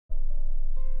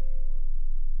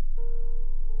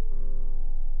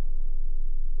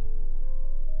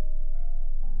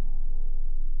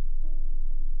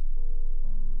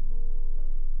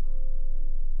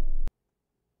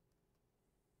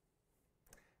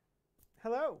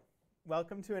Hello,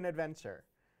 welcome to an adventure.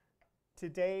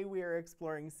 Today we are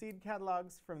exploring seed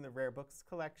catalogs from the Rare Books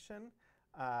collection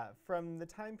from the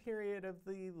time period of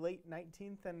the late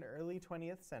 19th and early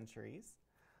 20th centuries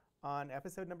on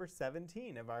episode number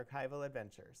 17 of Archival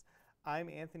Adventures. I'm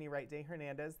Anthony Wright Day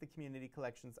Hernandez, the Community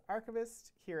Collections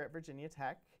Archivist here at Virginia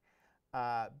Tech.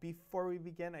 Before we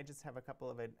begin, I just have a couple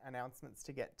of announcements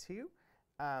to get to.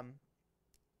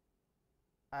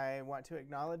 I want to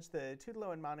acknowledge the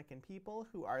Tutelo and Monacan people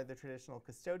who are the traditional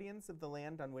custodians of the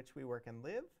land on which we work and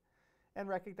live, and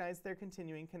recognize their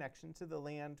continuing connection to the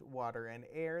land, water, and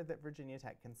air that Virginia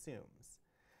Tech consumes.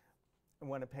 I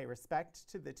want to pay respect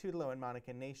to the Tutelo and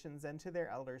Monacan nations and to their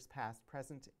elders past,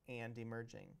 present, and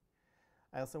emerging.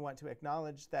 I also want to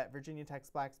acknowledge that Virginia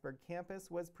Tech's Blacksburg campus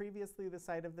was previously the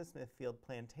site of the Smithfield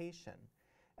Plantation.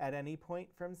 At any point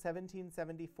from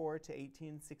 1774 to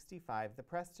 1865, the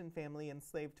Preston family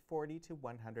enslaved 40 to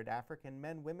 100 African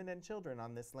men, women, and children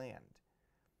on this land.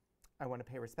 I want to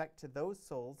pay respect to those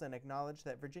souls and acknowledge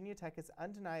that Virginia Tech is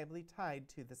undeniably tied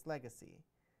to this legacy.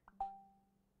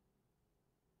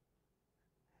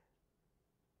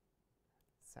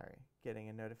 Sorry, getting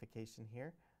a notification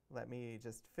here. Let me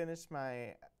just finish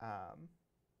my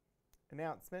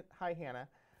announcement. Hi, Hannah.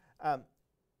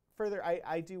 Further,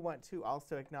 I do want to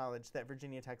also acknowledge that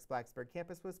Virginia Tech's Blacksburg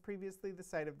campus was previously the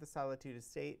site of the Solitude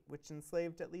Estate, which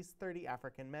enslaved at least 30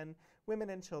 African men, women,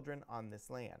 and children on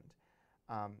this land.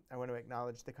 I want to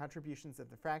acknowledge the contributions of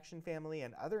the Fraction family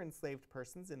and other enslaved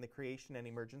persons in the creation and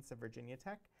emergence of Virginia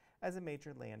Tech as a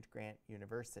major land-grant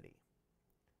university.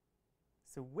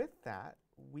 So with that,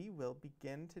 we will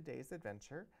begin today's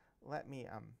adventure. Let me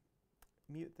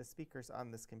mute the speakers on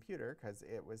this computer because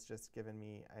it was just giving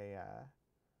me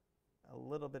a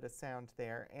little bit of sound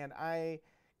there. And I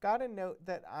got a note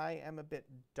that I am a bit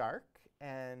dark,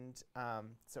 and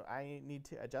so I need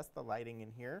to adjust the lighting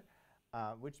in here,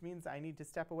 which means I need to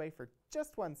step away for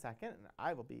just 1 second, and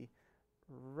I will be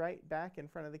right back in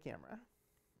front of the camera.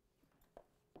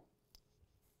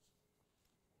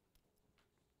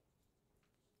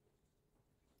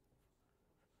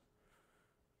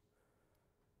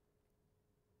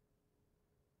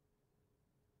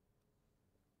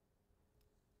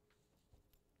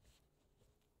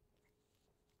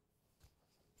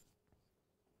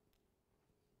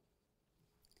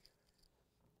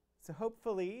 So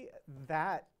hopefully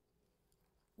that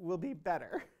will be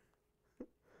better.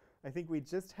 I think we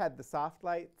just had the soft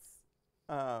lights,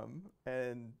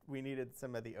 and we needed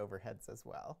some of the overheads as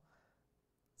well.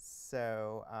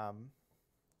 So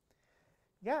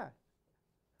yeah,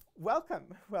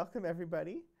 welcome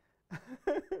everybody.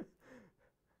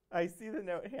 I see the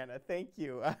note, Hannah. Thank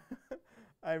you.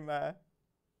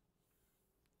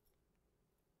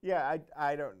 Yeah,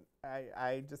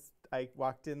 I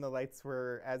walked in, the lights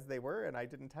were as they were, and I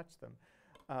didn't touch them.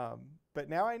 But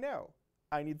now I know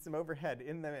I need some overhead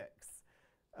in the mix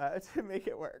to make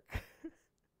it work.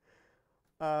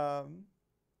 Yeah,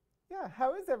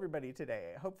 how is everybody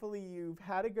today? Hopefully you've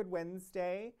had a good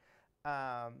Wednesday.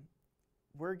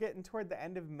 We're getting toward the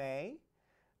end of May.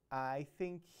 I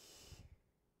think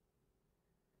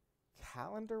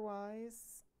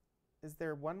calendar-wise, is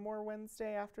there one more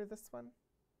Wednesday after this one?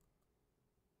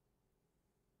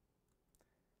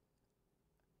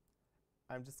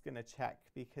 I'm just going to check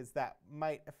because that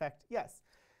might affect, yes.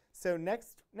 So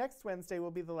next Wednesday will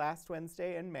be the last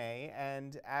Wednesday in May,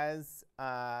 and as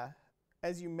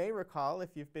you may recall, if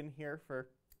you've been here for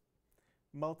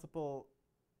multiple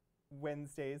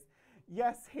Wednesdays,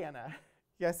 yes, Hannah,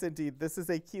 yes, indeed, this is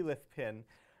a keyleth pin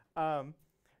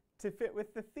to fit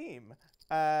with the theme.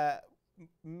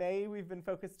 May, we've been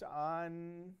focused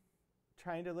on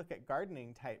trying to look at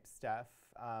gardening type stuff,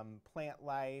 plant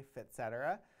life,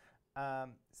 etc.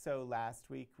 So last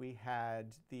week we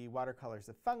had the watercolors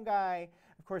of fungi.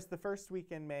 Of course, the first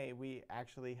week in May, we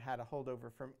actually had a holdover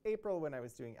from April when I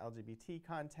was doing LGBT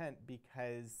content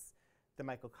because the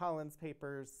Michael Collins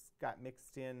papers got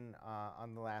mixed in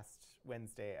on the last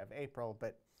Wednesday of April,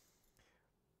 but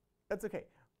that's okay.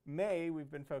 May,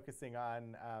 we've been focusing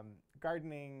on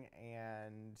gardening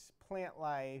and plant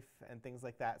life and things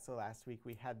like that. So last week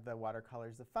we had the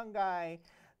watercolors of fungi.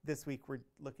 This week we're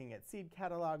looking at seed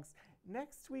catalogs.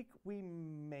 Next week we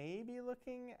may be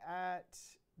looking at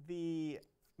the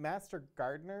Master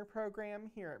Gardener program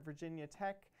here at Virginia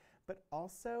Tech. But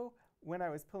also, when I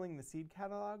was pulling the seed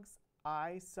catalogs,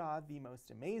 I saw the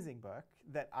most amazing book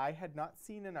that I had not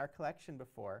seen in our collection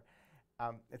before.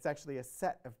 It's actually a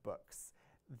set of books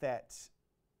that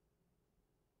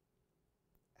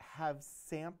have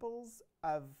samples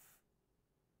of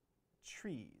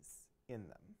trees in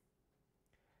them.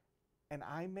 And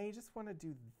I may just want to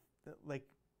do,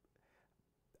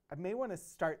 I may want to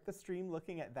start the stream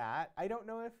looking at that. I don't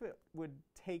know if it would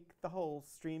take the whole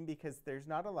stream because there's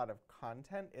not a lot of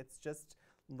content. It's just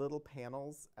little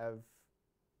panels of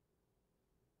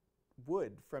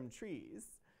wood from trees.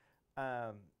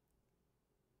 And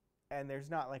there's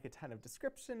not like a ton of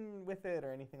description with it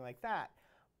or anything like that.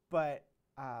 But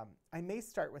I may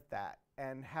start with that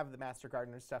and have the Master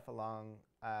Gardener stuff along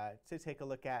to take a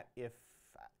look at if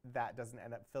that doesn't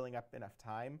end up filling up enough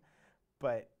time.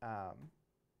 But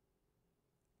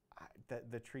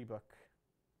the tree book,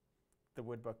 the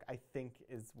wood book, I think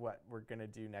is what we're going to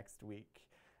do next week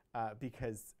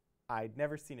because I'd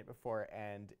never seen it before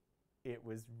and it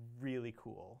was really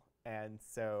cool. And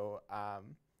so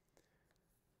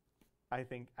I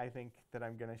think that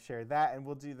I'm going to share that, and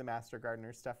we'll do the Master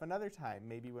Gardener stuff another time,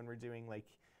 maybe when we're doing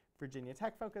like Virginia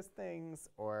Tech focused things,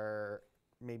 or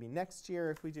maybe next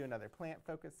year if we do another plant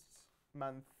focused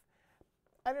month.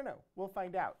 I don't know. We'll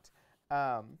find out.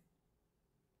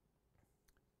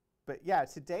 But yeah,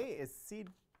 today is seed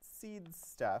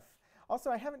stuff. Also,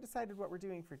 I haven't decided what we're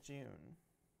doing for June.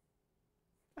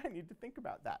 I need to think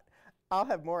about that. I'll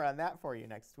have more on that for you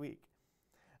next week.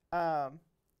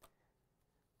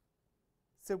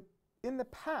 So in the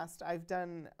past, I've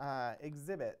done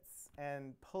exhibits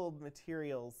and pulled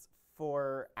materials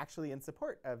for actually in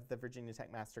support of the Virginia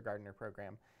Tech Master Gardener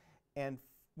program. And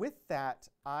with that,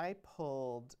 I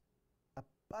pulled a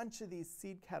bunch of these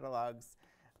seed catalogs.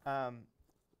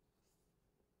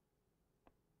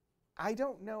 I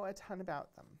don't know a ton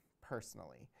about them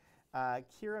personally.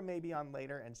 Kira may be on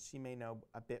later and she may know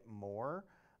a bit more.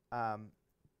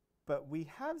 But we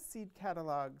have seed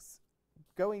catalogs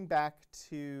going back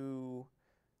to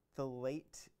the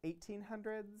late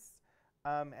 1800s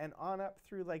and on up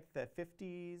through like the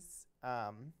 50s.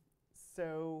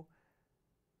 So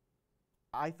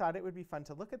I thought it would be fun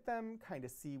to look at them, kind of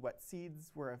see what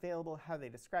seeds were available, how they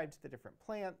described the different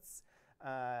plants.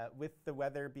 With the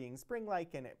weather being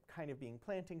spring-like and it kind of being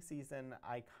planting season,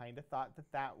 I kind of thought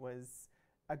that that was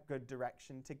a good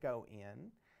direction to go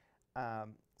in.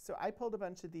 So I pulled a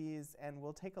bunch of these and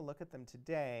we'll take a look at them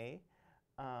today.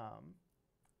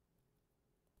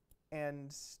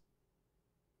 And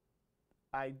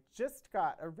I just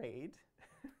got a raid.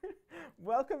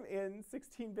 Welcome in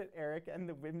 16-Bit Eric and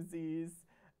the Whimsies.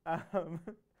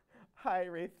 Hi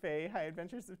Wraith Faye, hi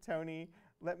Adventures of Tony.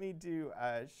 Let me do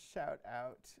a shout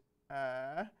out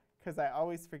because I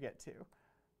always forget to.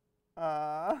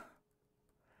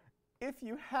 If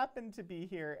you happen to be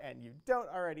here and you don't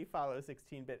already follow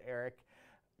 16-Bit Eric,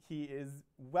 he is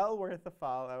well worth a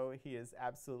follow. He is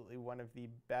absolutely one of the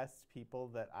best people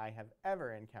that I have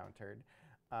ever encountered.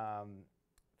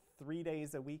 3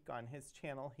 days a week on his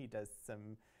channel, he does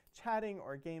some chatting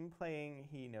or game playing.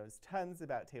 He knows tons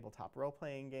about tabletop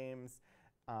role-playing games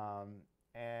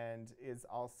and is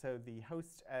also the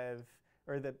host of,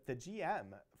 or the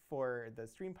GM for the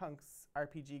Streampunks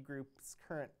RPG group's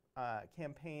current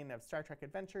campaign of Star Trek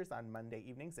Adventures on Monday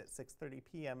evenings at 6:30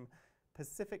 p.m.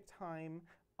 Pacific time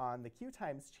on the Q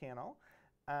Times channel,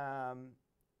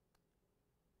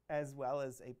 as well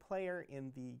as a player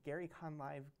in the GaryCon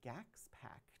Live Gax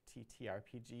Pack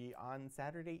TTRPG on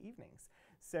Saturday evenings.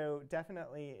 So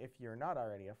definitely, if you're not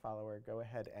already a follower, go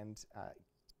ahead and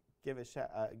give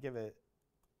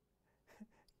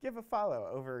a follow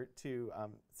over to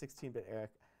 16-Bit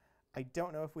Eric. I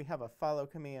don't know if we have a follow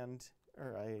command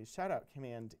or a shout-out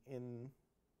command in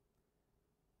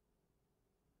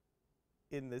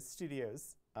the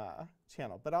studio's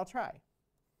channel, but I'll try.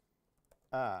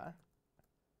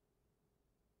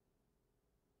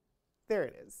 'There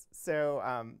it is. So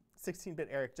 16-Bit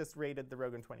Eric just raided the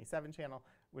Rogan 27 channel,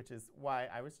 which is why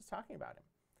I was just talking about him.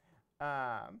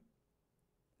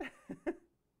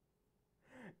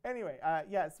 Anyway,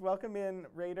 yes, welcome in,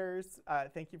 Raiders.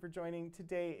 Thank you for joining.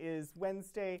 Today is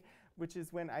Wednesday, which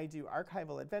is when I do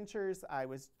Archival Adventures. I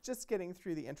was just getting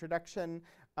through the introduction.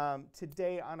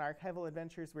 Today on Archival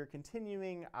Adventures, we're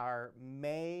continuing our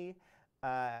May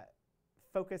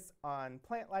focus on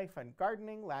plant life and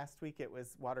gardening. Last week it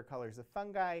was watercolors of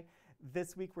fungi.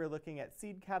 This week we're looking at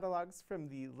seed catalogs from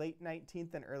the late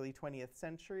 19th and early 20th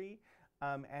century.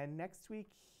 And next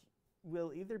week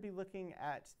we'll either be looking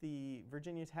at the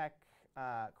Virginia Tech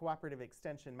Cooperative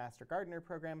Extension Master Gardener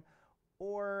program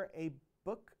or a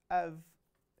book of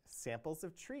samples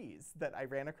of trees that I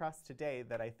ran across today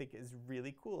that I think is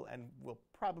really cool and we'll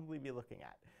probably be looking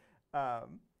at.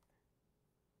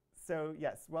 So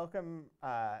yes, welcome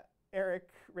Eric,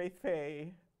 Wraith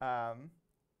Faye,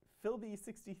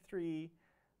 Philby63,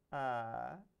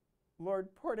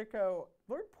 Lord Portico.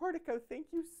 Lord Portico,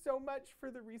 thank you so much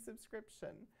for the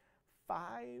resubscription.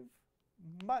 5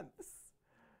 months.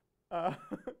 Uh,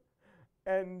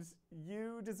 and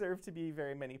you deserve to be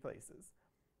very many places.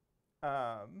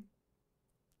 Caden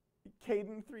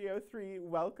 303,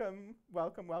 welcome,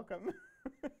 welcome, welcome.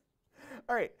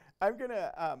 All right, I'm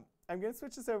gonna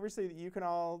switch this over so that you can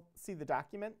all see the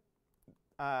document,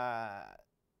 the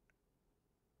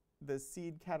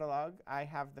seed catalog. I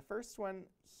have the first one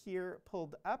here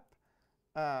pulled up.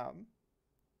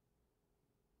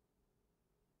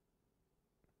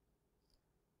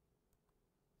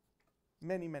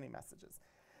 Many, many messages.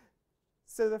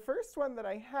 So the first one that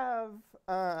I have,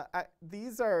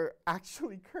 these are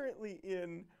actually currently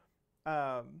in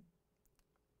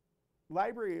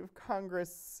Library of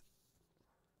Congress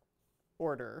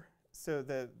order, so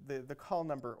the call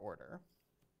number order.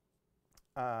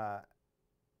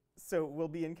 So we'll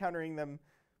be encountering them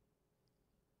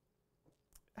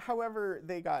however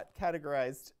they got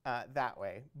categorized that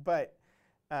way. But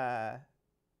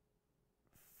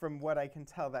from what I can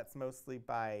tell, that's mostly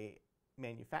by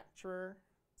manufacturer.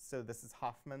 So this is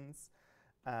Hoffman's.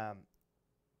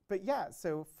 But yeah,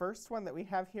 so first one that we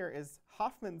have here is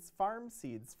Hoffman's Farm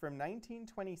Seeds from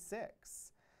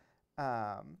 1926.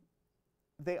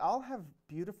 They all have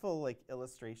beautiful like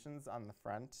illustrations on the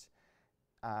front.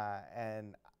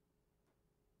 And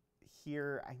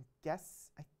here, I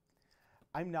guess,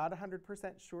 I'm not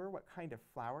 100% sure what kind of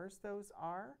flowers those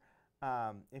are.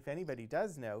 If anybody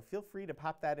does know, feel free to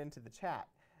pop that into the chat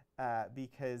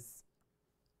because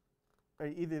or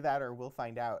either that or we'll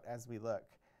find out as we look.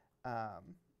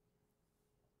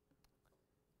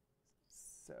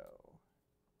 So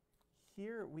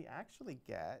here we actually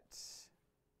get,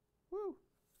 woo.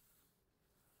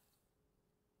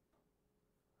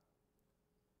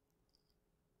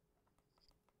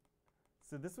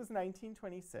 So this was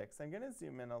 1926. I'm going to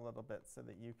zoom in a little bit so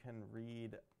that you can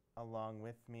read along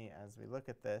with me as we look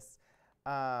at this.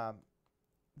 The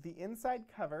inside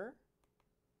cover,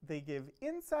 they give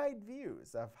inside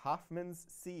views of Hoffman's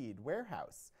Seed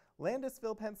Warehouse,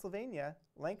 Landisville, Pennsylvania,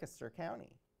 Lancaster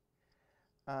County.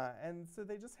 And so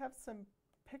they just have some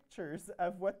pictures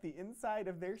of what the inside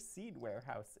of their seed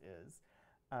warehouse is.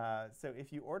 So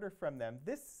if you order from them,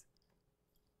 this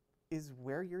is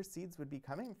where your seeds would be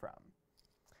coming from.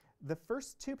 The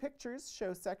first two pictures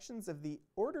show sections of the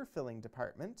order filling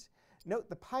department. Note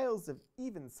the piles of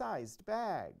even-sized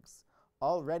bags,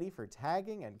 all ready for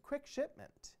tagging and quick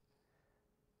shipment.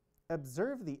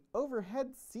 Observe the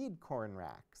overhead seed corn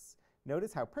racks.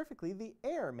 Notice how perfectly the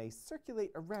air may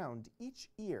circulate around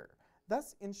each ear,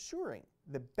 thus ensuring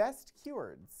the best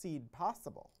cured seed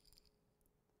possible.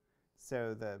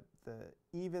 So the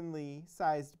evenly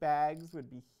sized bags would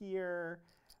be here.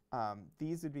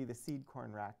 These would be the seed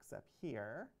corn racks up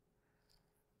here.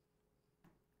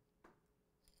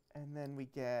 And then we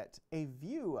get a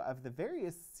view of the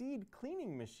various seed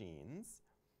cleaning machines.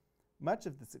 Much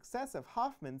of the success of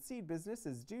Hoffman's seed business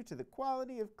is due to the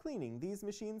quality of cleaning these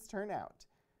machines turn out.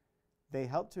 They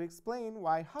help to explain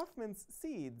why Hoffman's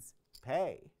seeds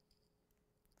pay.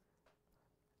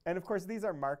 And of course, these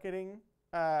are marketing.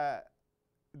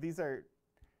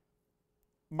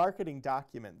 Marketing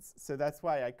documents, so that's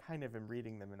why I kind of am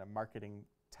reading them in a marketing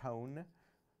tone.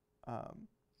 Let's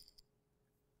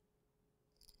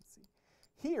see.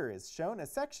 Here is shown a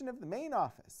section of the main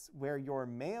office where your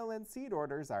mail and seed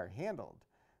orders are handled.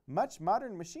 Much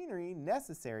modern machinery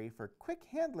necessary for quick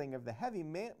handling of the heavy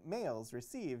mails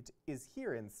received is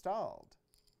here installed.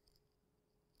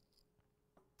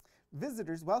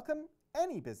 Visitors welcome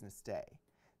any business day.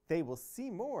 They will see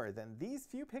more than these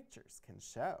few pictures can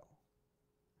show.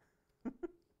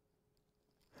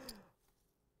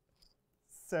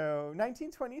 So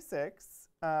 1926,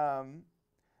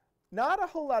 not a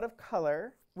whole lot of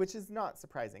color, which is not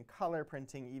surprising. Color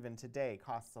printing even today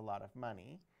costs a lot of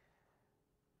money.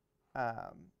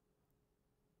 But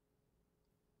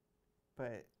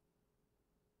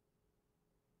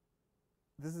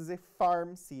this is a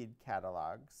farm seed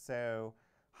catalog, so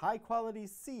high quality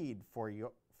seed for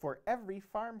every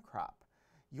farm crop.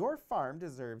 Your farm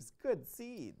deserves good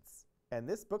seeds, and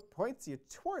this book points you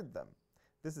toward them.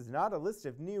 This is not a list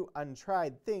of new,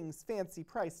 untried things,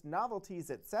 fancy-priced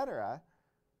novelties, etc.,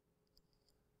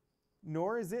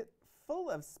 nor is it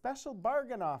full of special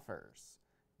bargain offers,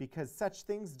 because such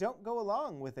things don't go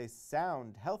along with a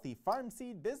sound, healthy farm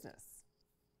seed business.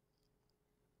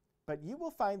 But you will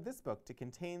find this book to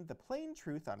contain the plain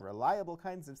truth on reliable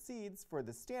kinds of seeds for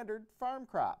the standard farm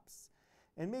crops,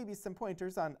 and maybe some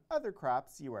pointers on other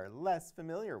crops you are less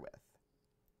familiar with.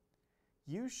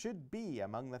 You should be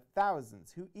among the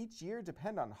thousands who each year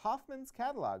depend on Hoffman's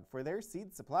catalog for their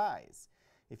seed supplies.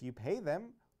 If you pay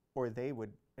them, or they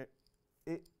would,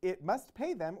 it must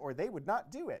pay them or they would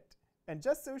not do it. and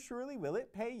just so surely will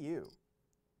it pay you.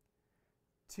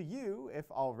 To you,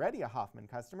 if already a Hoffman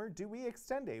customer, do we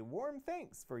extend a warm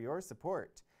thanks for your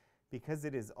support, because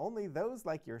it is only those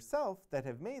like yourself that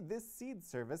have made this seed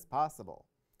service possible.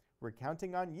 We're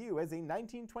counting on you as a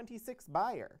 1926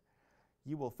 buyer.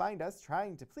 You will find us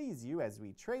trying to please you as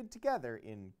we trade together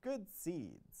in good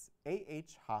seeds.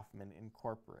 A.H. Hoffman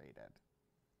Incorporated.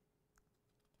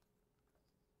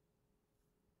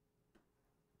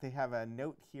 They have a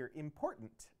note here,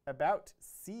 important, about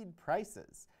seed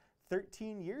prices.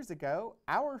 13 years ago,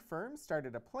 our firm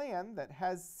started a plan that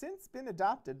has since been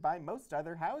adopted by most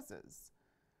other houses.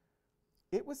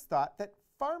 It was thought that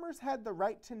farmers had the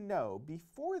right to know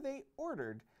before they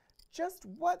ordered just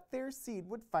what their seed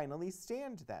would finally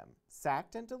stand them,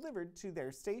 sacked and delivered to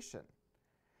their station.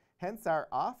 Hence our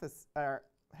offers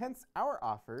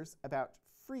about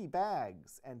free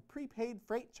bags and prepaid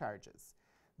freight charges.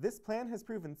 This plan has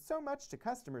proven so much to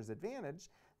customers' advantage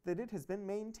that it has been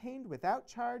maintained without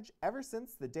charge ever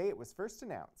since the day it was first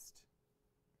announced.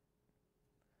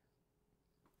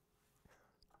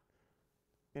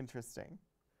 Interesting.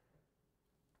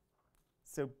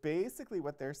 So basically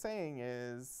what they're saying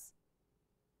is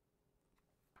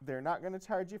they're not going to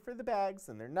charge you for the bags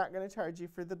and they're not going to charge you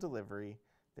for the delivery.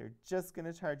 They're just going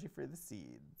to charge you for the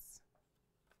seeds.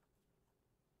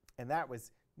 And that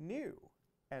was new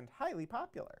and highly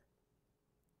popular.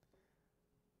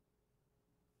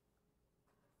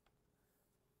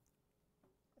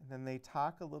 And then they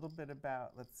talk a little bit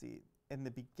about, let's see, in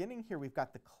the beginning here we've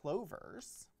got the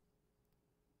clovers.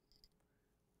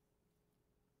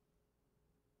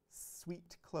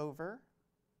 Sweet clover.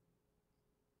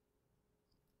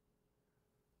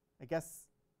 I guess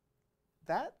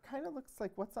that kind of looks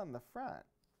like what's on the front.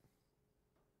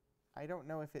 I don't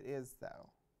know if it is,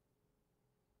 though.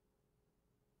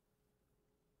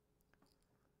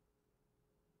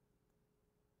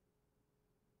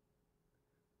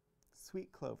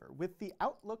 Sweet clover. With the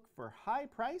outlook for high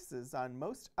prices on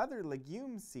most other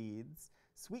legume seeds,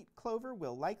 sweet clover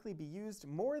will likely be used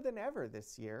more than ever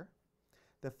this year.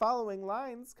 The following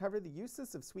lines cover the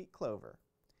uses of sweet clover.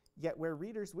 Yet where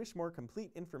readers wish more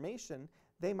complete information,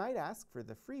 they might ask for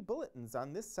the free bulletins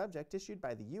on this subject issued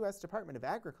by the U.S. Department of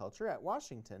Agriculture at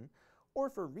Washington, or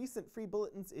for recent free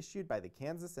bulletins issued by the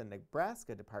Kansas and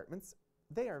Nebraska departments.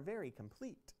 They are very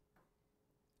complete.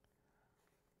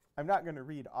 I'm not going to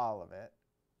read all of it.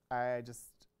 I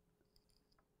just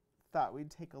thought we'd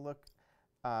take a look.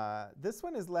 This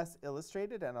one is less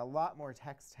illustrated and a lot more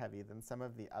text heavy than some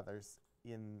of the others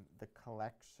in the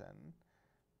collection.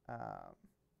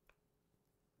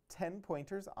 10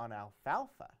 pointers on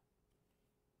alfalfa.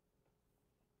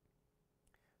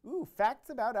 Ooh, facts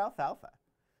about alfalfa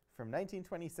from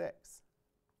 1926.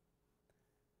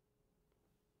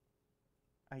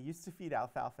 I used to feed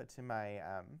alfalfa to my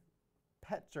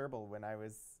pet gerbil when I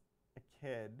was a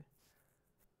kid.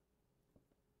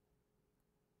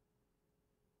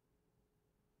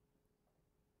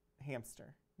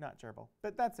 Hamster, not gerbil,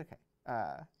 but that's okay.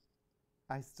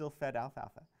 I still fed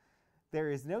alfalfa. There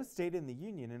is no state in the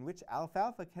Union in which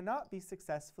alfalfa cannot be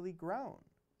successfully grown.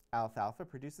 Alfalfa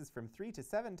produces from 3 to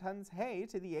 7 tons hay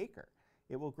to the acre.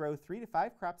 It will grow 3 to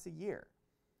 5 crops a year.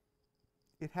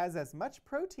 It has as much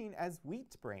protein as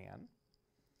wheat bran.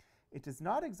 It does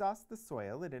not exhaust the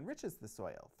soil, it enriches the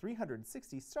soil.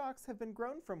 360 stalks have been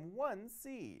grown from one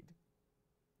seed.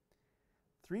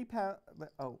 3 pounds,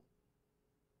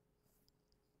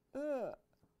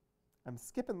 I'm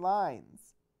skipping lines.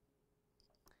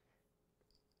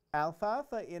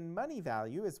 Alfalfa in money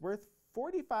value is worth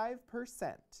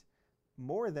 45%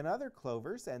 more than other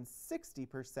clovers and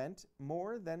 60%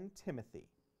 more than timothy.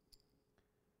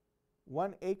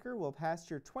 1 acre will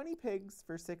pasture 20 pigs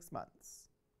for 6 months.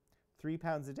 3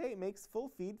 pounds a day makes full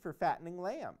feed for fattening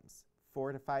lambs,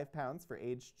 4 to 5 pounds for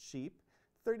aged sheep,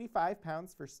 35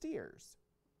 pounds for steers.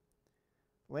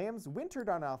 Lambs wintered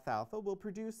on alfalfa will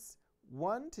produce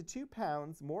 1 to 2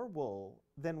 pounds more wool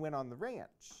than when on the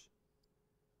ranch.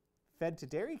 Fed to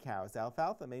dairy cows,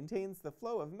 alfalfa maintains the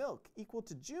flow of milk equal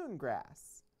to June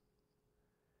grass.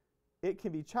 It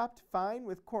can be chopped fine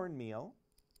with cornmeal.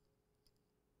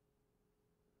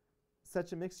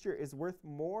 Such a mixture is worth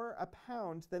more a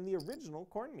pound than the original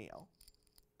cornmeal.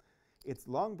 Its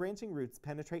long branching roots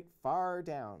penetrate far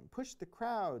down, push and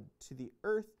crowd to the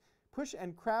earth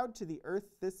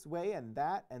this way and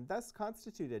that, and thus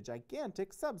constitute a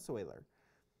gigantic subsoiler.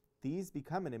 These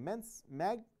become an immense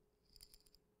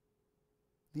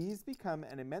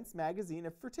magazine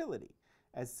of fertility.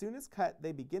 As soon as cut,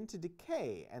 they begin to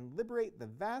decay and liberate the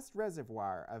vast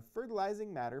reservoir of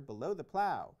fertilizing matter below the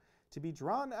plow, to be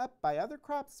drawn up by other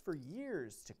crops for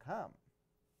years to come.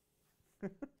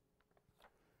 It's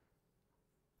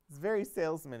very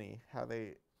salesman-y how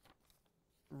they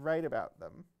write about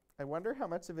them. I wonder how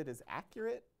much of it is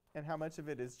accurate and how much of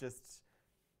it is just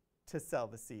to sell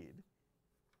the seed.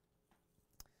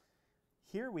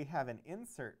 Here we have an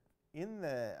insert in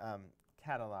the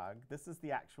catalog. This is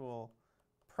the actual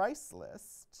price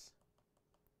list.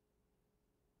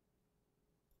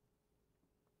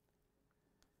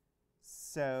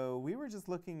 So we were just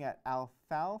looking at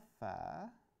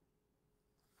alfalfa.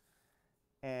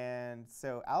 And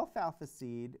so alfalfa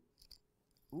seed,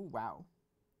 ooh, wow.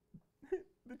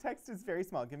 The text is very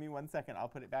small. Give me 1 second. I'll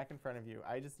put it back in front of you.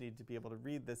 I just need to be able to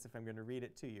read this if I'm going to read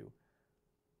it to you.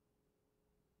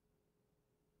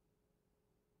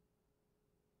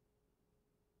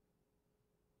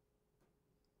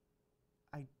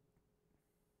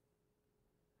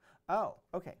 Oh,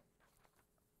 okay.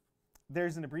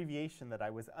 There's an abbreviation that I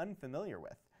was unfamiliar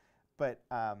with. But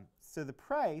so the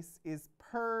price is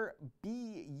per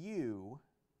BU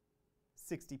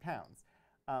 60 pounds,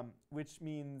 which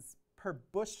means per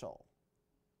bushel.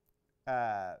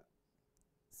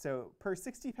 So per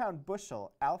 60-pound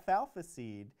bushel, alfalfa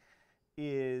seed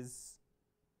is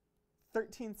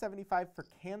 $13.75 for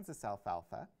Kansas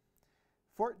alfalfa,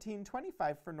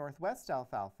 $14.25 for Northwest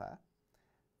alfalfa,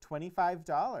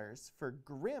 $25 for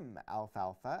Grimm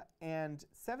alfalfa, and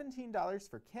 $17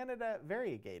 for Canada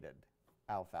variegated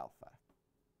alfalfa.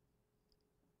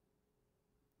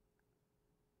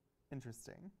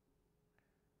 Interesting.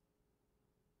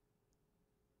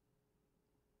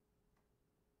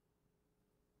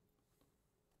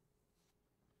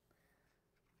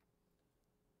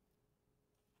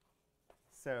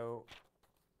 So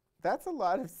that's a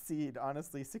lot of seed,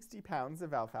 honestly. 60 pounds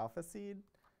of alfalfa seed.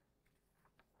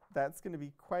 That's going to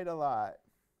be quite a lot.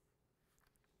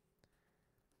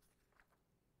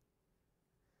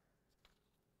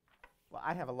 Well,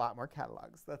 I have a lot more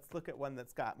catalogs. Let's look at one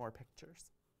that's got more pictures.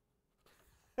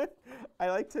 I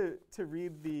like to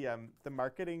read the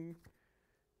marketing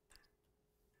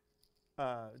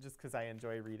just because I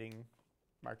enjoy reading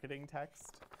marketing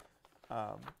text.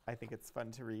 I think it's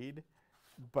fun to read,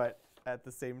 but at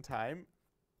the same time,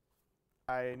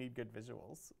 I need good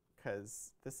visuals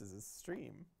because this is a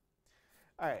stream.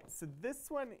 All right, so this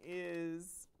one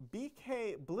is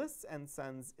B.K. Bliss &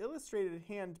 Sons Illustrated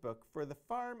Handbook for the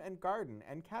Farm and Garden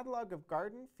and Catalog of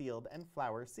Garden, Field, and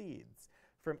Flower Seeds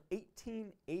from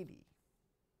 1880.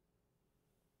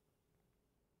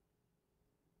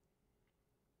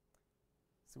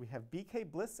 So we have B.K.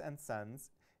 Bliss & Sons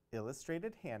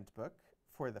Illustrated Handbook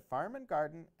for the Farm and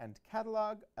Garden and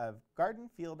Catalog of Garden,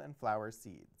 Field, and Flower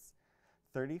Seeds,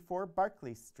 34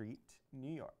 Barclay Street,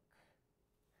 New York.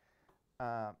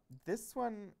 This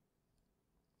one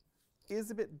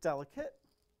is a bit delicate,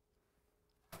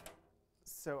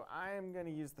 so I'm going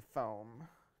to use the foam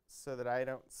so that I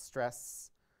don't stress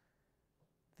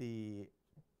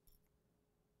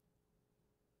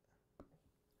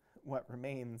what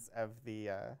remains of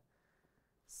the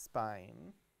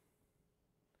spine.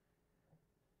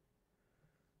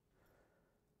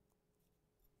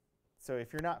 So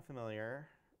if you're not familiar,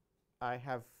 I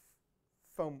have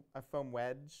a foam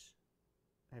wedge.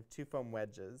 I have 2 foam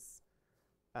wedges,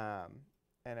 and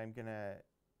I'm going to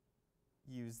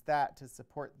use that to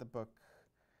support the book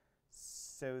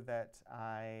so that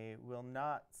I will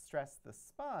not stress the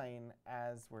spine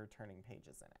as we're turning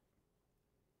pages in it.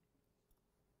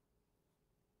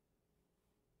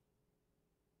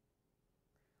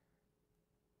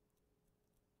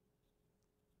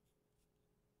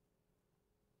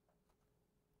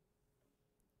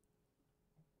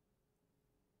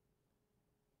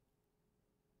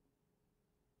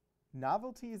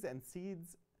 Novelties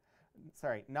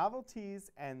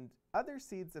and other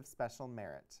seeds of special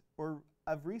merit, or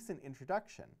of recent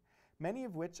introduction, many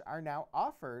of which are now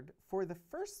offered for the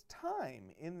first time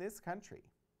in this country.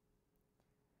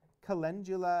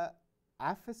 Calendula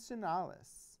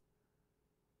officinalis.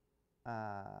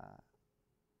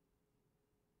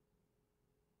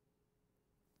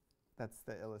 That's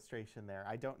the illustration there.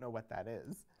 I don't know what that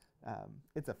is.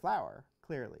 It's a flower,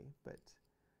 clearly, but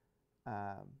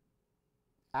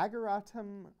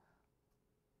Ageratum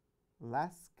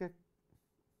laskauxi.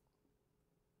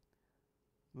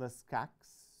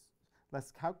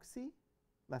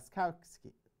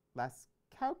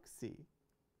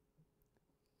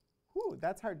 Whew,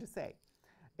 that's hard to say.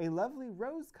 A lovely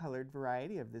rose-colored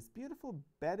variety of this beautiful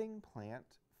bedding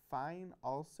plant, fine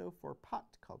also for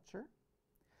pot culture.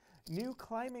 New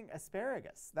climbing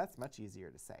asparagus. That's much easier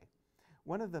to say.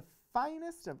 One of the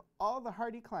finest of all the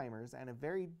hardy climbers and a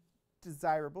very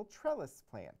desirable trellis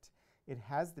plant. It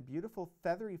has the beautiful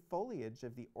feathery foliage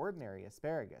of the ordinary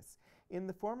asparagus. in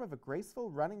the form of a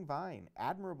graceful running vine,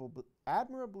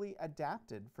 admirably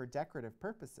adapted for decorative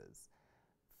purposes,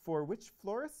 for which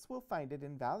florists will find it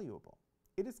invaluable.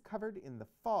 It is covered in the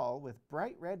fall with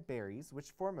bright red berries,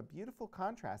 which form a beautiful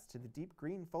contrast to the deep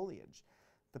green foliage.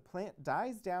 The plant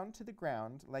dies down to the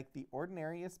ground like the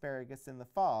ordinary asparagus in the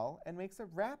fall and makes a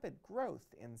rapid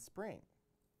growth in spring.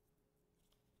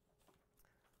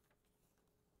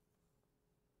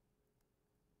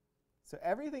 So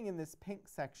everything in this pink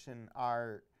section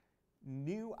are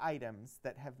new items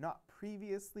that have not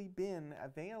previously been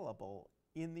available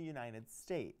in the United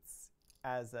States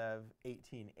as of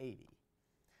 1880.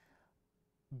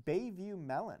 Bayview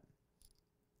melon.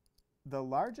 The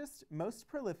largest, most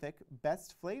prolific,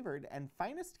 best flavored, and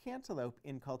finest cantaloupe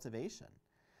in cultivation.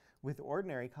 With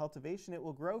ordinary cultivation, it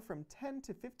will grow from 10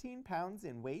 to 15 pounds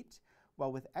in weight,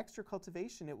 while with extra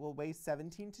cultivation, it will weigh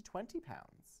 17 to 20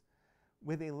 pounds,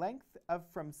 with a length of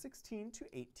from 16 to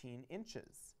 18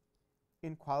 inches.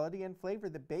 In quality and flavor,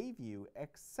 the Bayview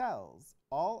excels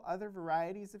all other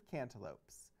varieties of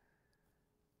cantaloupes.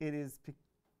 It is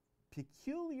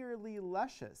peculiarly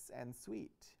luscious and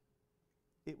sweet.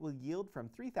 It will yield from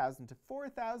 3,000 to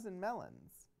 4,000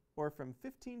 melons, or from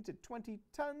 15 to 20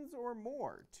 tons or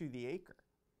more to the acre.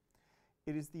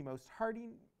 It is the most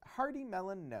hardy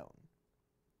melon known.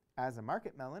 As a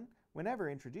market melon, whenever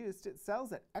introduced, it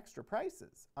sells at extra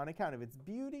prices on account of its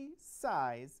beauty,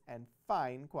 size, and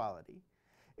fine quality.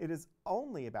 It is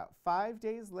only about 5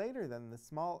 days later than the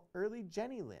small early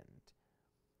Jenny Lind.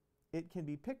 It can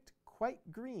be picked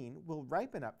quite green, will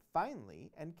ripen up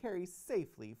finely, and carry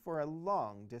safely for a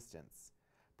long distance.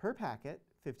 Per packet,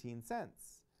 15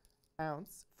 cents.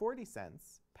 Ounce, 40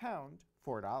 cents. Pound,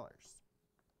 $4.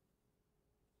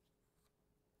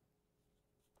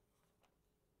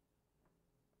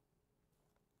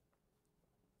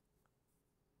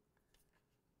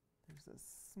 There's a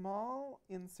small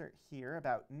insert here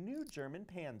about new German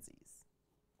pansies.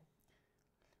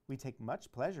 We take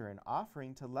much pleasure in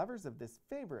offering to lovers of this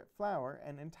favorite flower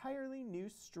an entirely new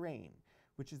strain,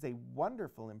 which is a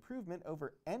wonderful improvement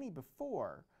over any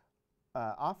before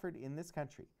offered in this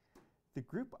country. The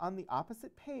group on the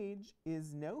opposite page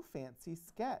is no fancy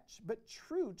sketch, but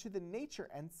true to the nature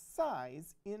and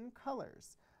size in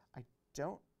colors. I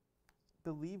don't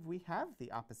believe we have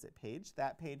the opposite page.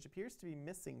 That page appears to be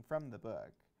missing from the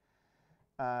book.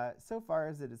 So far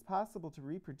as it is possible to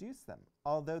reproduce them,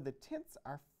 although the tints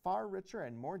are far richer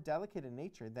and more delicate in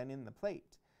nature than in the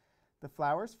plate. The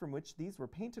flowers from which these were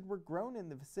painted were grown in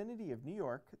the vicinity of New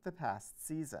York the past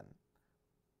season.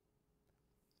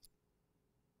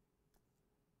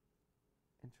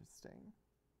 Interesting.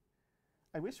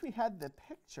 I wish we had the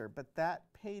picture, but that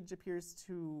page appears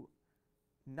to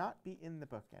not be in the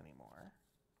book anymore.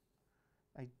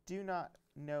 I do not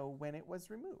know when it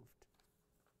was removed.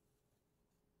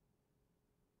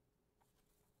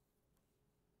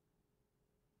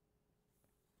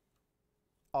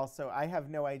 Also, I have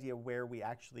no idea where we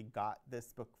actually got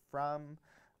this book from,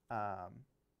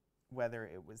 whether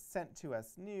it was sent to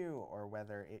us new or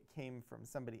whether it came from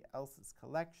somebody else's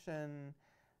collection.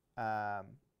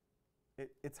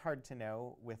 It's hard to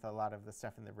know with a lot of the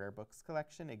stuff in the rare books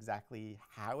collection exactly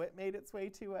how it made its way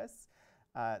to us.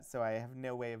 So I have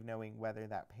no way of knowing whether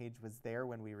that page was there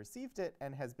when we received it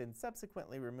and has been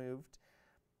subsequently removed,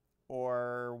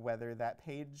 or whether that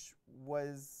page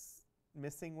was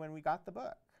missing when we got the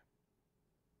book.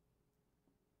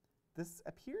 This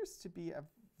appears to be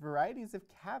varieties of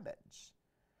cabbage.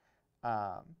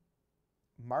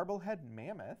 Marblehead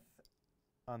mammoth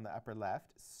on the upper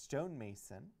left,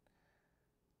 stonemason,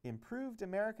 improved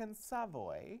American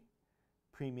Savoy,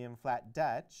 premium flat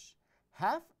Dutch,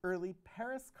 half early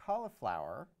Paris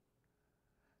cauliflower,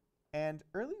 and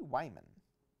early Wyman.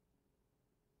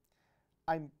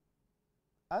 I'm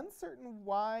uncertain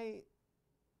why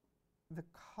the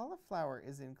cauliflower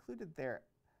is included there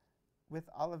with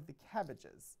all of the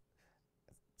cabbages.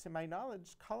 To my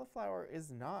knowledge, cauliflower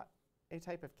is not a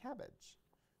type of cabbage,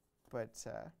 but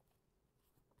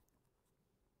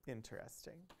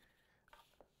interesting.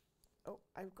 Oh,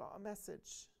 I've got a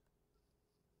message.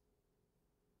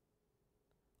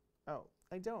 Oh,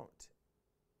 I don't.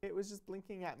 It was just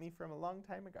blinking at me from a long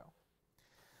time ago.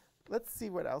 Let's see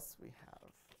what else we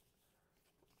have.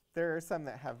 There are some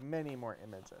that have many more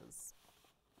images.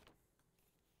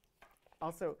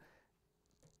 Also,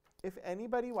 if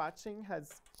anybody watching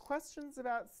has questions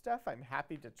about stuff, I'm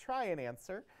happy to try and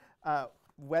answer,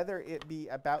 whether it be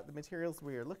about the materials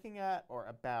we are looking at or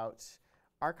about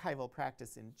archival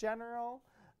practice in general.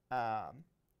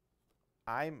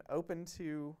 I'm open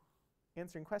to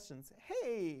answering questions.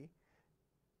 Hey,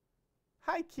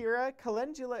 Hi, Kira.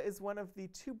 Calendula is one of the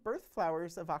 2 birth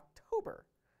flowers of October.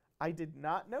 I did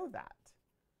not know that.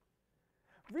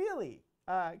 Really?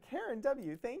 Karen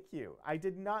W., thank you. I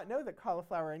did not know that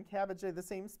cauliflower and cabbage are the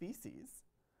same species.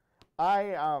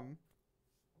 I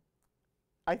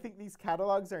think these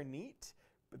catalogs are neat,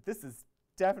 but this is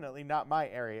definitely not my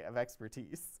area of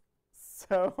expertise.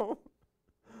 So,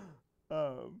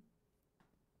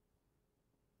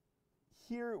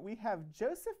 here we have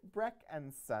Joseph Breck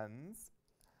and Sons.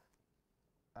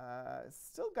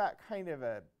 Still got kind of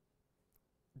a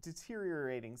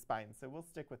deteriorating spine, so we'll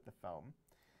stick with the foam.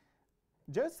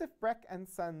 Joseph Breck and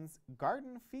Sons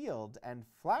Garden Field and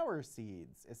Flower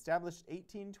Seeds, established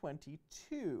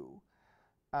 1822.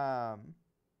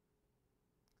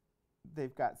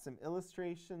 They've got some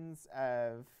illustrations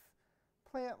of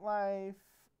plant life,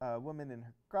 a woman in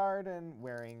her garden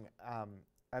wearing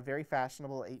a very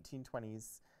fashionable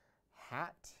 1820s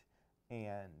hat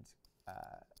and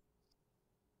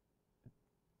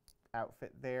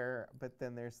outfit there. But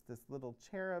then there's this little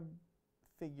cherub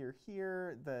figure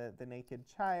here, the naked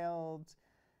child.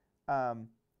 The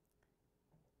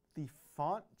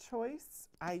font choice,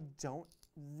 I don't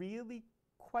really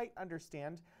quite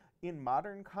understand. In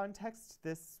modern context,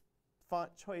 this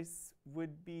font choice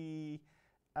would be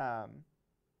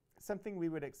something we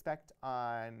would expect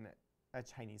on a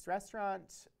Chinese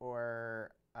restaurant or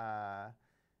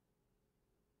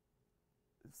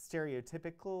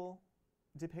stereotypical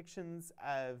depictions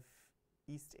of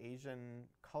East Asian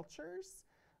cultures.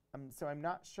 So I'm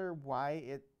not sure why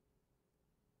it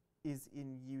is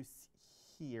in use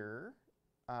here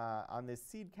on this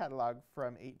seed catalog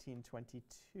from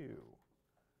 1822.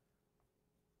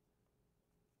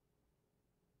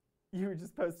 You were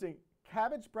just posting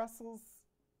cabbage, Brussels,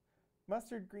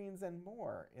 mustard greens, and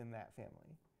more in that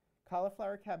family.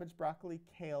 Cauliflower, cabbage, broccoli,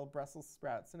 kale, Brussels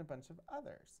sprouts, and a bunch of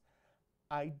others.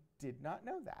 I did not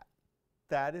know that.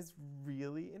 That is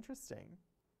really interesting.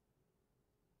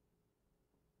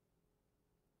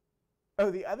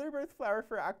 Oh, the other birth flower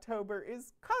for October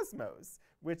is Cosmos,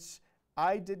 which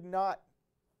I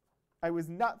was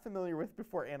not familiar with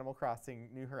before Animal Crossing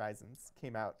New Horizons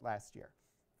came out last year.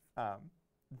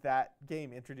 That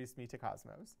game introduced me to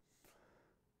Cosmos.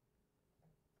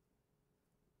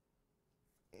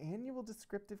 Annual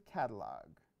descriptive catalog.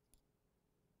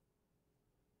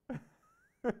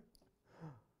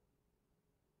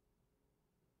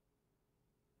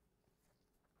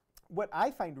 What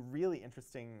I find really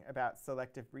interesting about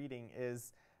selective breeding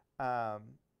is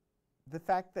the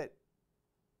fact that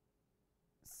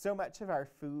so much of our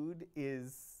food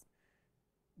is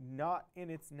not in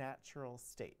its natural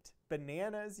state.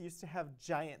 Bananas used to have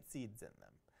giant seeds in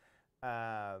them.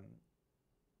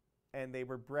 And they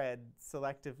were bred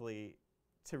selectively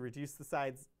to reduce the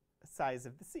size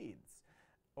of the seeds.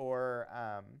 Or,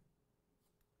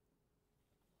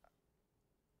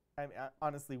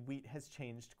 honestly, wheat has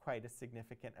changed quite a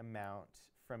significant amount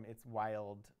from its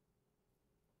wild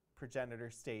progenitor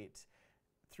state.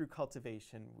 Through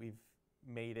cultivation, we've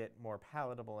made it more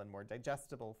palatable and more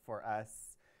digestible for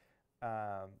us.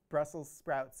 Brussels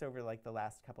sprouts over like the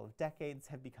last couple of decades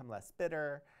have become less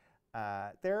bitter.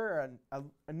 There are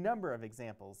a number of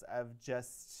examples of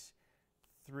just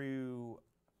through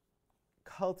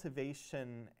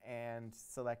cultivation and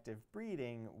selective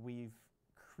breeding, we've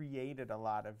created a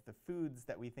lot of the foods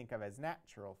that we think of as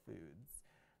natural foods.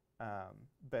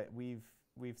 But we've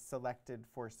selected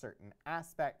for certain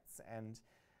aspects and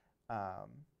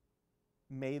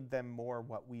made them more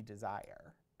what we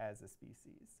desire as a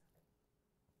species.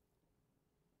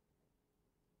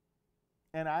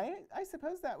 And I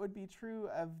suppose that would be true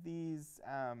of these,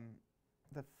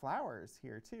 the flowers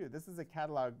here too. This is a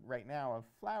catalog right now of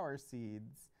flower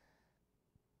seeds.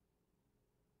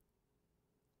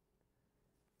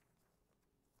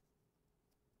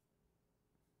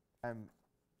 I'm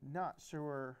not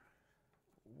sure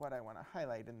what I want to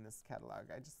highlight in this catalog.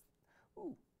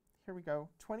 Ooh, here we go.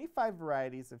 25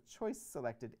 varieties of choice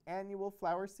selected annual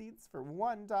flower seeds for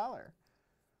 $1.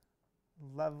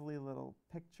 Lovely little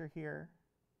picture here.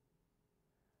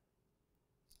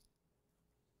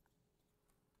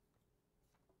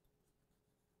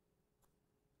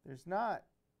 There's not,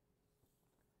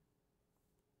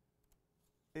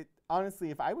 honestly,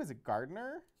 if I was a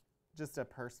gardener, just a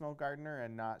personal gardener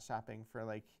and not shopping for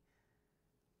like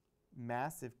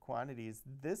massive quantities,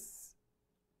 this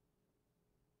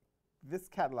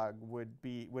catalog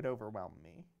would overwhelm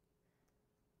me.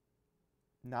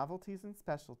 Novelties and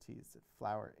specialties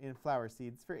in flower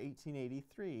seeds for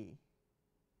 1883.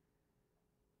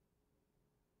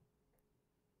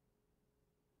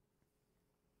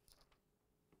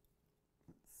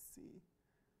 Let's see.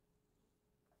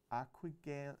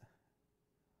 Aquilegia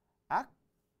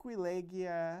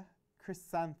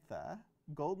chrysantha,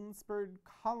 golden-spurred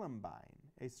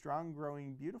columbine, a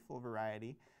strong-growing, beautiful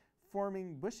variety,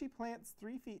 forming bushy plants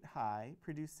 3 feet high,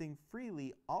 producing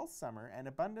freely all summer an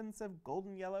abundance of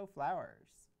golden yellow flowers.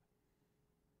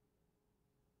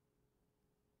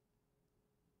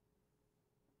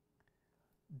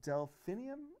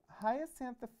 Delphinium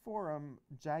hyacinthiphorum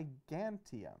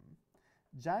giganteum,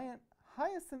 giant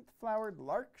hyacinth-flowered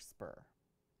larkspur.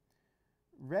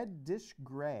 Red dish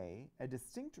gray, a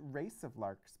distinct race of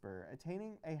larkspur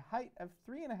attaining a height of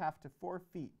 3.5 to 4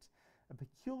 feet. A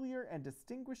peculiar and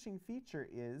distinguishing feature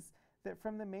is that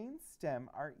from the main stem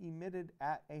are emitted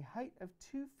at a height of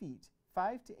 2 feet,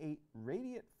 5 to 8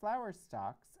 radiate flower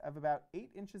stalks of about 8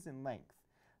 inches in length,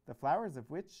 the flowers of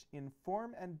which in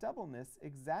form and doubleness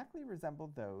exactly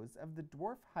resemble those of the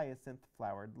dwarf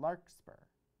hyacinth-flowered larkspur.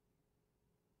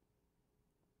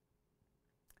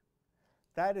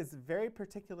 That is a very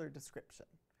particular description.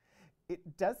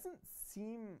 It doesn't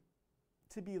seem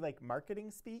to be like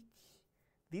marketing speak.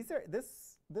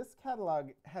 This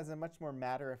catalog has a much more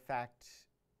matter-of-fact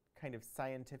kind of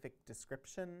scientific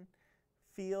description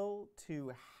feel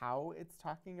to how it's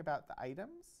talking about the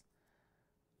items.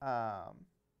 I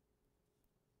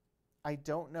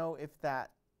don't know if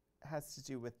that has to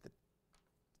do with the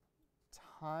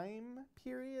time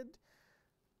period,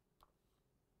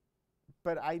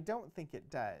 but I don't think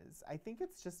it does. I think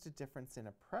it's just a difference in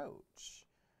approach.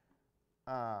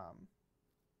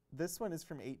 This one is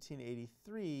from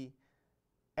 1883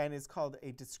 and is called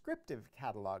A Descriptive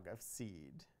Catalog of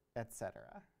Seed,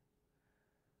 etc.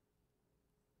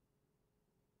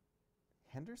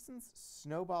 Henderson's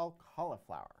Snowball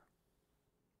Cauliflower.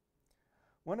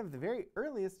 One of the very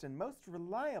earliest and most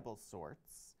reliable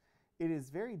sorts, it is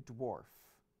very dwarf,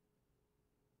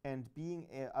 and being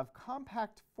of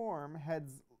compact form,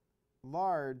 heads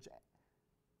large.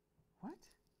 What?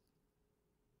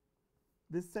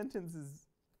 This sentence is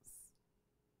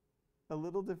a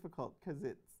little difficult because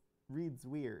it reads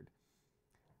weird.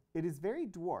 It is very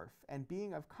dwarf, and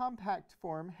being of compact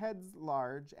form, heads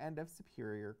large and of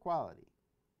superior quality.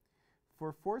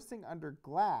 For forcing under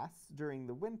glass during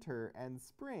the winter and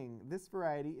spring, this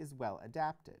variety is well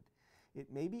adapted.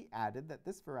 It may be added that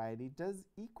this variety does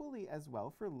equally as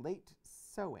well for late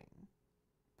sowing.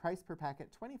 Price per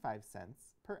packet 25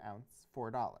 cents, per ounce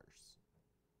 $4.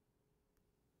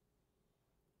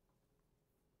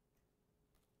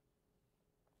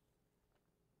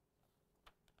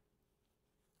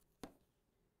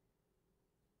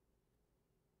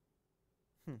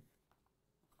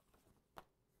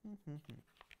 Let's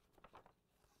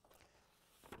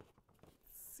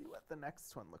see what the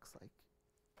next one looks like.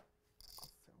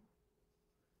 So,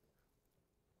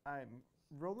 I'm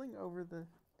rolling over the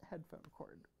headphone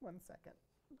cord. 1 second.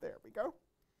 There we go.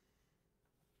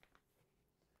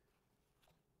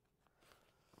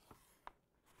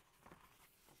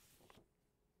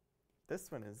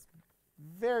 This one is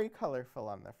very colorful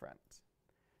on the front.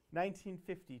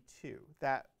 1952.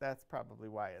 That's probably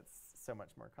why it's so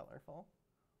much more colorful.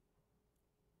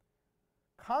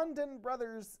 Condon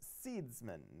Brothers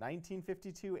Seedsman,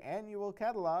 1952 Annual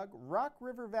Catalog, Rock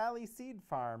River Valley Seed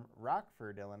Farm,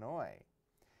 Rockford, Illinois.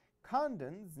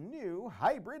 Condon's new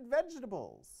hybrid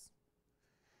vegetables.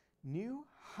 New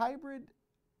hybrid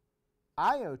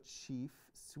Io Chief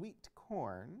sweet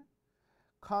corn.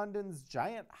 Condon's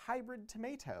giant hybrid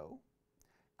tomato.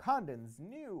 Condon's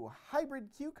new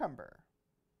hybrid cucumber.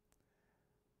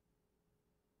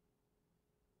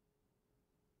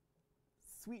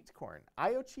 Sweet corn,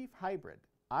 Io Chief hybrid,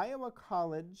 Iowa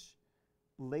College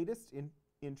latest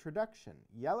introduction,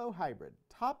 yellow hybrid,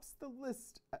 tops the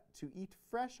list to eat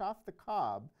fresh off the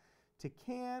cob, to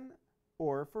can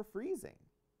or for freezing.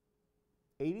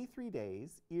 83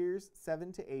 days, ears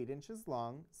 7 to 8 inches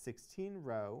long, 16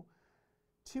 row,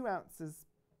 2 ounces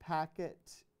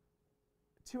packet,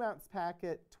 2 ounce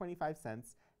packet 25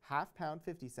 cents, half pound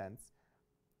 50 cents,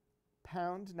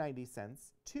 pound 90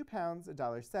 cents, 2 pounds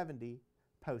 $1.70,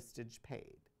 postage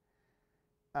paid.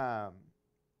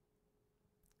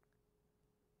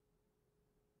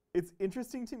 It's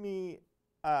interesting to me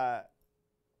how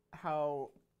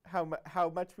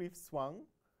much we've swung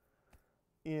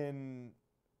in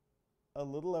a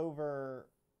little over,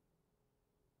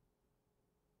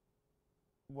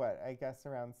 what, I guess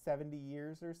around 70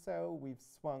 years or so. We've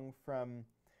swung from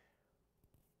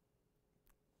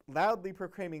loudly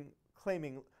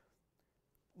claiming,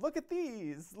 look at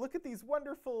these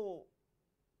wonderful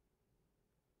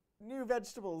new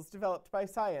vegetables developed by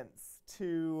science,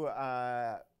 to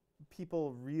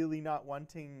people really not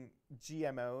wanting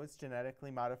GMOs,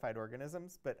 genetically modified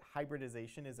organisms, but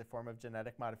hybridization is a form of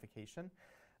genetic modification.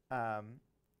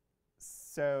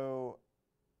 So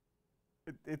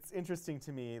it's interesting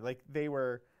to me, like they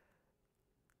were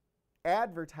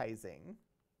advertising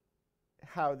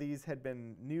how these had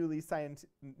been newly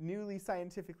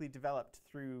scientifically developed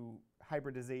through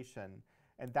hybridization,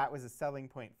 and that was a selling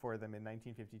point for them in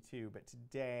 1952. But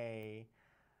today,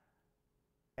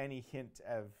 any hint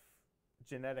of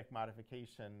genetic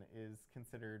modification is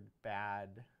considered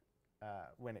bad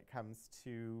when it comes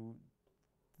to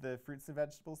the fruits and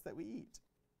vegetables that we eat.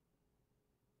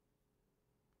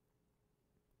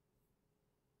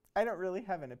 I don't really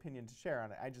have an opinion to share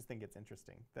on it. I just think it's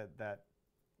interesting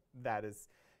that is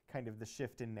kind of the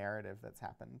shift in narrative that's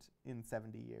happened in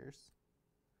 70 years.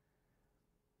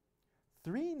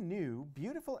 3 new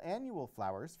beautiful annual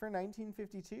flowers for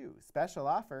 1952. Special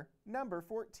offer, number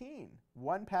 14.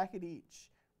 1 packet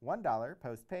each. $1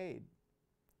 postpaid.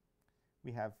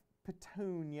 We have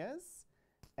petunias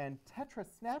and tetra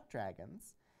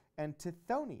snapdragons and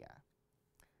tithonia.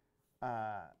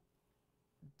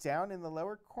 Down in the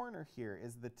lower corner here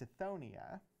is the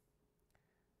tithonia.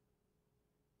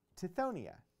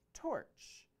 Tithonia,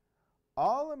 torch.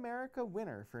 All-America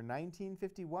winner for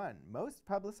 1951. Most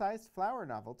publicized flower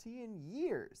novelty in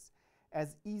years.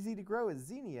 As easy to grow as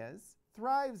zinnias,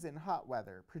 thrives in hot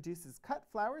weather, produces cut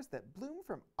flowers that bloom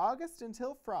from August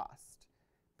until frost.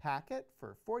 Packet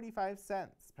for 45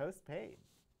 cents, postpaid.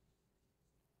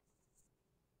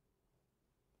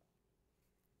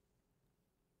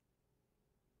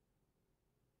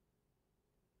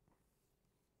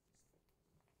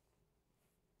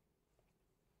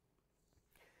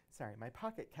 Sorry, my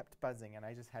pocket kept buzzing, and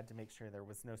I just had to make sure there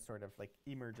was no sort of like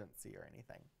emergency or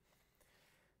anything.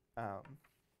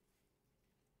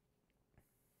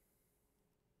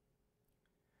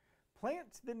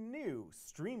 Plant the new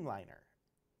Streamliner,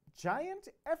 giant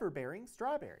ever-bearing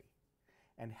strawberry,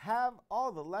 and have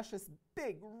all the luscious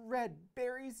big red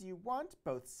berries you want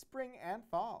both spring and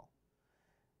fall.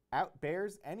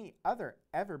 Outbears any other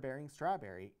ever-bearing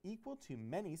strawberry equal to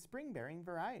many spring-bearing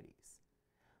varieties.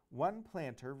 One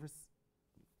planter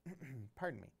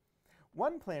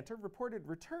reported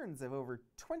returns of over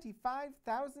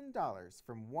 $25,000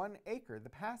 from 1 acre the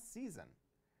past season.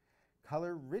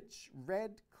 Color rich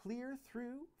red, clear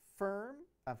through, firm,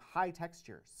 of high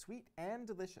texture, sweet and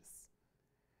delicious.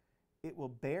 It will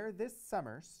bear this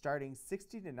summer starting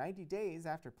 60 to 90 days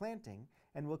after planting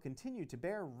and will continue to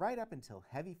bear right up until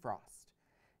heavy frost.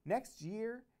 Next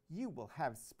year, you will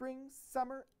have spring,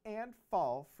 summer, and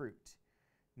fall fruit.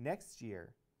 Next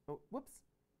year, oh, whoops,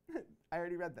 I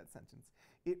already read that sentence.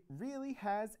 It really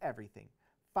has everything.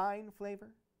 Fine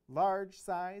flavor, large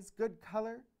size, good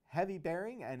color, heavy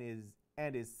bearing, and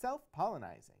is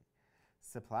self-pollinizing.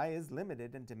 Supply is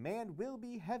limited and demand will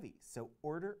be heavy, so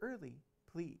order early,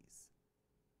 please.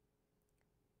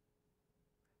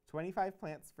 25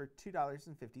 plants for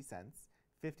 $2.50,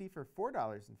 50 for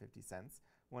 $4.50,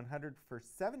 100 for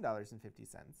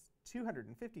 $7.50,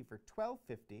 250 for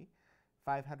 $12.50,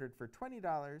 500 for $20,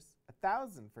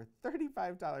 1,000 for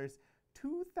 $35,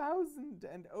 2,000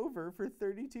 and over for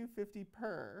 $32.50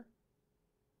 per.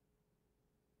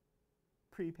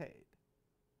 Prepaid.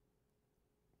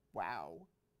 Wow.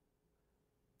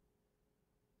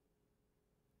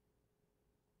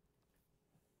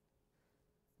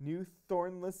 New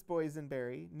thornless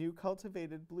boysenberry, new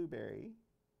cultivated blueberry.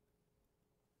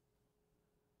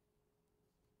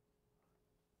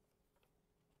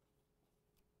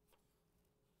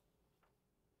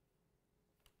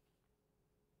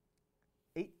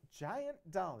 Giant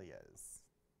dahlias.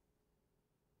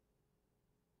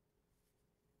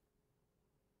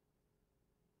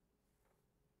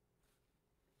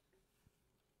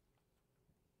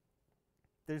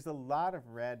 There's a lot of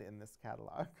red in this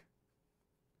catalog.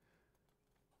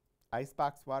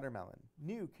 Icebox watermelon.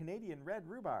 New Canadian red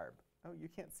rhubarb. Oh, you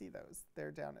can't see those.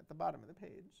 They're down at the bottom of the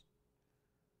page.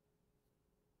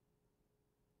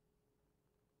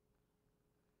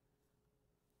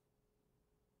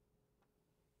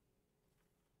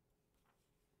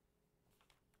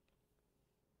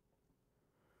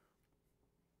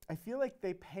 I feel like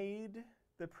they paid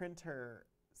the printer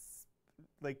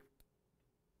like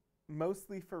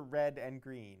mostly for red and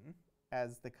green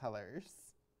as the colors.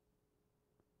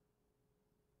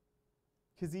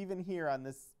 Because even here on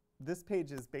this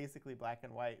page is basically black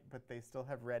and white, but they still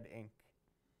have red ink.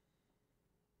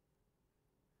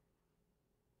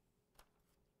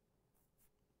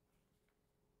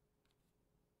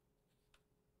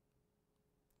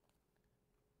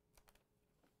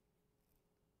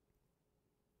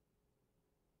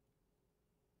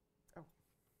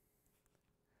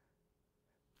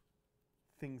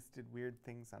 things did weird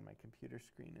things on my computer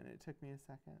screen, and it took me a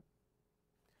second.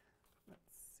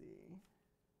 Let's see.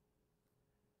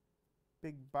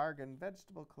 Big Bargain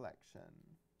Vegetable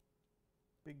Collection.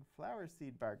 Big Flower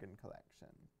Seed Bargain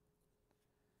Collection.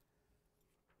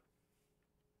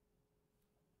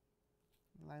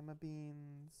 Lima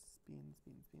beans, beans.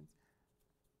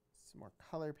 Some more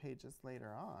color pages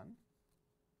later on.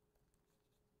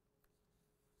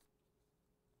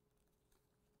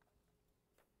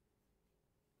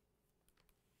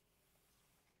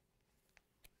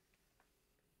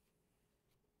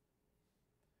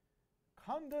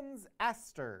 Condon's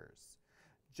Asters,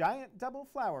 giant double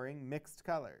flowering mixed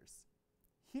colors.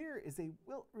 Here is a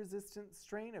wilt-resistant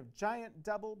strain of giant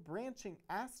double branching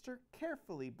aster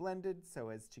carefully blended so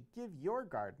as to give your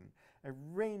garden a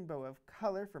rainbow of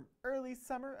color from early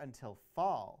summer until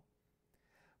fall.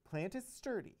 Plant is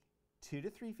sturdy, 2 to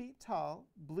 3 feet tall,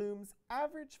 blooms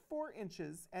average 4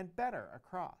 inches and better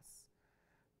across.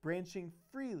 Branching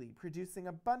freely, producing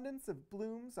abundance of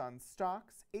blooms on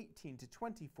stalks 18 to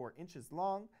 24 inches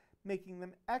long, making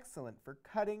them excellent for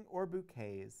cutting or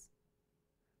bouquets.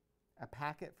 A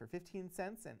packet for 15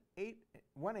 cents and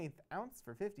 1/8 ounce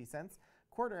for 50 cents,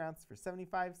 1/4 ounce for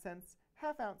 75 cents,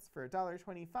 1/2 ounce for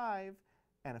 $1.25,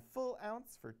 and a full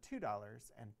ounce for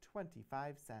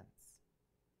 $2.25.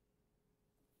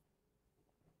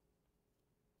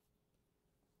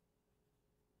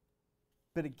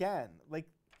 But again, like,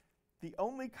 the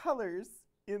only colors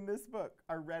in this book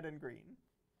are red and green.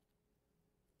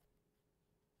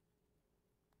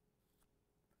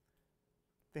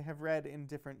 They have red in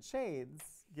different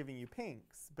shades, giving you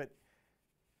pinks, but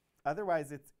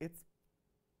otherwise it's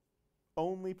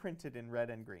only printed in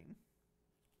red and green,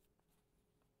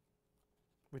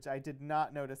 which I did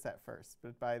not notice at first,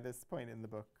 but by this point in the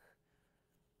book,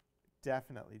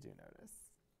 definitely do notice.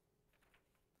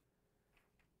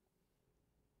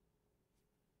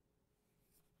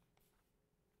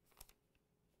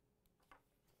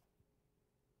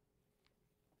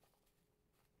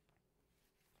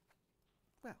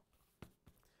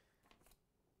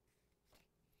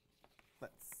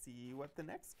 Let's see what the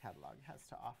next catalog has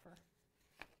to offer.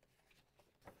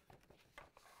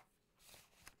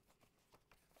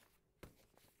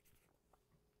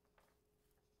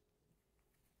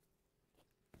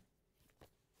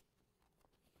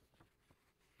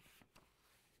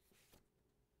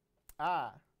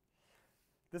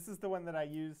 This is the one that I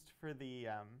used for the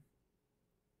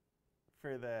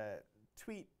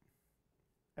tweet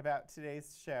about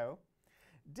today's show.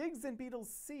 Diggs and Beetles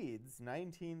Seeds,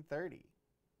 1930.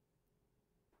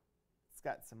 It's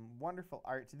got some wonderful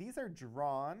art. These are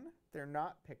drawn. They're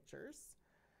not pictures.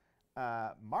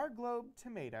 Marglobe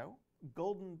tomato,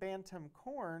 golden bantam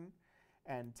corn,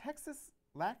 and Texas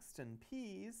Laxton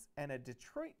peas, and a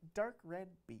Detroit dark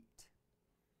red beet.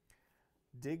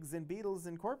 Diggs and Beetles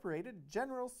Incorporated,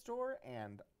 General Store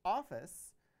and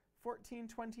Office,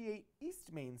 1428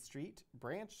 East Main Street,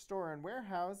 branch store and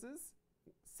warehouses,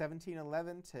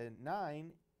 1711 to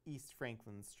 9 East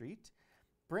Franklin Street,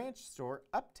 branch store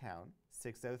Uptown,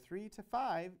 603 to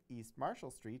 5 East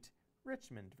Marshall Street,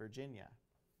 Richmond, Virginia.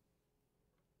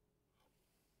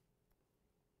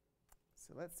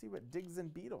 So let's see what Diggs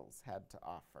and Beetles had to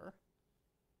offer.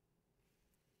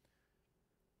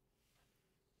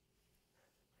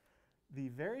 The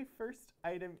very first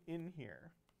item in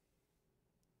here,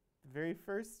 the very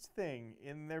first thing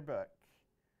in their book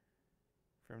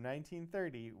from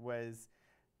 1930 was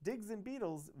Diggs and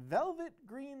Beetles Velvet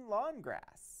Green Lawn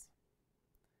Grass.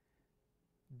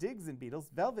 Diggs and Beetles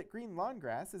Velvet Green Lawn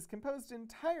Grass is composed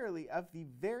entirely of the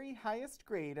very highest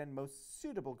grade and most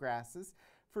suitable grasses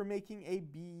for making a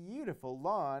beautiful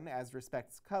lawn as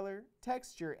respects color,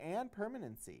 texture, and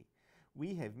permanency.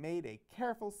 We have made a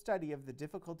careful study of the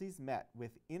difficulties met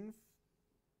with in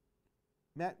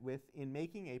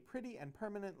making a pretty and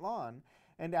permanent lawn,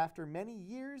 and after many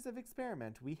years of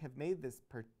experiment, we have made this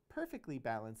perfectly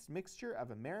balanced mixture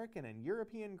of American and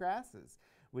European grasses,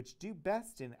 which do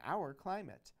best in our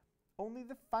climate. Only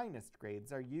the finest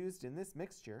grades are used in this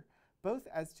mixture, both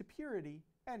as to purity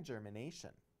and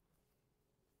germination.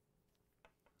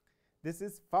 This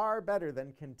is far better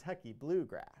than Kentucky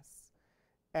bluegrass,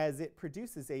 as it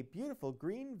produces a beautiful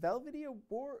green velvety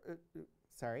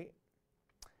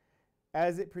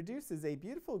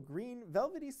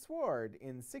sward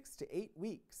in 6 to 8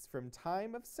 weeks from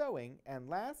time of sowing and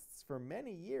lasts for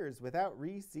many years without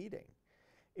reseeding.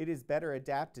 It is better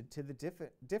adapted to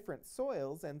the different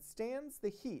soils and stands the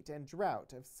heat and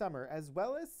drought of summer as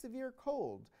well as severe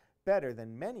cold better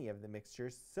than many of the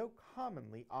mixtures so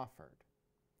commonly offered.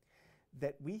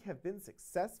 That we have been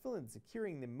successful in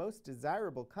securing the most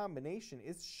desirable combination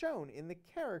is shown in the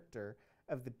character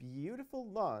of the beautiful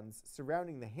lawns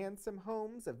surrounding the handsome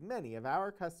homes of many of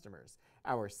our customers,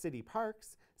 our city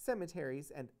parks,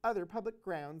 cemeteries, and other public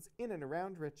grounds in and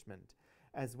around Richmond,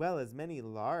 as well as many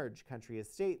large country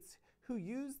estates who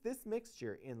use this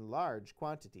mixture in large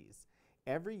quantities.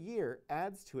 Every year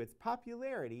adds to its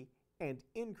popularity and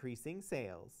increasing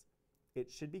sales.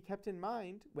 It should be kept in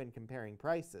mind, when comparing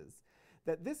prices,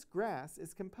 that this grass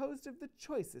is composed of the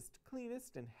choicest,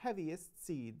 cleanest, and heaviest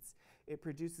seeds. It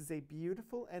produces a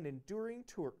beautiful and enduring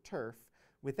turf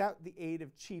without the aid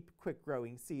of cheap,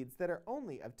 quick-growing seeds that are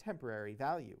only of temporary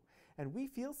value, and we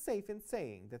feel safe in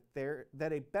saying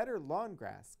that a better lawn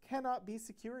grass cannot be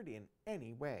secured in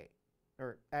any way,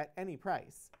 or at any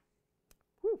price.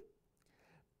 Whew.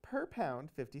 Per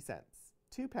pound, 50 cents.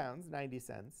 2 pounds, 90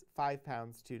 cents. 5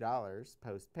 pounds, $2,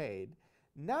 post-paid.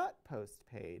 Not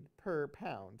post-paid, per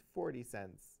pound, 40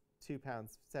 cents. 2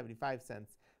 pounds, 75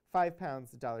 cents. 5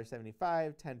 pounds,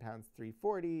 $1.75. 10 pounds,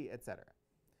 $3.40, etc.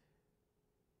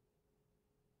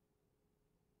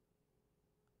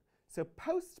 So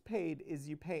post-paid is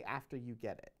you pay after you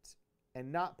get it, and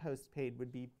not post-paid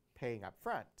would be paying up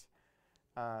front.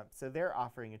 So they're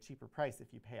offering a cheaper price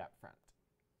if you pay up front.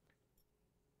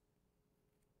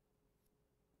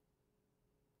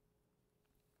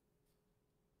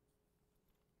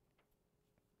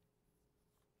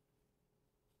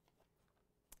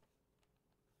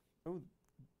 Ooh.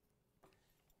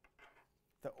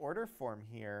 The order form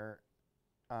here,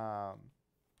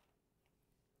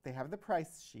 they have the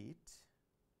price sheet,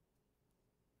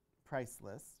 price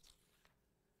list.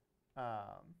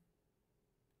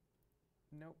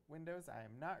 Nope, Windows, I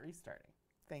am not restarting.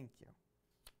 Thank you.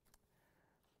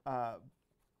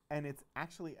 And it's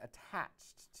actually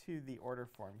attached to the order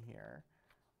form here.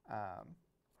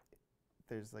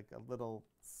 There's like a little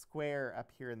square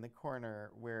up here in the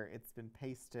corner where it's been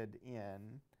pasted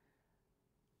in.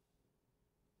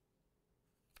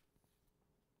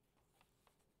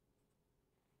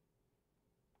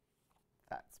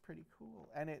 That's pretty cool.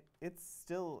 And it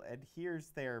still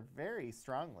adheres there very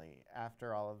strongly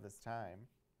after all of this time.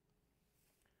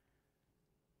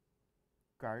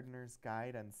 Gardener's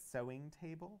Guide on Sewing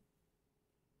Table.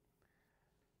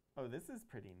 Oh, this is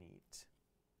pretty neat.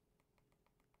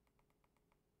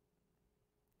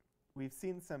 We've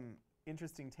seen some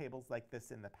interesting tables like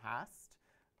this in the past.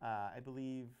 I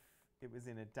believe it was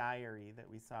in a diary that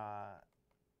we saw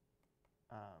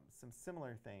some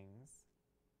similar things.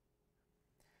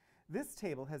 This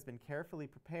table has been carefully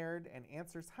prepared and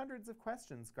answers hundreds of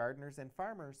questions gardeners and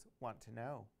farmers want to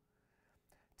know.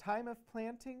 Time of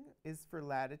planting is for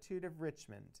latitude of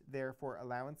Richmond, therefore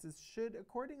allowances should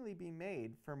accordingly be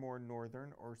made for more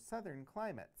northern or southern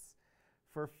climates.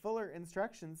 For fuller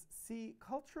instructions, see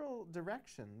Cultural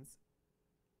Directions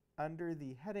under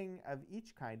the heading of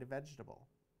each kind of vegetable.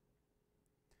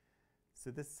 So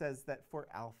this says that for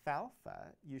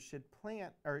alfalfa, you should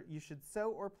sow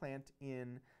or plant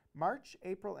in March,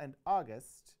 April, and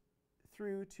August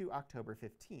through to October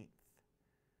 15th.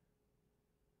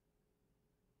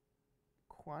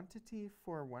 Quantity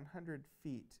for 100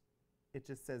 feet, it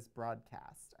just says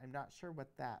broadcast. I'm not sure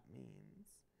what that means.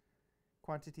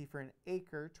 Quantity for an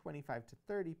acre, 25 to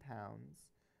 30 pounds.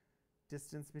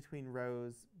 Distance between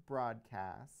rows,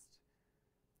 broadcast.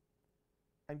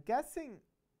 I'm guessing,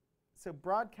 so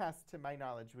broadcast to my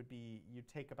knowledge would be you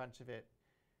take a bunch of it,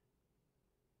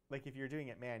 like if you're doing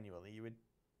it manually, you would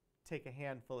take a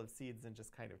handful of seeds and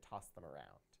just kind of toss them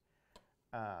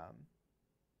around.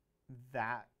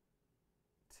 That,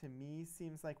 to me,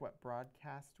 seems like what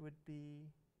broadcast would be.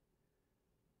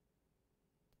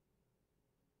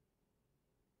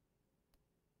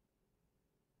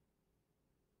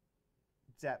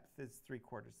 Depth is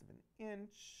 3/4 of an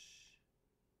inch.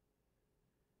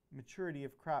 Maturity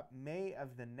of crop, May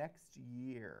of the next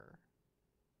year.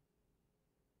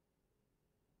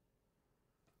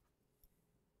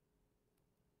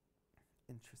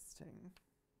 Interesting.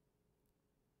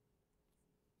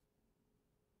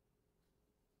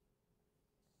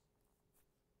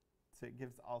 So it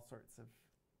gives all sorts of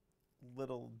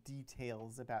little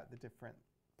details about the different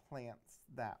plants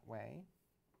that way.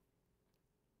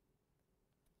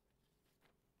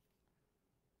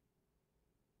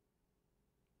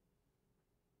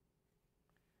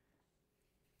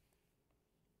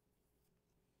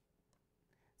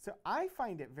 So I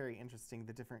find it very interesting,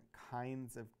 the different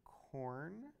kinds of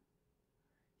corn.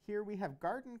 Here we have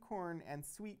garden corn and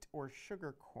sweet or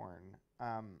sugar corn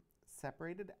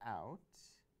separated out.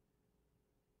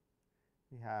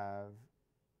 We have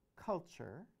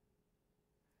culture,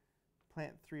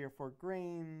 plant 3 or 4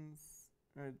 grains,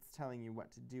 It's telling you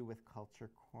what to do with culture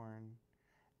corn.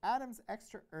 Adams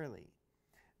Extra Early.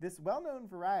 This well-known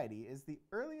variety is the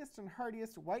earliest and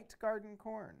hardiest white garden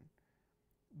corn.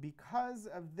 Because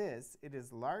of this, it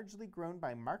is largely grown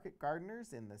by market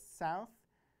gardeners in the South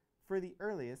for the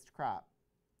earliest crop.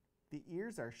 The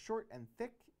ears are short and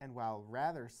thick, and while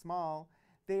rather small,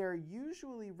 they are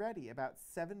usually ready about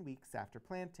 7 weeks after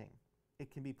planting. It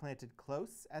can be planted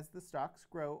close as the stalks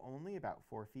grow only about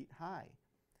 4 feet high.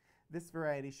 This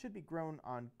variety should be grown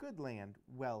on good land,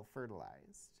 well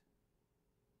fertilized.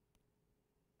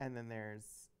 And then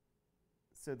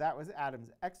so that was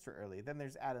Adams Extra Early. Then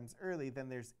there's Adams Early. Then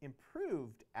there's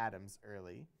Improved Adams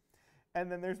Early.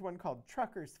 And then there's one called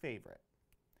Trucker's Favorite,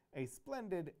 a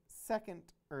splendid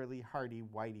second early hardy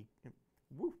white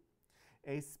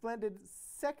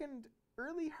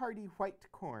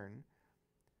corn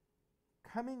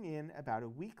coming in about a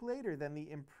week later than the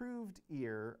improved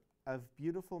ear of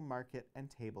beautiful market and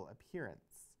table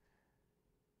appearance.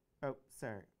 Oh,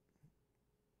 sorry.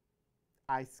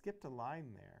 I skipped a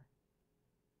line there.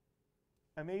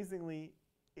 Amazingly,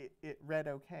 it read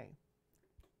okay.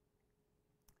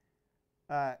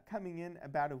 Coming in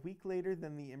about a week later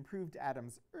than the improved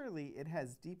Adams Early, it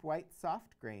has deep white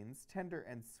soft grains, tender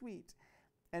and sweet,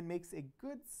 and makes a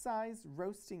good-sized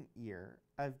roasting ear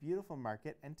of beautiful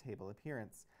market and table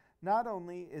appearance. Not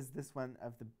only is this one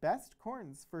of the best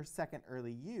corns for second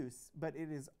early use, but it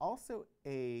is also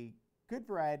a good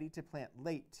variety to plant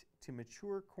late to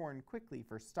mature corn quickly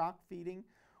for stock feeding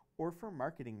or for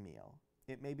marketing meal.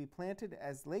 It may be planted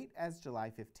as late as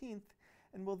July 15th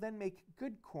and will then make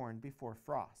good corn before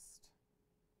frost.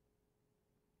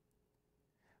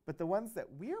 But the ones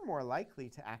that we're more likely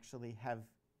to actually have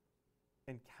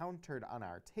encountered on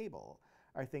our table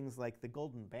are things like the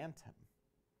Golden Bantam.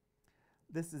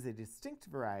 This is a distinct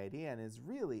variety and is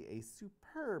really a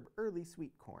superb early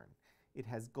sweet corn. It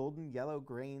has golden yellow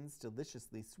grains,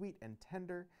 deliciously sweet and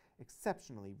tender,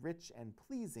 exceptionally rich and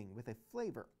pleasing with a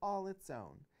flavor all its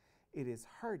own. It is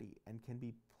hardy and can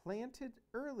be planted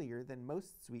earlier than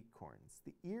most sweet corns.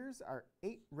 The ears are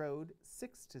 8-rowed,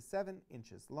 6 to 7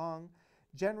 inches long,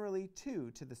 generally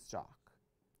 2 to the stalk.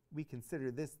 We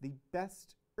consider this the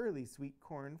best early sweet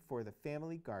corn for the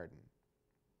family garden.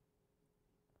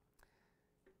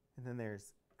 And then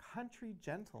there's Country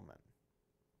Gentleman,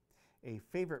 a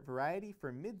favorite variety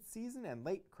for mid-season and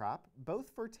late crop, both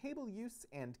for table use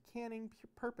and canning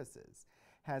purposes.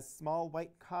 Has small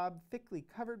white cob thickly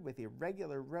covered with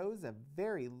irregular rows of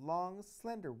very long,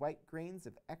 slender white grains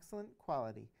of excellent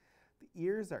quality. The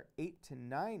ears are 8 to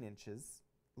 9 inches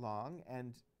long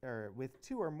and with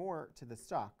 2 or more to the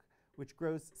stalk, which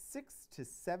grows 6 to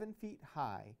 7 feet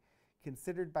high.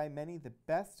 Considered by many the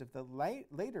best of the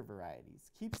later varieties,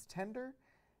 keeps tender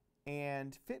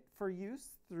and fit for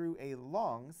use through a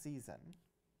long season.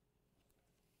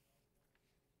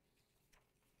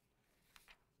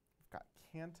 We've got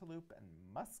cantaloupe and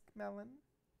muskmelon.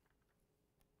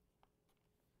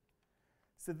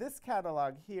 So this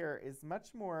catalog here is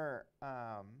much more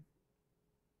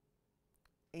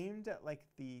aimed at like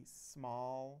the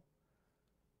small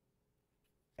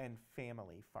and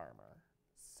family farmer.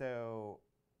 So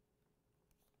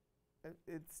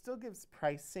it still gives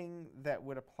pricing that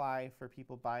would apply for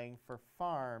people buying for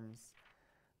farms.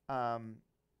 But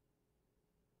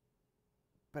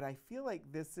I feel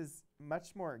like this is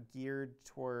much more geared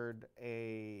toward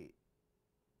a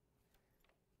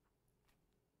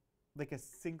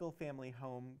single family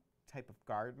home type of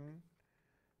garden.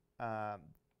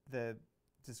 The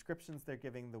descriptions they're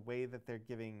giving, the way that they're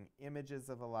giving images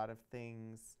of a lot of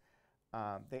things,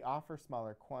 they offer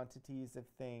smaller quantities of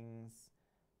things.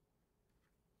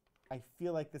 I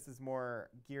feel like this is more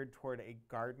geared toward a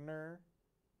gardener,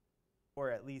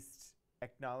 or at least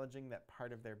acknowledging that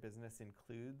part of their business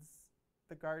includes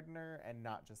the gardener and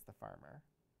not just the farmer.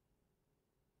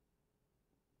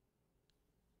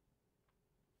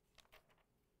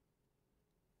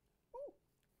 Ooh,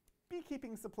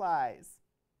 beekeeping supplies.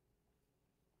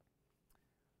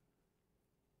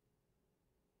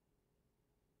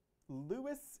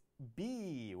 Lewis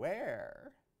Bee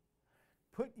Ware.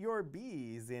 Put your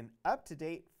bees in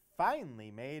up-to-date,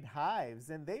 finely made hives,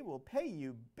 and they will pay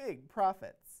you big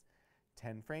profits.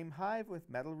 10-frame hive with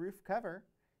metal roof cover,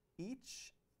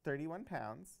 each 31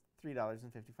 pounds,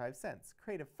 $3.55.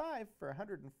 Crate of 5 for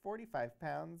 145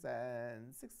 pounds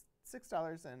and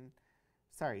 $16.10.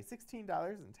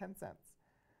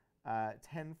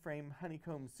 10-frame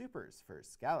honeycomb supers for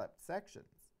scalloped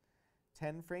sections.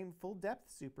 10-frame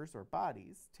full-depth supers or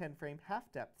bodies, 10-frame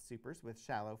half-depth supers with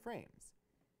shallow frames.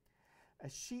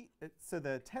 So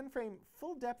the 10-frame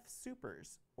full-depth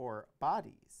supers or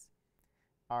bodies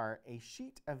are a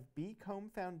sheet of bee comb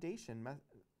foundation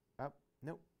oh,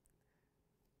 nope.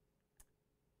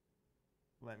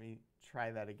 Let me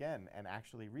try that again and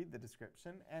actually read the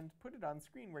description and put it on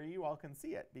screen where you all can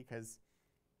see it, because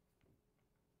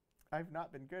I've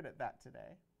not been good at that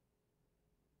today.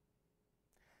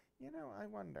 You know, I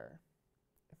wonder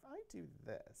if I do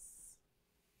this.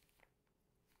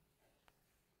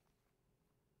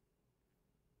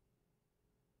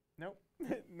 Nope.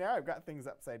 Now I've got things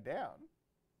upside down.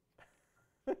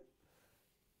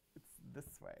 It's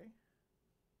this way.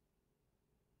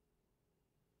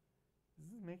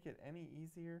 Does this make it any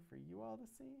easier for you all to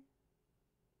see?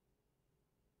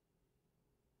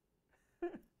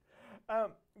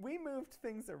 We moved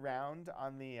things around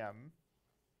on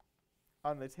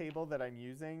the table that I'm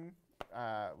using.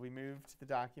 We moved the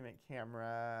document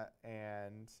camera,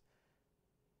 and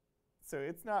so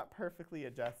it's not perfectly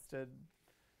adjusted.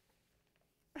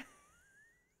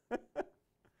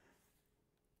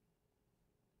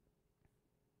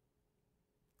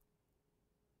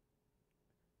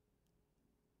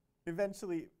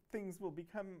 Eventually, things will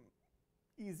become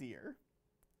easier,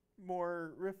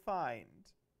 more refined.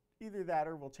 Either that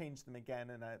or we'll change them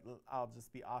again, and I'll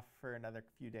just be off for another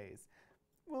few days.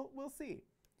 We'll see.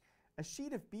 A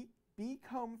sheet of bee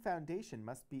comb foundation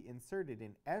must be inserted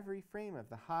in every frame of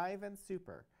the hive and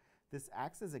super. This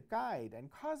acts as a guide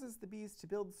and causes the bees to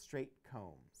build straight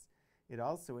combs. It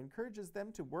also encourages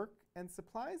them to work and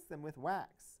supplies them with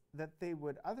wax that they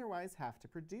would otherwise have to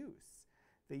produce.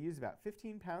 They use about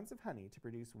 15 pounds of honey to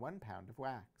produce 1 pound of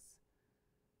wax.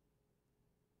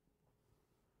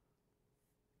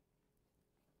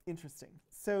 Interesting.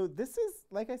 So this is,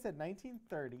 like I said,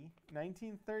 1930.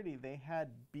 1930, they had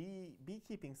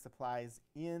beekeeping supplies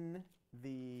in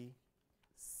the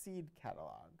seed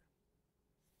catalog.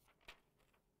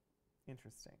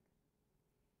 Interesting.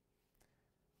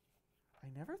 I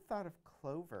never thought of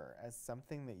clover as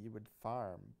something that you would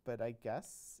farm, but I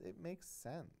guess it makes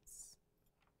sense.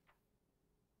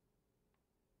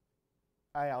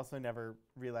 I also never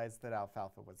realized that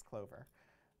alfalfa was clover.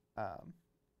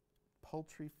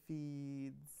 Poultry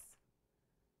feeds,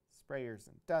 sprayers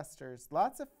and dusters,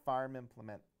 lots of farm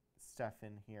implement stuff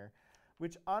in here,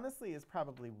 which honestly is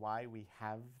probably why we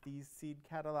have these seed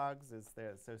catalogs, is the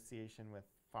association with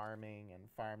farming and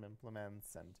farm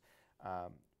implements. And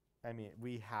I mean,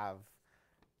 we have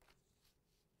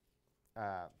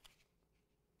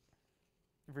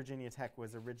Virginia Tech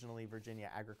was originally Virginia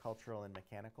Agricultural and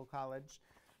Mechanical College.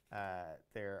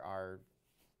 There are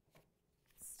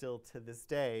still to this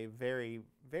day very,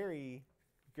 very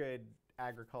good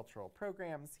agricultural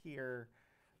programs here.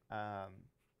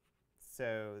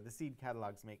 So the seed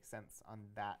catalogs make sense on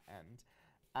that end.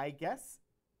 I guess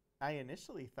I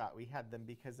initially thought we had them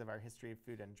because of our History of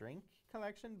Food and Drink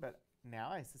collection, but now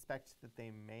I suspect that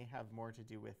they may have more to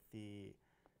do with the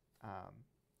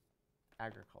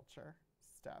agriculture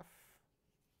stuff.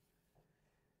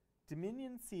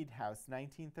 Dominion Seed House,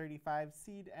 1935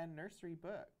 Seed and Nursery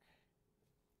Book.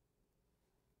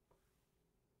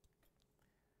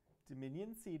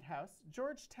 Dominion Seed House,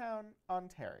 Georgetown,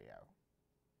 Ontario.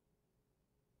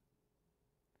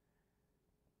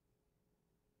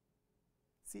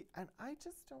 See, and I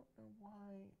just don't know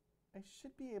why. I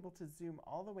should be able to zoom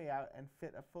all the way out and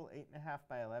fit a full 8.5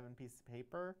 by 11 piece of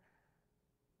paper,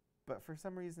 but for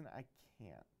some reason I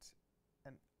can't.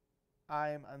 And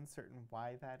I'm uncertain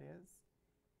why that is.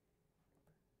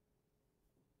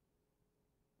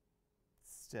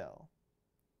 Still,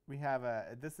 we have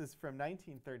this is from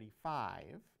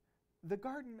 1935. The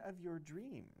Garden of Your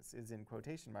Dreams is in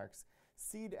quotation marks.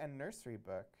 Seed and Nursery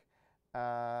Book.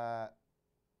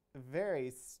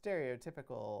 Very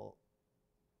stereotypical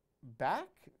back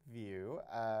view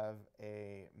of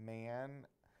a man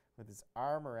with his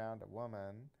arm around a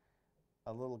woman,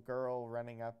 a little girl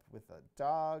running up with a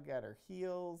dog at her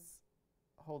heels,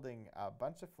 holding a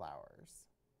bunch of flowers.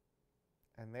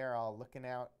 And they're all looking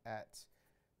out at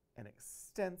an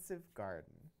extensive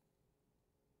garden.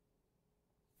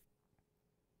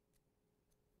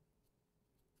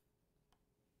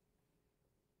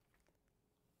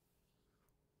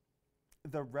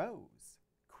 The Rose,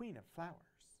 Queen of Flowers.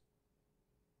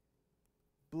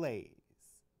 Blaze.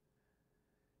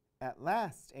 At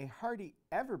last, a hardy,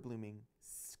 ever-blooming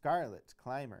scarlet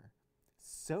climber.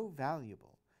 So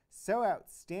valuable, so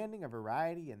outstanding a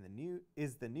variety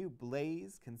is the new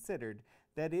Blaze considered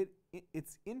that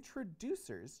its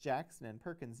introducers, Jackson and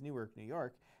Perkins, Newark, New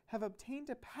York, have obtained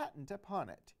a patent upon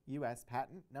it, U.S.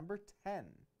 Patent number 10.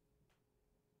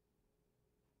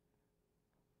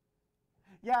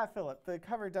 Yeah, Philip, the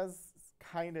cover does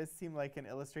kind of seem like an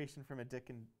illustration from a Dick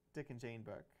and Jane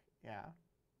book. Yeah.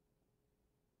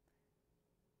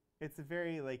 it's a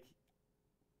very like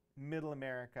middle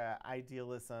America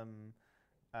idealism,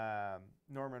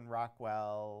 Norman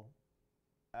Rockwell,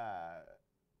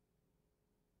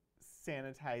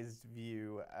 sanitized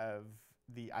view of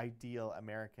the ideal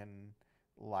American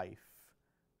life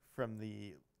from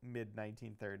the mid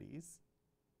 1930s.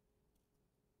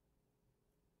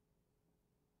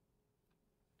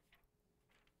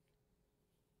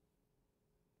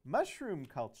 Mushroom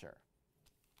culture.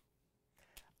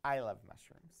 I love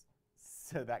mushrooms,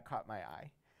 so that caught my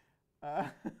eye.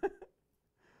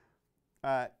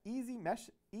 Easy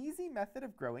method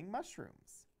of growing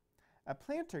mushrooms. A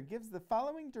planter gives the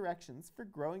following directions for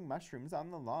growing mushrooms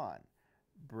on the lawn.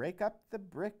 Break up the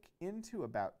brick into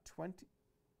about 20...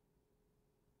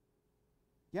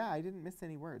 Yeah, I didn't miss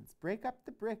any words. Break up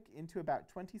the brick into about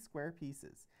 20 square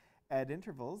pieces. At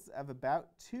intervals of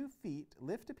about 2 feet,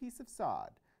 lift a piece of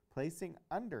sod, placing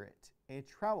under it a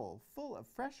trowel full of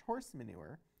fresh horse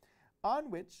manure,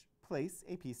 on which place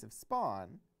a piece of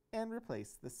spawn and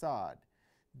replace the sod.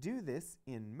 Do this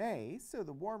in May so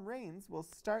the warm rains will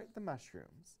start the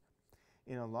mushrooms.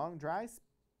 In a long dry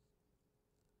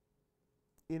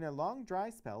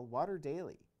spell, water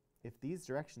daily. If these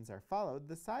directions are followed,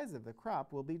 the size of the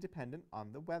crop will be dependent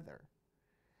on the weather.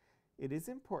 It is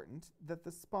important that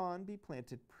the spawn be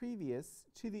planted previous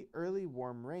to the early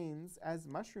warm rains, as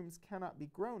mushrooms cannot be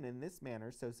grown in this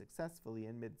manner so successfully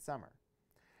in midsummer.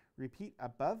 Repeat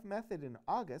above method in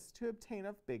August to obtain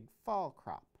a big fall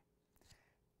crop.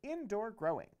 Indoor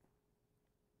growing.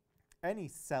 Any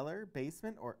cellar,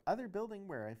 basement, or other building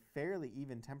where a fairly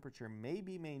even temperature may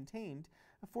be maintained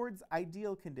affords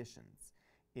ideal conditions.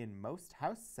 In most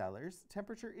house cellars,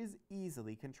 temperature is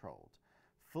easily controlled.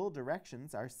 Full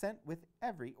directions are sent with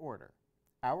every order.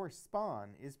 Our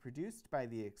spawn is produced by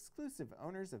the exclusive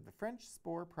owners of the French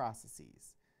spore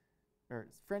process,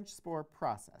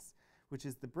 which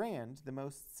is the brand the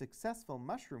most successful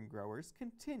mushroom growers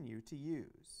continue to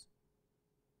use.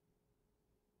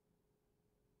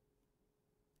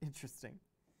 Interesting.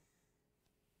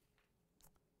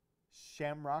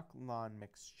 Shamrock lawn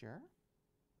mixture.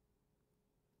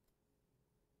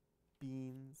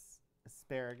 Beans,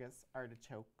 asparagus,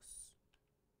 artichokes,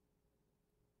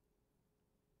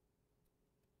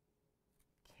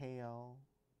 kale,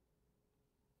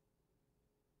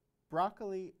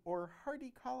 broccoli or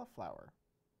hardy cauliflower,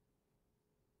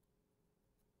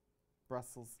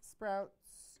 Brussels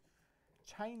sprouts,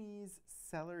 Chinese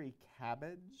celery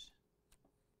cabbage,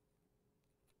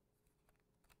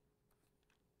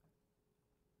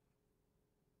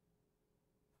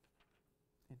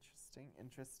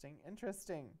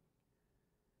 Interesting.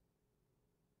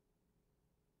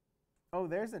 Oh,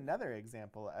 there's another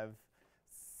example of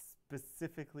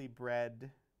specifically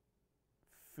bred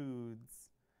foods.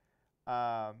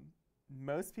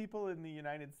 Most people in the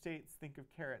United States think of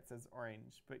carrots as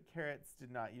orange, but carrots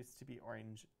did not used to be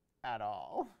orange at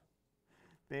all.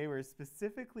 They were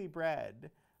specifically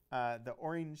bred, the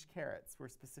orange carrots were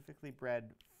specifically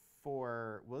bred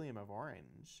for William of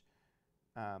Orange,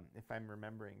 if I'm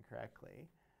remembering correctly.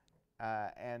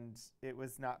 And it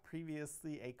was not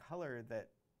previously a color that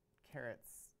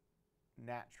carrots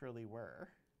naturally were.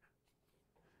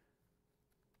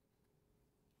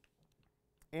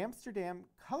 Amsterdam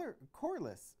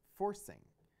coreless forcing,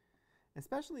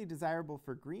 especially desirable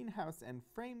for greenhouse and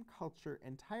frame culture,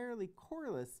 entirely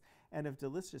coreless and of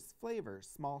delicious flavor.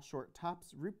 Small short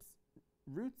tops,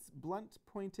 roots blunt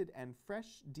pointed and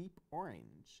fresh deep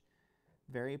orange.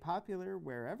 Very popular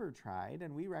wherever tried,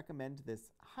 and we recommend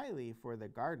this highly for the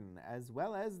garden as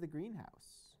well as the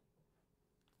greenhouse.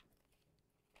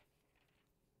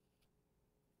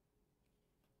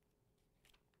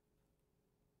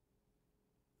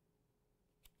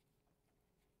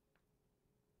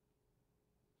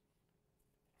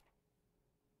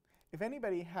 If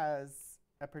anybody has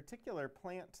a particular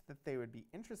plant that they would be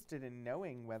interested in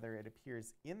knowing whether it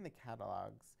appears in the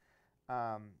catalogs,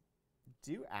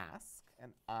 do ask,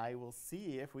 and I will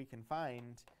see if we can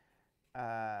find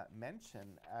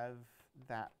mention of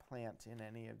that plant in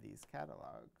any of these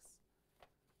catalogs.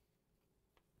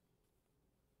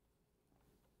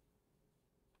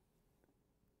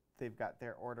 They've got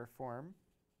their order form.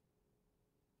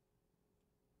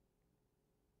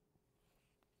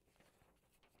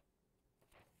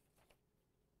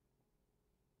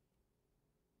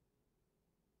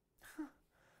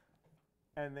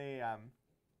 And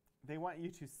they want you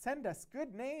to send us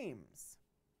good names,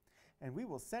 and we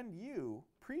will send you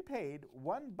prepaid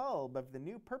 1 bulb of the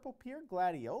new Purple Pear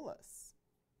Gladiolus.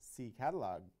 See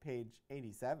catalog, page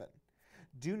 87.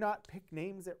 Do not pick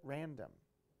names at random.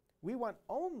 We want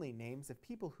only names of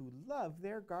people who love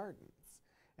their gardens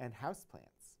and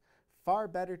houseplants. Far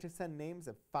better to send names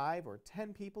of 5 or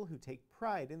 10 people who take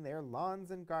pride in their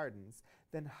lawns and gardens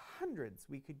than hundreds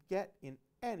we could get in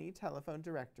any telephone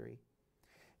directory.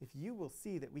 If you will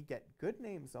see that we get good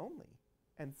names only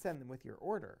and send them with your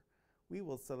order, we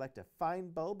will select a fine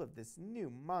bulb of this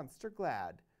new monster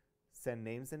glad. Send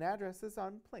names and addresses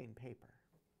on plain paper.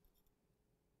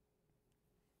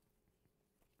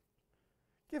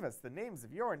 Give us the names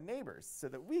of your neighbors so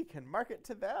that we can market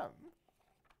to them.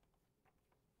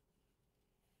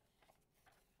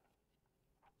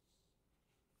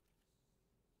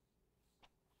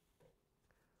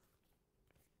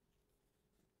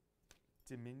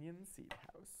 Dominion Seed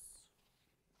House.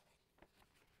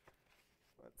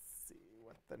 Let's see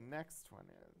what the next one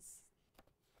is.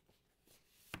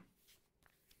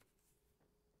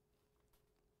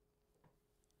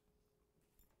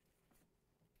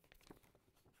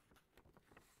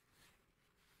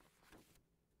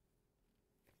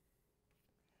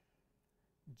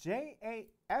 J.A.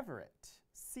 Everett,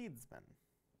 seedsman,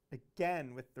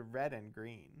 again with the red and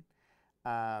green.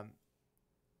 Does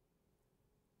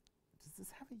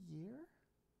this have a year?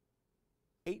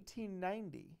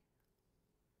 1890.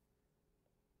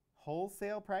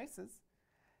 Wholesale prices.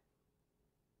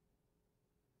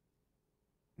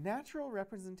 Natural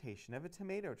representation of a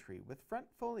tomato tree with front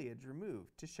foliage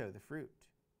removed to show the fruit.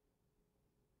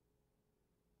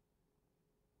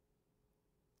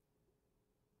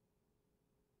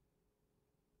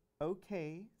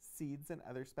 OK Seeds and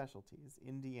Other Specialties,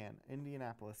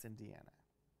 Indianapolis, Indiana.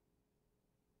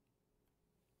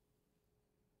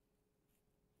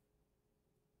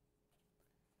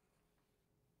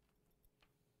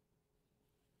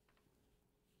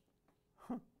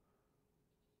 Huh.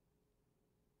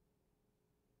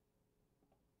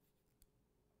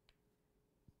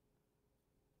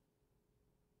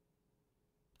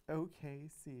 OK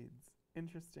Seeds.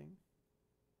 Interesting.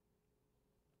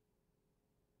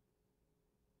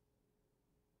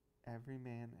 Every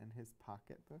man and his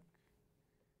pocketbook.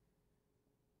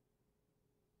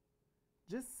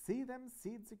 Just see them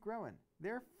seeds a-growin'.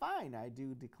 They're fine, I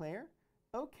do declare.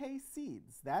 OK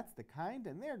Seeds, that's the kind,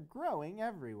 and they're growing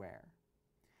everywhere.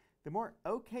 The more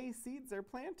OK Seeds are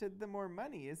planted, the more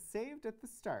money is saved at the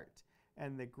start,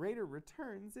 and the greater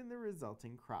returns in the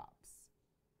resulting crops.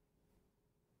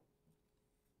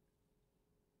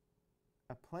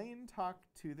 A plain talk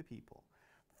to the people.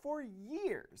 For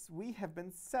years, we have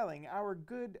been selling our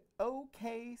good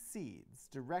OK Seeds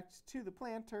direct to the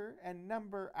planter and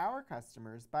number our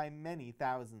customers by many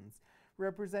thousands,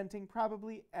 representing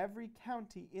probably every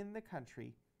county in the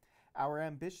country. Our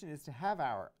ambition is to have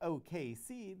our OK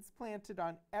Seeds planted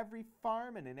on every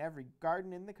farm and in every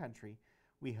garden in the country.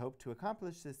 We hope to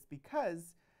accomplish this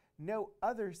because no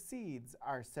other seeds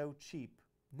are so cheap.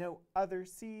 No other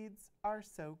seeds are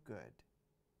so good.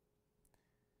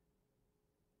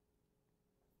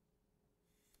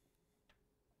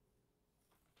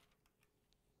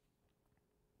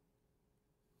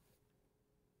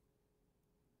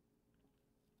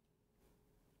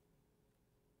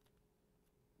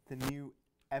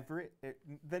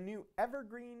 The new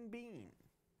evergreen bean.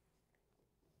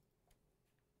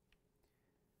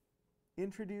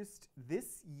 Introduced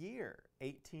this year,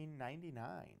 1899.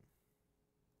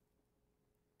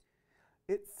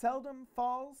 It seldom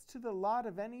falls to the lot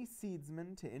of any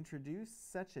seedsman to introduce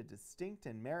such a distinct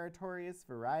and meritorious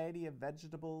variety of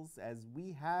vegetables as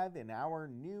we have in our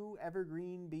new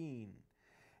evergreen bean.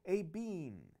 A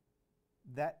bean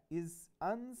that is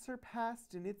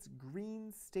unsurpassed in its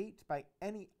green state by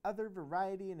any other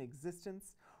variety in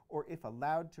existence, or if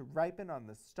allowed to ripen on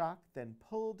the stalk, then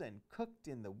pulled and cooked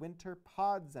in the winter,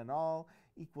 pods and all,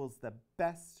 equals the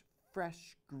best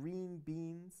fresh green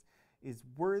beans, is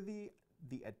worthy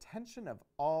the attention of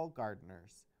all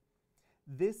gardeners.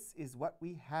 This is what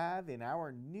we have in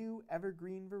our new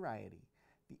evergreen variety.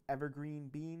 The evergreen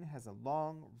bean has a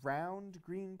long, round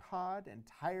green pod,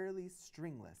 entirely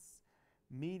stringless.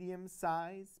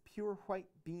 Medium-size, pure white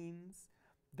beans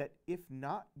that, if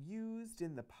not used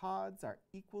in the pods, are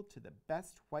equal to the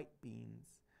best white beans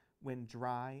when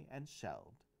dry and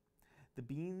shelled. The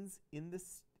beans in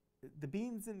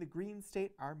the green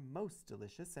state are most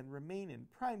delicious and remain in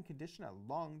prime condition a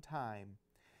long time.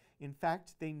 In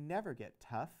fact, they never get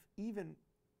tough, even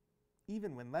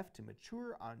when left to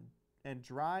mature and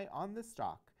dry on the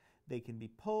stalk. They can be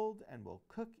pulled and will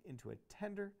cook into a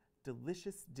tender,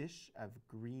 delicious dish of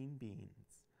green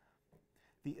beans.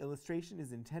 The illustration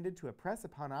is intended to impress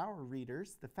upon our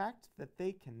readers the fact that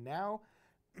they can now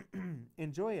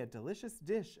enjoy a delicious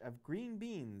dish of green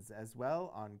beans as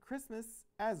well on Christmas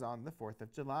as on the 4th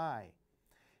of July.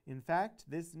 In fact,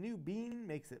 this new bean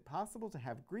makes it possible to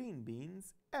have green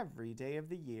beans every day of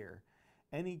the year.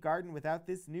 Any garden without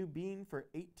this new bean for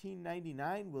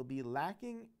 $18.99 will be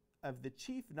lacking of the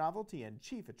chief novelty and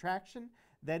chief attraction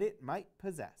that it might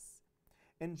possess.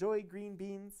 Enjoy green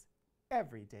beans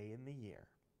every day in the year.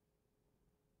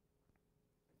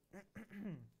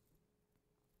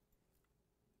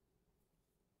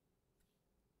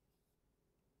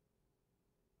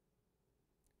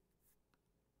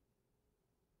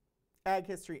 Ag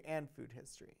history and food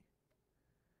history.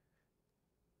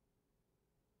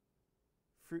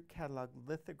 Fruit catalog,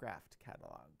 lithographed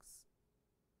catalogs.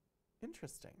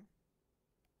 Interesting.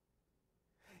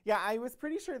 Yeah, I was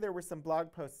pretty sure there were some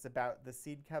blog posts about the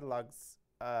seed catalogs,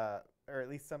 or at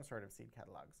least some sort of seed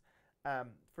catalogs.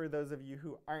 For those of you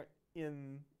who aren't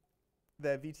in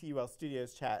the VTUL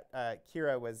Studios chat,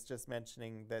 Kira was just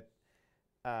mentioning that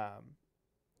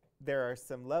there are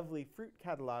some lovely fruit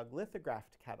catalog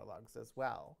lithographed catalogs as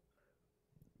well.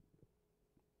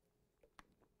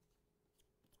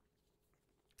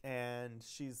 And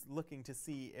she's looking to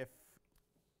see if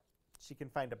she can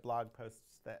find a blog post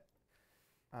that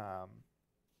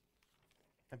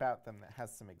about them that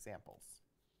has some examples.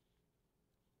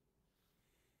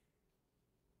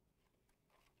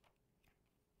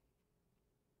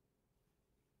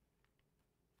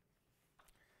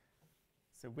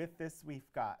 So with this,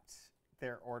 we've got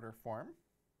their order form.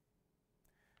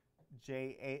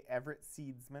 J.A. Everett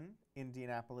Seedsman,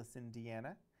 Indianapolis,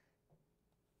 Indiana.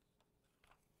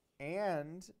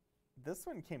 And this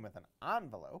one came with an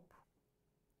envelope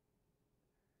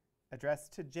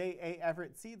addressed to J.A.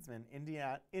 Everett Seedsman,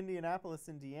 Indianapolis,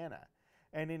 Indiana.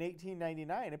 And in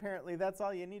 1899, apparently that's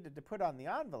all you needed to put on the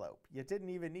envelope. You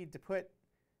didn't even need to put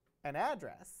an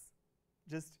address,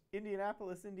 just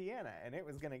Indianapolis, Indiana, and it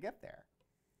was going to get there.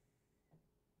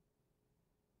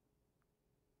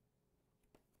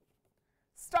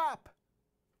 Stop!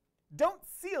 Don't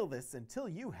seal this until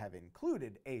you have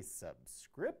included a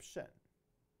subscription.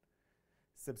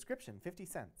 Subscription, 50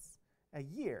 cents. A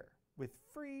year with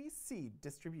free seed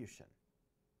distribution.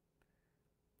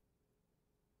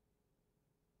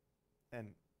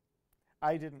 And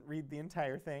I didn't read the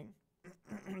entire thing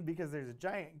because there's a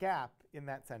giant gap in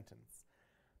that sentence.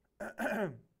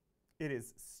 It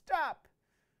is, stop!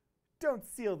 Don't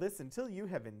seal this until you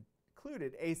have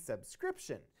included a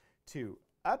subscription to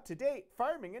Up-to-Date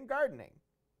Farming and Gardening,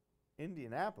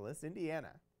 Indianapolis,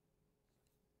 Indiana.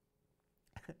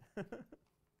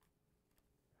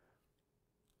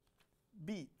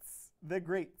 Beets, the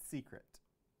great secret.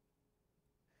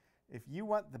 If you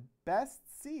want the best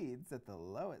seeds at the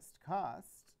lowest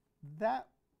cost, that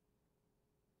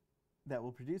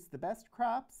will produce the best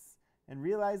crops and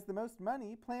realize the most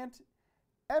money, plant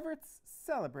Everett's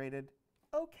celebrated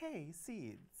OK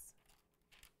seeds.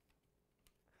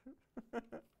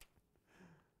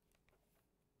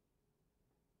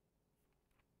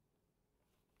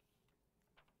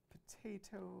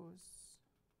 Potatoes.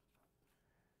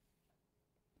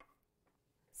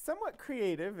 Somewhat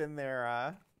creative in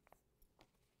their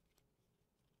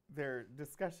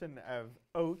discussion of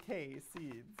OK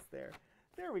seeds. There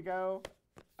we go.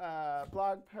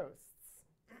 Blog posts.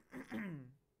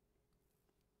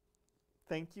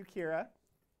 Thank you, Kira.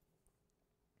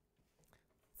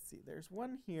 Let's see, there's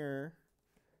one here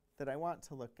that I want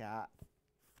to look at.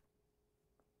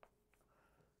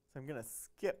 So I'm going to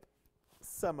skip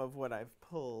some of what I've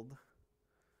pulled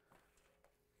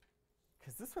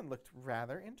because this one looked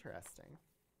rather interesting.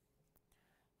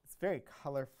 It's very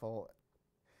colorful,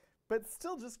 but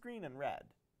still just green and red.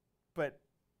 But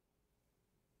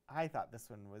I thought this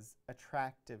one was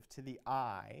attractive to the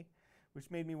eye,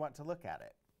 which made me want to look at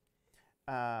it.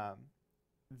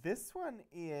 This one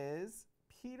is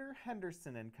Peter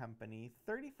Henderson and Company,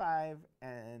 35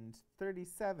 and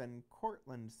 37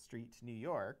 Cortlandt Street, New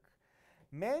York.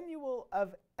 Manual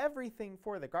of everything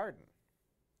for the garden.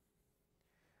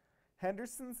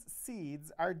 Henderson's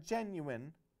seeds are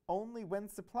genuine only when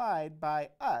supplied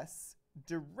by us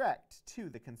direct to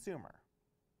the consumer.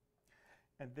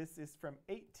 And this is from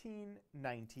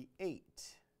 1898.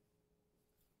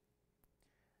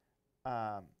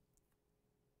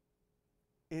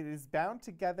 It is bound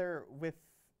together with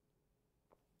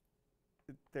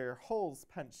their holes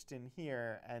punched in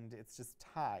here, and it's just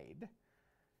tied.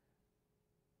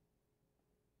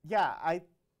 Yeah,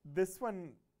 this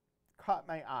one caught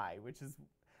my eye, which is,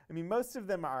 I mean, most of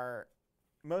them are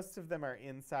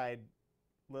inside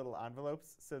little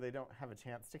envelopes, so they don't have a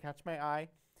chance to catch my eye.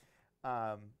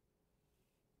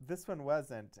 This one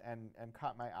wasn't, and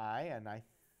caught my eye, and I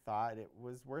thought it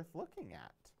was worth looking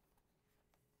at.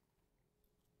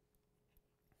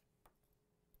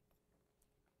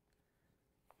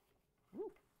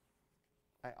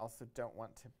 I also don't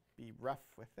want to be rough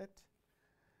with it.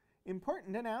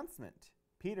 Important announcement.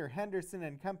 Peter Henderson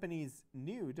and Company's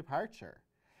new departure.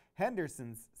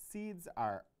 Henderson's seeds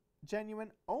are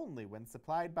genuine only when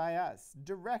supplied by us,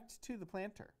 direct to the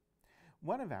planter.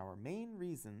 One of our main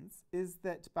reasons is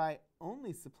that by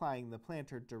only supplying the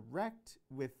planter direct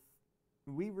with,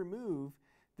 we remove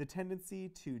the tendency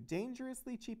to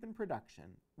dangerously cheapen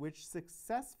production, which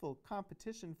successful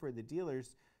competition for the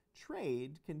dealer's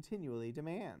trade continually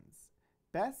demands.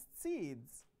 Best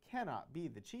seeds cannot be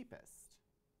the cheapest.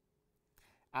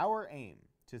 Our aim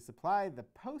to supply the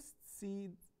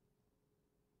post-seed...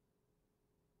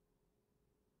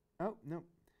 Oh, no.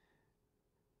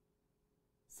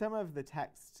 Some of the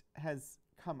text has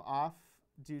come off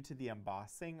due to the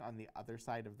embossing on the other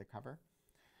side of the cover.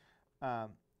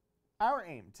 Our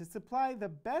aim to supply the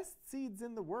best seeds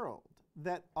in the world,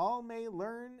 that all may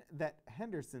learn that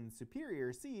Henderson's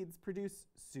superior seeds produce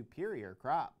superior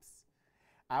crops.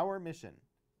 Our mission,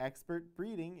 expert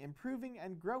breeding, improving,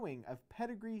 and growing of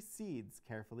pedigree seeds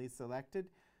carefully selected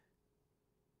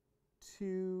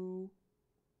to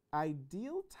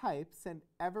ideal types and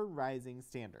ever-rising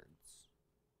standards.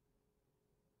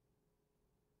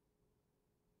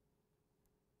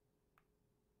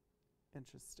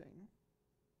 Interesting.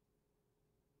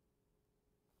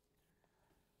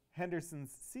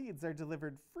 Henderson's seeds are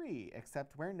delivered free,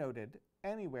 except where noted,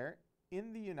 anywhere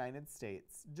in the United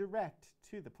States, direct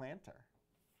to the planter.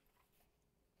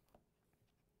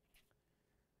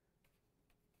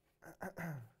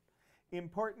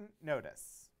 Important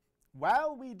notice.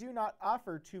 While we do not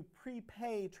offer to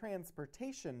prepay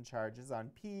transportation charges on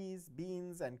peas,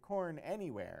 beans, and corn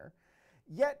anywhere,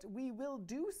 yet we will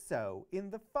do so in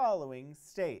the following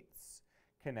states: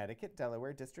 Connecticut,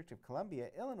 Delaware, District of Columbia,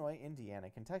 Illinois, Indiana,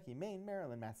 Kentucky, Maine,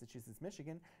 Maryland, Massachusetts,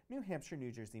 Michigan, New Hampshire,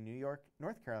 New Jersey, New York,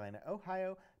 North Carolina,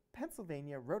 Ohio,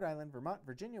 Pennsylvania, Rhode Island, Vermont,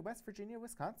 Virginia, West Virginia,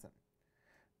 Wisconsin.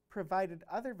 Provided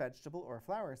other vegetable or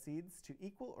flower seeds to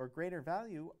equal or greater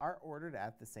value are ordered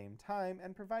at the same time,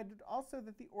 and provided also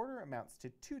that the order amounts to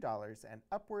 $2 and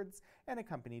upwards and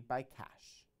accompanied by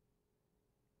cash.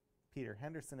 Peter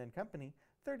Henderson and Company,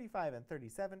 35 and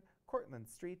 37 Cortlandt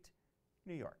Street,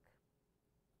 New York.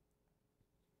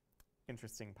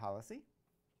 Interesting policy.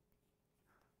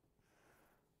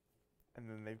 And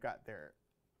then they've got their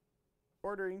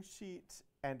ordering sheet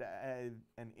and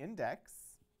an index.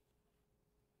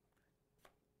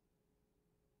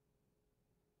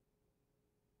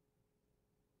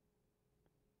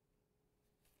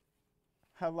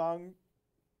 How long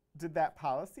did that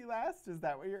policy last? Is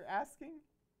that what you're asking?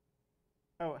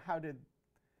 Oh, how did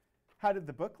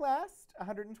the book last?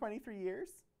 123 years?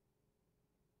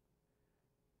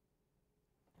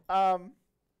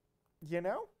 You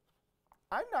know,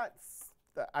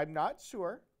 I'm not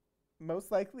sure.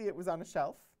 Most likely it was on a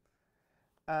shelf.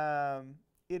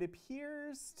 It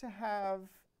appears to have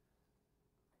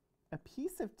a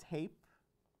piece of tape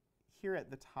here at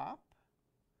the top.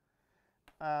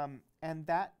 And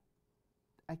that,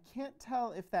 I can't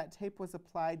tell if that tape was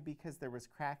applied because there was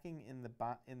cracking in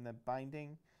the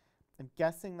binding. I'm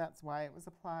guessing that's why it was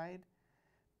applied.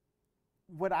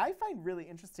 What I find really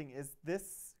interesting is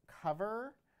this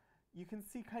cover. You can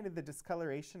see kind of the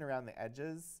discoloration around the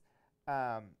edges.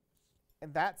 And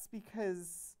that's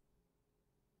because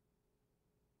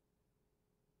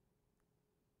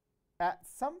at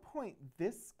some point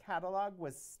this catalog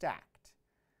was stacked.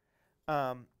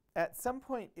 At some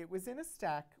point, it was in a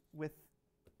stack with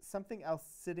something else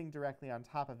sitting directly on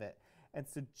top of it. And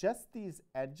so just these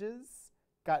edges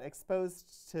got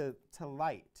exposed to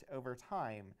light over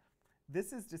time.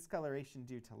 This is discoloration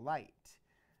due to light,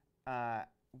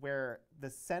 where the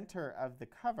center of the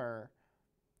cover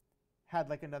had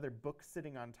like another book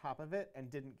sitting on top of it and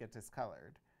didn't get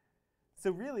discolored.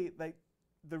 So really, like,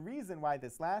 the reason why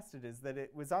this lasted is that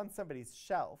it was on somebody's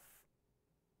shelf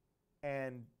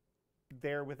and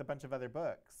there with a bunch of other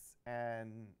books,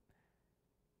 and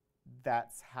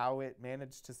that's how it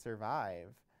managed to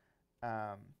survive.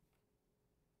 But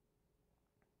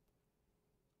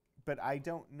I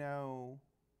don't know.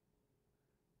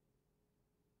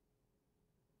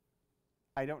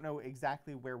 I don't know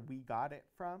exactly where we got it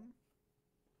from.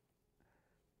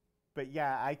 But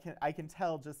yeah, I can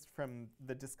tell just from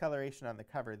the discoloration on the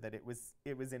cover that it was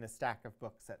in a stack of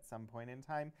books at some point in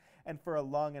time, and for a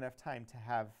long enough time to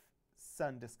have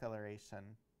sun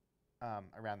discoloration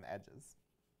around the edges.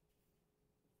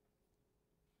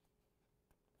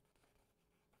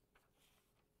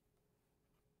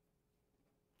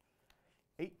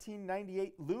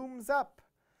 "1898 looms up,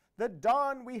 the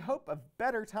dawn, we hope, of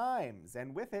better times,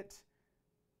 and with it,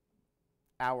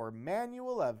 our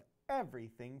manual of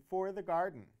everything for the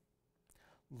garden.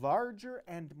 Larger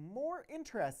and more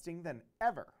interesting than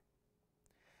ever.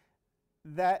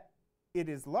 That it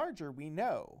is larger, we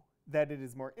know. That it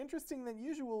is more interesting than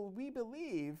usual, we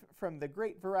believe, from the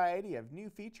great variety of new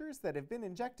features that have been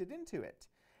injected into it.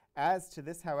 As to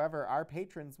this, however, our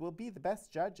patrons will be the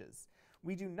best judges.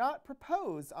 We do not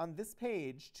propose on this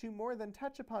page to more than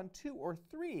touch upon 2 or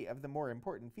 3 of the more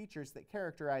important features that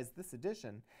characterize this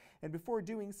edition, and before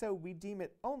doing so, we deem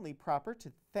it only proper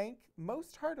to thank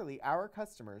most heartily our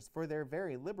customers for their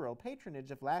very liberal patronage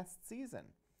of last season.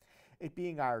 It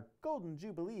being our Golden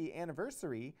Jubilee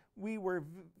anniversary, we were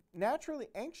naturally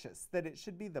anxious that it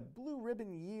should be the blue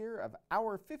ribbon year of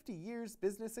our 50 years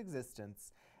business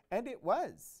existence, and it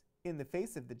was, in the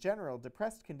face of the general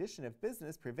depressed condition of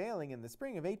business prevailing in the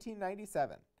spring of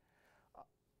 1897.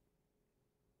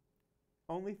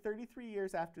 Only 33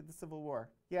 years after the Civil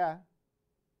War. Yeah.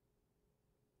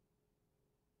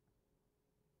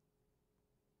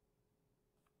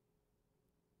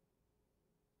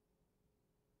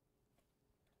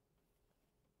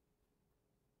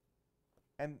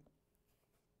 And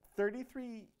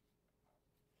 33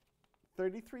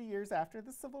 years after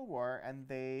the Civil War, and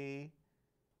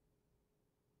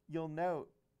you'll note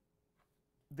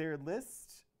their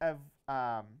list of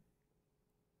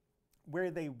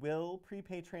where they will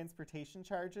prepay transportation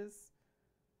charges,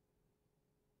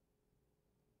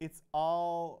 it's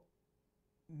all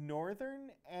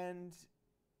northern and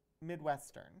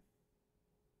midwestern.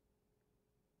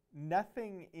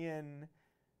 Nothing in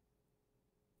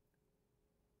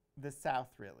the South,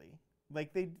 really.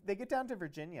 Like, they get down to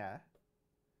Virginia,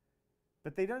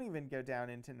 but they don't even go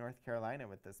down into North Carolina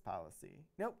with this policy.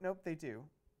 Nope, they do.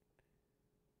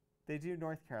 They do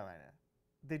North Carolina.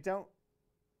 They don't.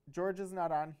 Georgia's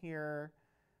not on here.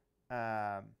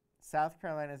 South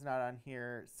Carolina's not on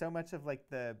here. So much of like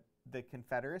the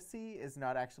Confederacy is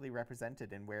not actually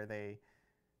represented in where they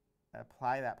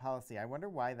apply that policy. I wonder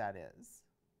why that is.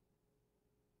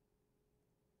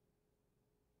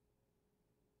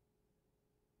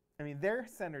 I mean, they're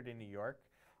centered in New York,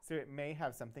 so it may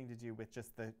have something to do with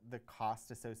just the cost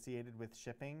associated with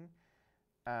shipping.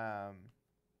 But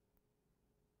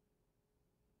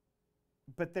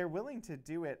they're willing to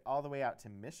do it all the way out to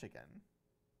Michigan.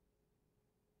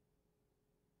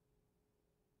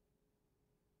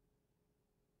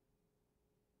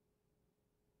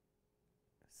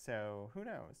 So who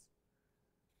knows?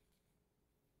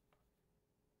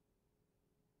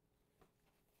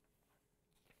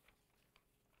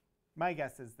 My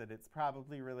guess is that it's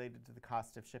probably related to the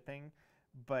cost of shipping,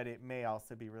 but it may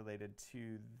also be related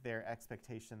to their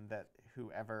expectation that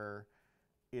whoever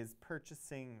is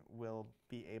purchasing will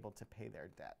be able to pay their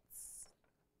debts.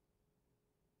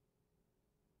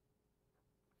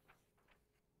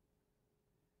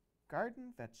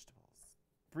 Garden vegetables.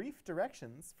 Brief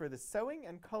directions for the sowing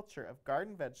and culture of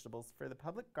garden vegetables for the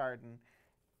public garden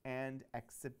and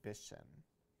exhibition.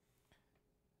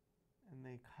 And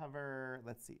they cover,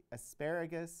 let's see,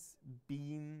 asparagus,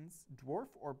 beans, dwarf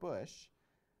or bush,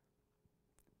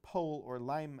 pole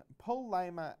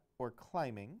lima or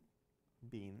climbing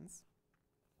beans,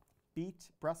 beet,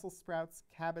 Brussels sprouts,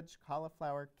 cabbage,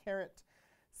 cauliflower, carrot,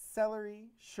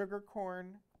 celery, sugar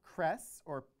corn, cress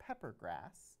or pepper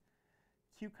grass,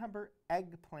 cucumber,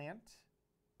 eggplant,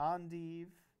 endive,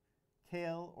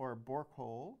 kale or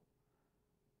borcole,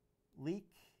 leek,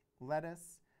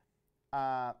 lettuce.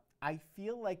 I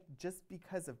feel like just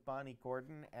because of Bonnie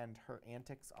Gordon and her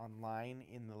antics online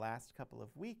in the last couple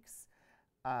of weeks,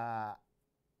 I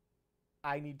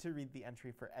need to read the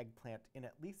entry for eggplant in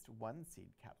at least one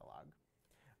seed catalog.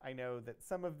 I know that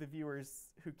some of the viewers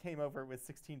who came over with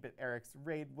 16-Bit Eric's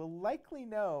raid will likely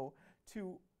know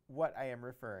to what I am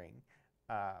referring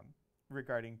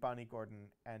regarding Bonnie Gordon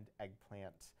and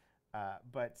eggplant.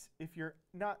 But if you're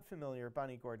not familiar,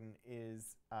 Bonnie Gordon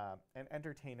is an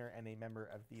entertainer and a member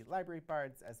of the Library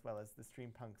Bards, as well as the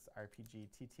Streampunks RPG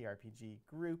TTRPG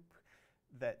group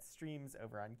that streams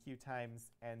over on Q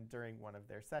Times. And during one of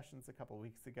their sessions a couple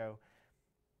weeks ago,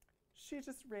 she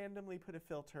just randomly put a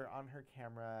filter on her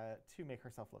camera to make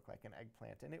herself look like an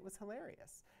eggplant, and it was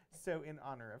hilarious. So in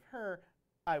honor of her,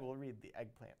 I will read the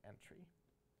eggplant entry.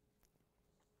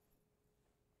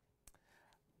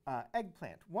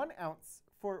 Eggplant, 1 ounce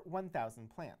for 1,000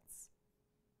 plants.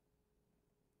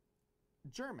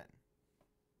 German,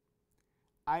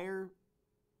 Eierpflanze,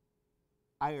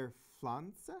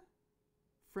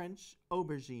 French,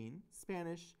 aubergine,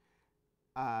 Spanish,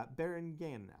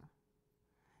 berenjena.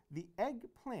 The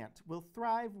eggplant will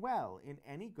thrive well in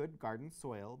any good garden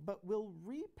soil, but will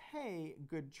repay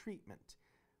good treatment.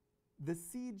 The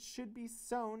seeds should be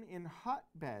sown in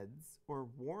hotbeds or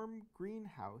warm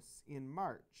greenhouse in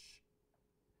March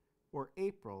or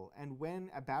April, and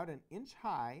when about an inch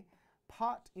high,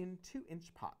 pot in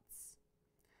 2-inch pots.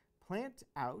 Plant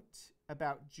out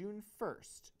about June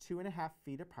 1st, 2.5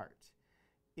 feet apart.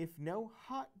 If no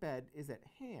hotbed is at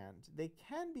hand, they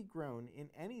can be grown in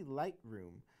any light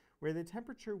room where the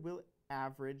temperature will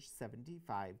average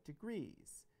 75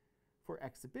 degrees. For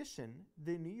exhibition,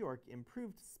 the New York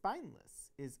Improved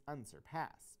Spineless is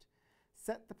unsurpassed.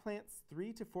 Set the plants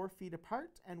 3 to 4 feet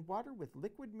apart and water with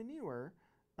liquid manure,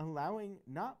 allowing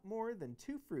not more than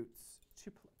 2 fruits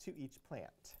to each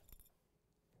plant.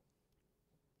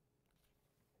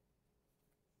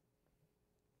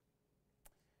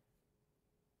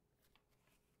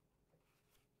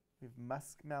 We have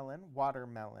muskmelon,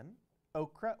 watermelon,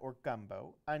 okra or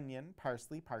gumbo, onion,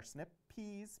 parsley, parsnip,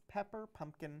 peas, pepper,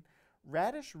 pumpkin,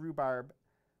 radish, rhubarb,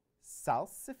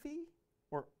 salsify,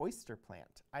 or oyster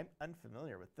plant. I'm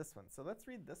unfamiliar with this one, so let's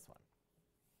read this one.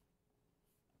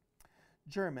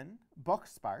 German,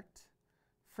 Boxbart,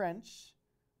 French,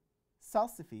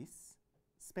 salsifis,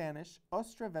 Spanish,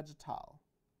 ostra vegetal,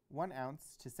 1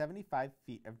 ounce to 75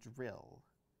 feet of drill.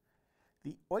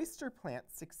 The oyster plant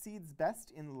succeeds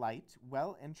best in light,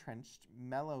 well-entrenched,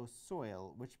 mellow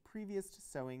soil, which previous to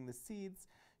sowing the seeds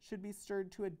should be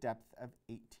stirred to a depth of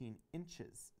 18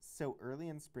 inches. Sow early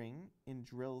in spring in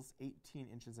drills 18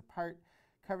 inches apart.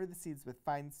 Cover the seeds with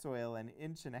fine soil 1.5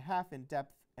 inches in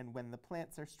depth, and when the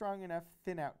plants are strong enough,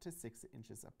 thin out to 6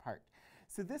 inches apart.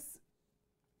 So this,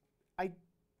 I'm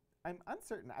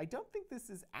uncertain. I don't think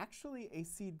this is actually a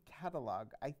seed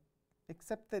catalog,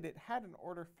 except that it had an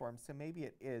order form, so maybe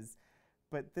it is.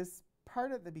 But this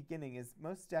part at the beginning is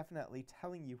most definitely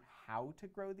telling you how to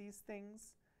grow these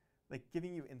things, like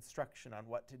giving you instruction on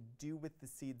what to do with the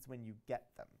seeds when you get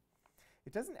them.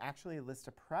 It doesn't actually list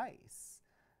a price,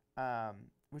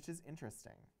 which is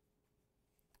interesting.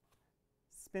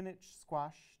 Spinach,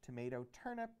 squash, tomato,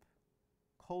 turnip,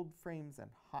 cold frames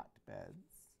and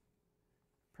hotbeds,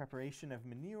 preparation of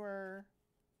manure,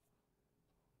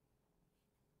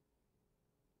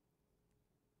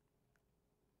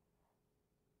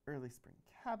 early spring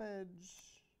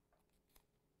cabbage,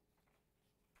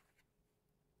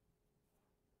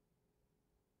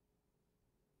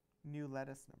 new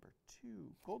lettuce number 2,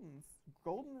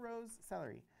 golden rose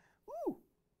celery. Woo!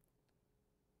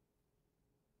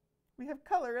 We have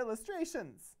color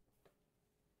illustrations.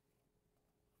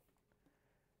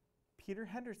 Peter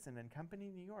Henderson and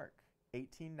Company, New York,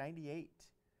 1898.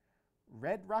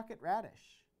 Red rocket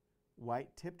radish,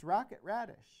 white-tipped rocket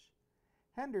radish,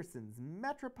 Henderson's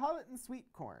Metropolitan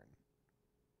sweet corn.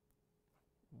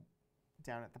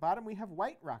 Down at the bottom we have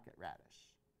white rocket radish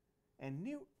and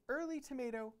new early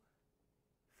tomato,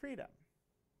 Freedom.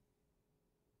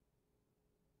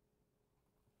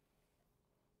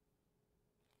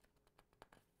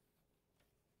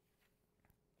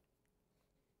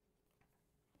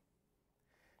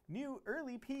 New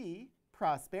early pea,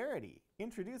 Prosperity,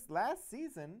 introduced last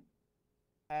season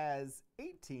as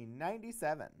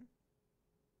 1897.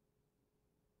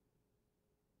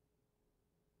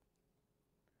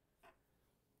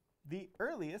 The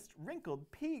earliest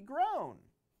wrinkled pea grown,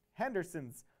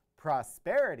 Henderson's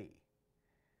Prosperity,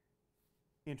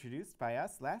 introduced by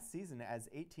us last season as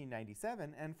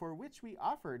 1897, and for which we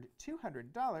offered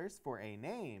 $200 for a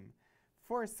name.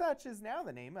 For such is now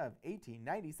the name of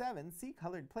 1897. See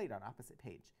colored plate on opposite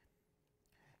page.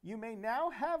 You may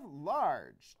now have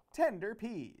large, tender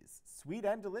peas, sweet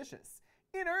and delicious,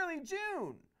 in early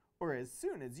June, or as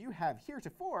soon as you have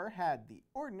heretofore had the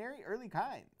ordinary early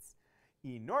kinds.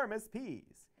 Enormous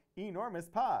peas, enormous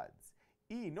pods,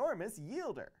 enormous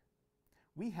yielder.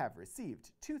 We have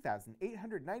received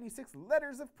 2,896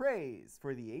 letters of praise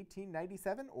for the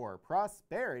 1897 or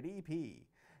Prosperity pea.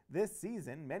 This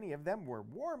season, many of them were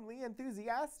warmly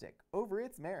enthusiastic over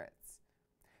its merits.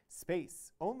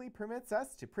 Space only permits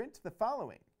us to print the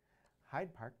following.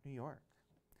 Hyde Park, New York.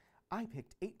 I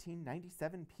picked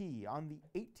 1897 pea on the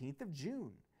 18th of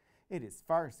June. It is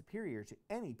far superior to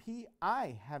any pea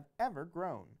I have ever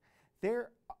grown.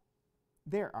 There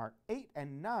are 8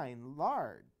 and 9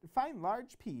 fine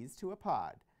large peas to a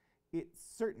pod. It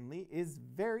certainly is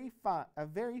a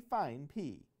very fine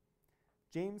pea.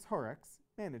 James Horrocks,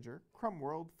 manager,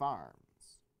 Crumworld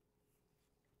Farms.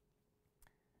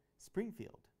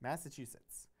 Springfield,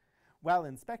 Massachusetts. While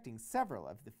inspecting several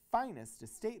of the finest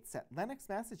estates at Lenox,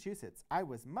 Massachusetts, I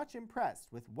was much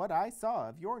impressed with what I saw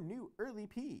of your new early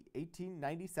pea,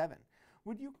 1897.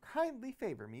 Would you kindly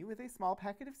favor me with a small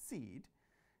packet of seed?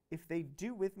 If they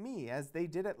do with me as they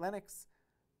did at Lenox,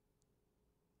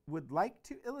 would like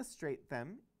to illustrate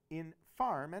them in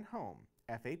Farm and Home.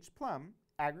 F.H. Plum,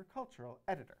 agricultural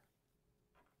editor.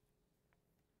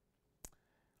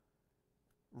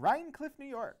 Rhinecliff, New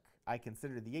York. I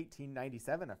consider the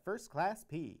 1897 a first-class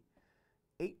pea.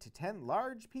 8 to 10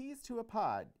 large peas to a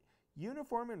pod.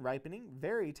 Uniform in ripening,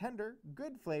 very tender,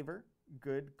 good flavor,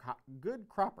 good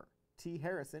cropper. T.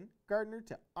 Harrison, gardener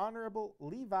to Honorable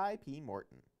Levi P.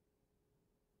 Morton.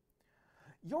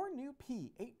 Your new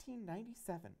pea,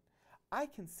 1897. I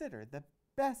consider the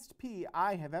best pea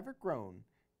I have ever grown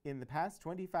in the past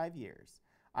 25 years.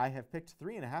 I have picked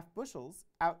 3.5 bushels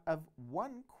out of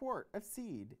 1 quart of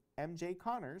seed. M.J.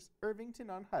 Connors,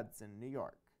 Irvington-on-Hudson, New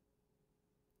York.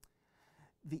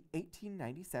 The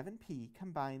 1897 pea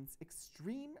combines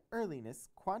extreme earliness,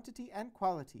 quantity, and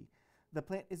quality. The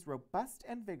plant is robust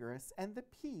and vigorous, and the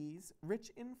peas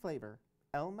rich in flavor.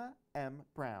 Elma M.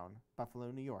 Brown,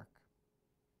 Buffalo, New York.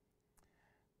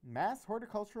 Mass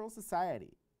Horticultural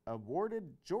Society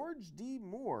awarded George D.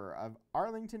 Moore of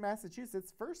Arlington,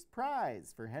 Massachusetts, first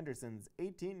prize for Henderson's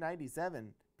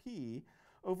 1897 pea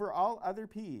over all other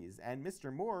peas, and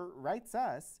Mr. Moore writes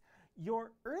us,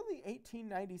 your early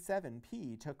 1897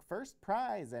 pea took first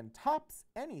prize and tops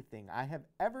anything I have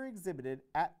ever exhibited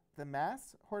at the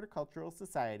Mass Horticultural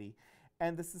Society,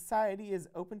 and the society is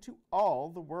open to all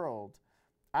the world.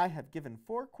 I have given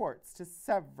 4 quarts to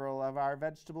several of our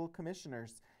vegetable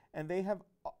commissioners, and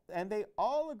they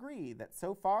all agree that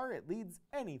so far it leads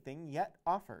anything yet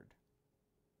offered.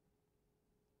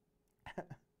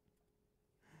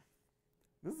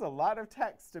 This is a lot of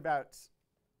text about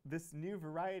this new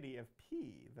variety of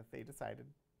pea that they decided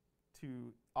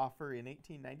to offer in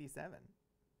 1897.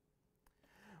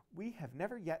 We have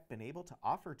never yet been able to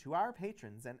offer to our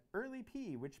patrons an early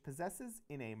pea which possesses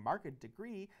in a marked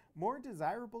degree more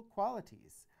desirable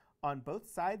qualities. On both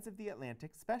sides of the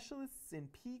Atlantic, specialists in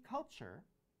pea culture,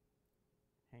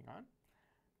 hang on,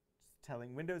 just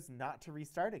telling Windows not to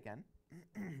restart again.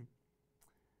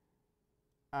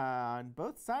 On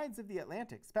both sides of the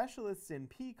Atlantic, specialists in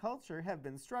pea culture have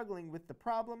been struggling with the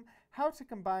problem how to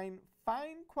combine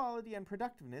fine quality and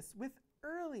productiveness with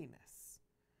earliness.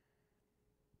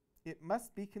 It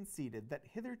must be conceded that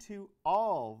hitherto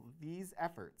all these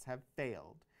efforts have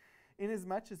failed,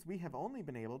 inasmuch as we have only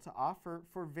been able to offer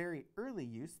for very early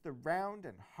use the round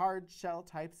and hard shell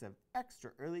types of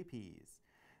extra early peas.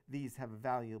 These have a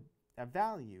value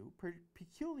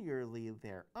peculiarly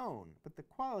their own, but the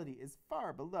quality is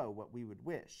far below what we would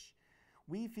wish.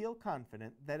 We feel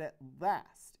confident that at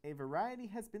last a variety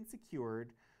has been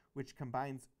secured which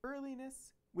combines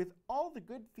earliness with all the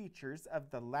good features of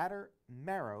the latter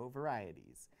marrow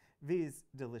varieties, viz.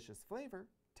 Delicious flavor,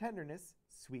 tenderness,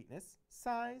 sweetness,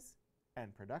 size,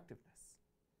 and productiveness.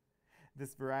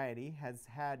 This variety has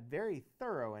had very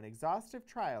thorough and exhaustive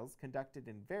trials conducted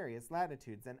in various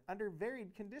latitudes and under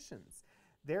varied conditions.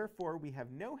 Therefore, we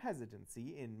have no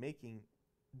hesitancy in making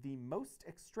the most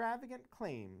extravagant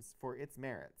claims for its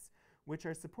merits, which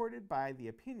are supported by the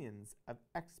opinions of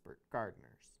expert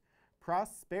gardeners.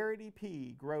 Prosperity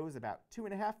pea grows about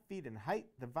 2.5 feet in height.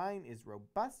 The vine is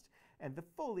robust, and the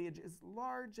foliage is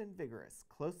large and vigorous,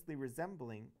 closely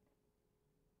resembling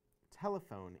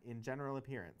telephone in general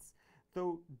appearance,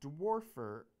 though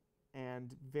dwarfer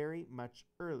and very much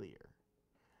earlier.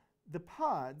 The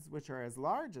pods, which are as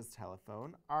large as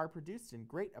telephone, are produced in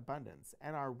great abundance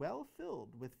and are well filled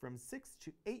with from 6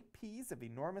 to 8 peas of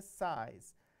enormous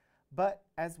size. But,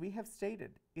 as we have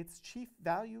stated, its chief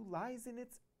value lies in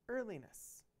its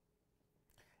earliness.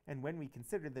 And when we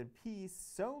consider the peas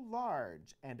so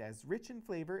large and as rich in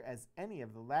flavor as any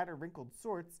of the latter wrinkled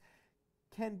sorts,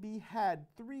 can be had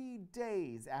 3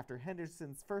 days after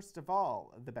Henderson's first of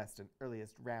all, the best and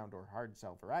earliest round or hard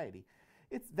shell variety,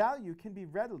 its value can be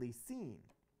readily seen.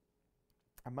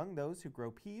 Among those who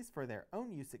grow peas for their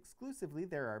own use exclusively,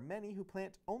 there are many who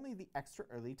plant only the extra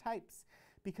early types,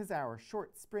 because our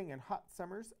short spring and hot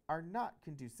summers are not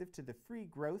conducive to the free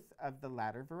growth of the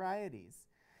latter varieties.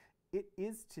 It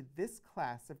is to this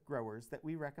class of growers that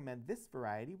we recommend this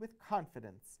variety with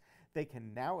confidence. They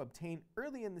can now obtain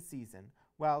early in the season,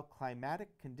 while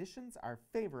climatic conditions are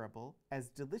favorable, as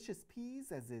delicious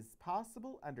peas as is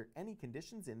possible under any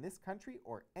conditions in this country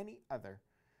or any other.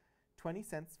 20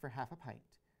 cents for half a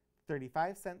pint,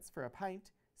 35 cents for a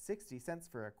pint, 60 cents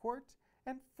for a quart,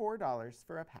 and $4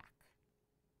 for a pack.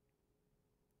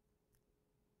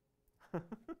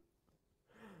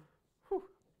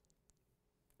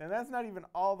 And that's not even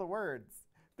all the words.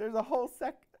 There's a whole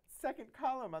second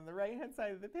column on the right-hand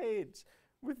side of the page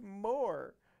with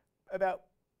more about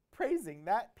praising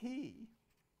that pea.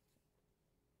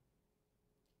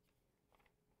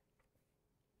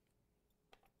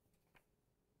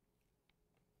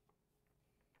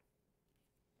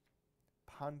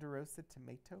 Ponderosa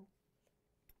tomato.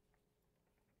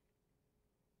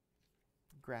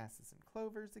 Grasses and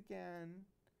clovers again.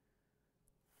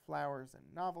 Flowers and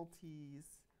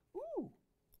novelties. Ooh!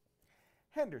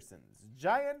 Henderson's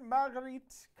Giant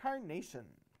Marguerite Carnations.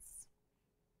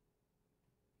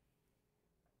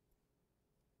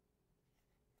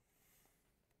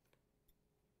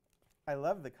 I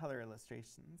love the color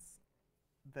illustrations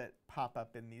that pop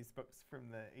up in these books from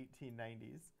the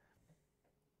 1890s.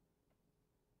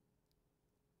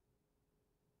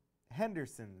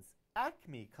 Henderson's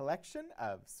Acme collection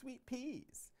of sweet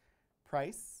peas.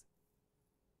 Price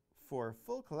for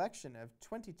full collection of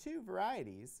 22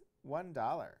 varieties, $1.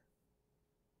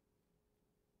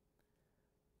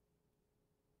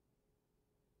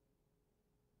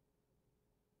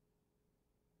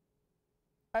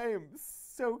 I am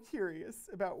so curious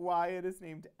about why it is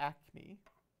named Acme.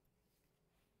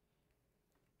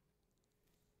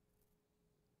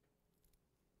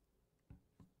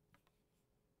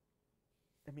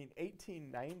 I mean,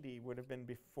 1890 would have been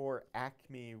before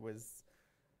Acme was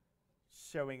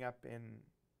showing up in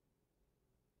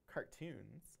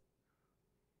cartoons.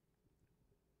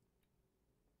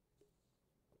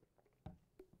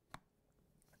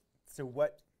 So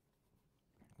what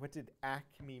did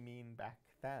Acme mean back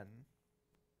then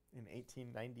in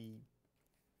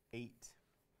 1898?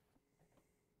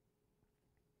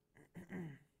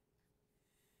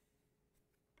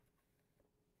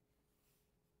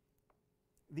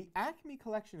 The Acme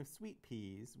collection of sweet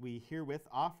peas we herewith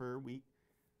offer, we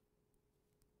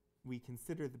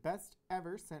consider the best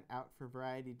ever sent out for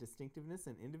variety, distinctiveness,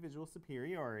 and individual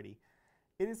superiority.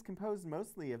 It is composed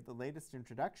mostly of the latest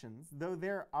introductions, though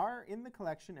there are in the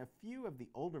collection a few of the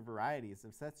older varieties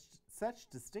of such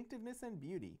distinctiveness and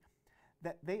beauty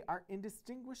that they are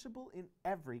indistinguishable in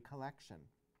every collection.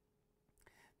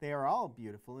 They are all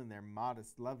beautiful in their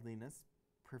modest loveliness,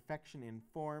 perfection in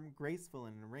form, graceful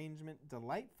in arrangement,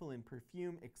 delightful in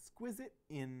perfume, exquisite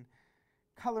in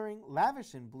coloring,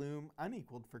 lavish in bloom,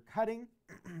 unequaled for cutting,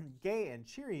 gay and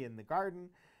cheery in the garden,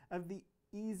 of the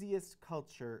easiest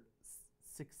culture,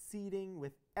 succeeding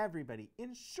with everybody.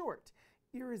 In short,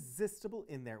 irresistible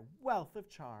in their wealth of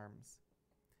charms.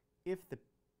 If the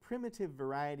primitive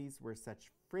varieties were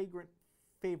such fragrant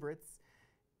favorites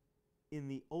in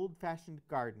the old-fashioned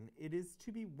garden, it is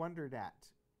to be wondered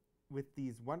at, with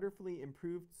these wonderfully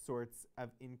improved sorts of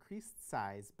increased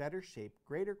size, better shape,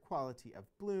 greater quality of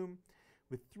bloom,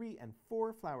 with 3 and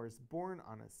 4 flowers borne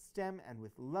on a stem, and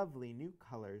with lovely new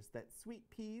colors, that sweet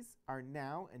peas are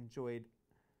now enjoying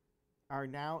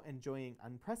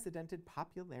unprecedented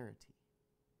popularity.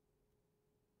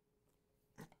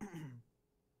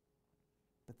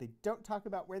 But they don't talk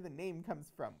about where the name comes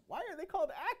from. Why are they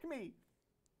called Acme?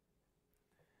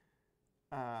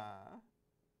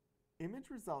 Image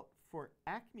result for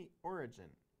Acme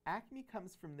origin. Acme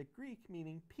comes from the Greek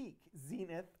meaning peak,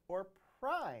 zenith, or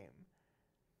prime.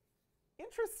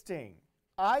 Interesting.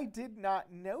 I did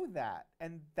not know that,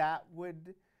 and that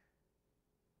would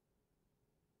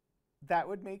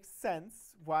make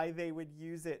sense why they would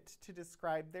use it to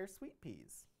describe their sweet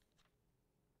peas.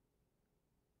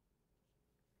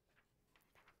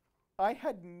 I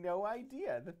had no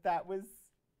idea that that was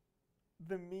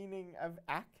the meaning of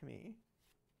Acme.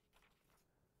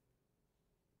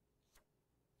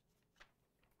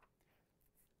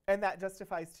 And that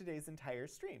justifies today's entire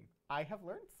stream. I have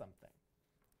learned something.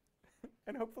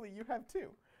 And hopefully you have too.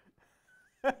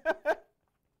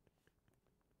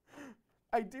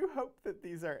 I do hope that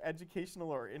these are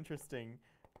educational or interesting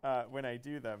when I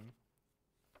do them.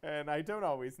 And I don't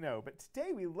always know. But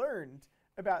today we learned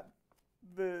about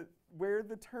where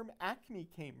the term Acme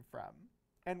came from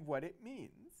and what it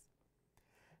means.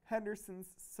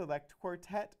 Henderson's Select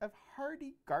Quartet of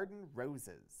Hardy Garden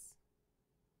Roses.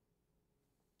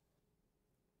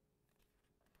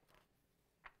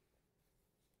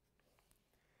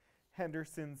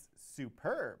 Henderson's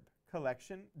Superb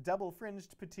Collection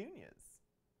Double-Fringed Petunias.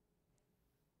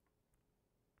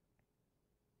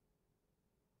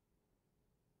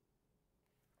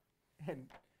 And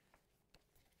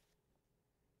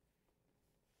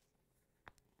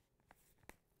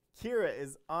Kira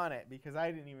is on it because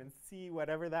I didn't even see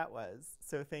whatever that was.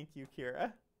 So thank you,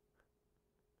 Kira.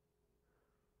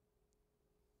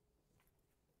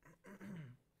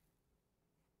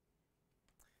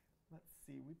 Let's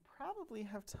see, we probably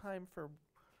have time for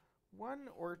one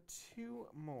or two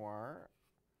more.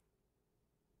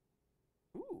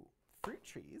 Ooh, fruit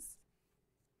trees.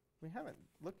 We haven't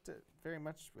looked at very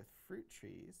much with fruit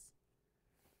trees.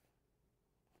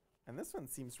 And this one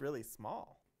seems really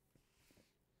small.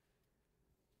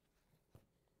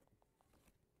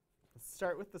 Let's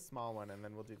start with the small one, and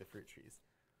then we'll do the fruit trees.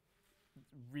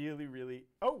 Really, really...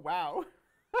 Oh, wow.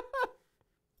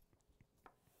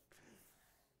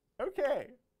 Okay.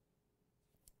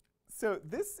 So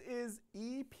this is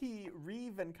E.P.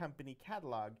 Reeve and Company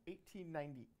Catalog,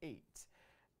 1898.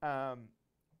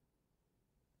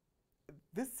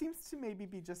 This seems to maybe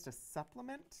be just a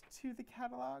supplement to the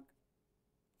catalog.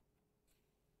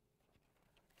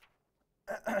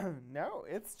 No,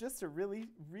 it's just a really,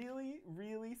 really,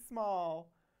 really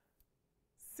small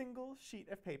single sheet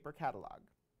of paper catalog.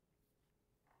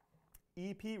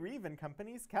 E.P. Reeve and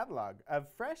Company's catalog of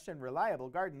fresh and reliable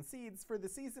garden seeds for the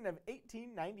season of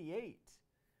 1898.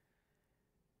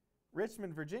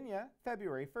 Richmond, Virginia,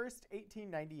 February 1st,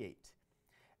 1898.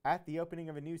 At the opening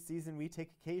of a new season, we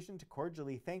take occasion to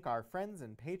cordially thank our friends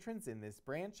and patrons in this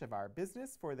branch of our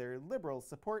business for their liberal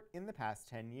support in the past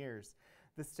 10 years.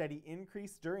 The steady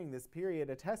increase during this period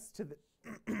attests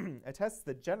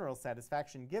the general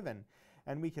satisfaction given,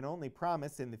 and we can only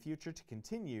promise in the future to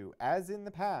continue, as in the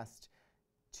past,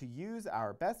 to use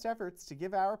our best efforts to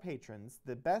give our patrons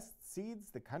the best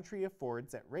seeds the country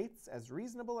affords at rates as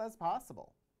reasonable as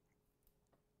possible.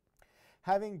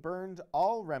 Having burned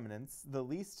all remnants, the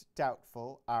least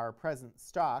doubtful, our present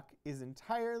stock is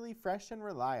entirely fresh and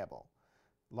reliable,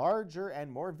 larger and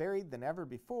more varied than ever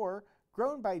before,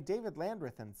 grown by David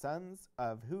Landreth and Sons,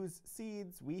 of whose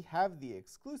seeds we have the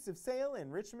exclusive sale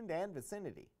in Richmond and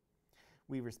vicinity.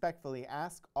 We respectfully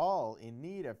ask all in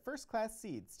need of first-class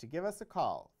seeds to give us a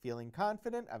call, feeling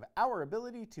confident of our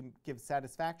ability to give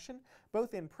satisfaction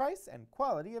both in price and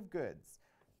quality of goods.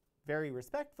 Very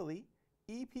respectfully,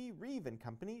 E.P. Reeve and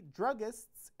Company,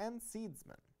 Druggists and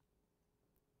Seedsmen.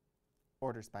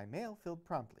 Orders by mail filled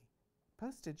promptly.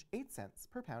 Postage 8 cents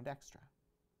per pound extra.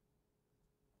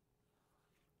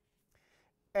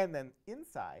 And then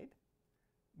inside,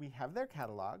 we have their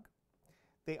catalog.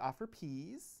 They offer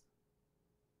peas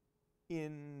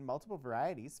in multiple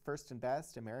varieties, First and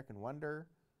Best, American Wonder.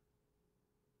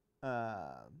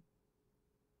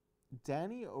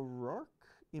 Danny O'Rourke,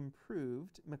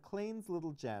 Improved, McLean's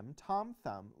Little Gem, Tom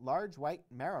Thumb, Large White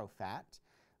Marrow Fat,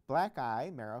 Black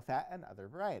Eye, Marrow Fat, and other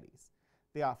varieties.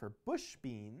 They offer bush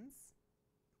beans,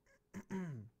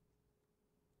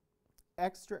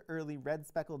 extra early red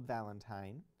speckled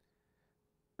Valentine,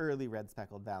 early red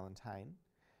speckled Valentine,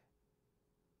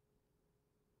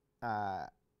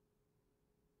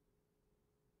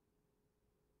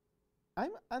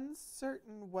 I'm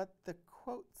uncertain what the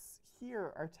quotes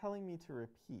here are telling me to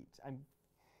repeat.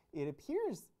 It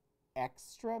appears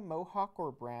extra Mohawk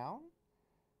or brown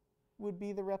would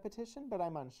be the repetition, but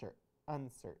I'm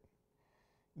uncertain.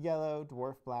 Yellow,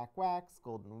 dwarf black wax,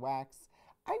 golden wax.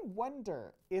 I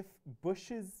wonder if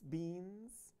Bush's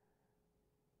beans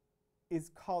is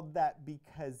called that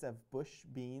because of bush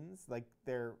beans, like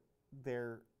the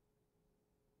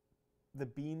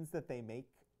beans that they make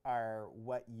are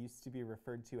what used to be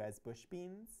referred to as bush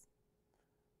beans.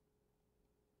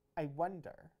 I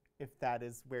wonder if that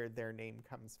is where their name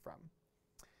comes from.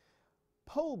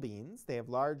 Pole beans, they have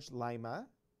large lima,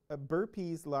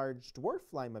 Burpee's large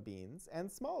dwarf lima beans,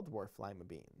 and small dwarf lima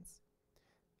beans.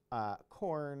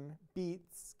 Corn,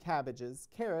 beets, cabbages,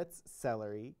 carrots,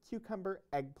 celery, cucumber,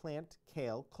 eggplant,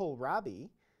 kale, kohlrabi,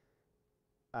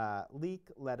 leek,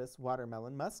 lettuce,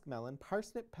 watermelon, muskmelon,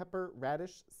 parsnip, pepper,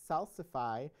 radish,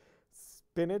 salsify,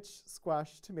 spinach,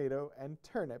 squash, tomato, and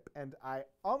turnip. And I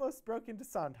almost broke into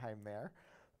Sondheim there.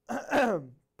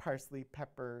 Parsley,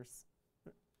 peppers,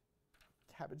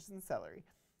 cabbages, and celery.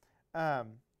 But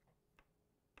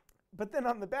then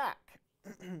on the back,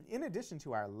 in addition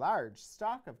to our large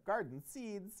stock of garden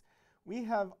seeds, we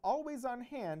have always on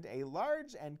hand a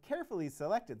large and carefully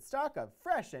selected stock of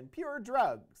fresh and pure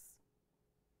drugs.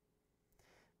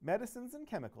 Medicines and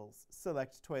chemicals,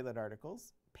 select toilet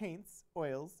articles, paints,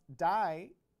 oils,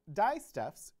 dye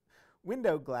stuffs,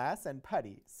 window glass and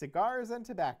putty, cigars and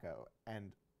tobacco,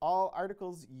 and all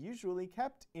articles usually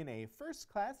kept in a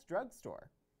first-class drugstore.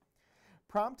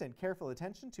 Prompt and careful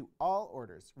attention to all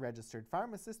orders. Registered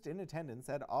pharmacist in attendance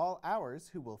at all hours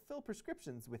who will fill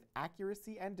prescriptions with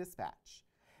accuracy and dispatch.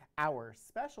 Our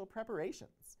special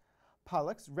preparations.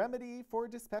 Pollock's Remedy for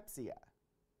Dyspepsia.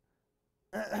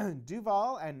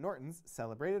 Duval and Norton's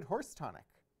Celebrated Horse Tonic.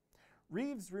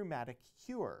 Reeves Rheumatic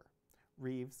Cure.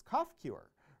 Reeves Cough Cure.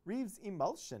 Reeves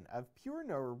Emulsion of Pure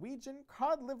Norwegian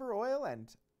Cod Liver Oil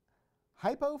and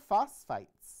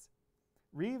Hypophosphites.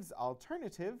 Reeves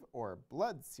Alternative or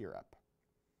Blood Syrup.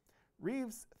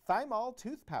 Reeves Thymol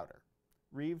Tooth Powder.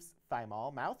 Reeves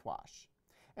Thymol Mouthwash.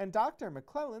 And Dr.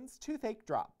 McClellan's Toothache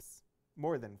Drops.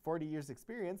 More than 40 years'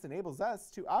 experience enables us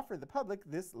to offer the public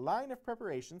this line of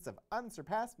preparations of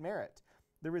unsurpassed merit.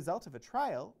 The result of a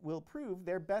trial will prove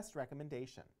their best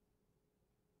recommendation.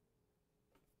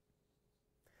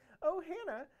 Oh,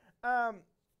 Hannah,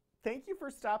 thank you for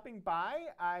stopping by.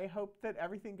 I hope that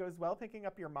everything goes well picking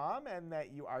up your mom and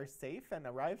that you are safe and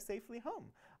arrive safely home.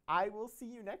 I will see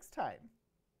you next time.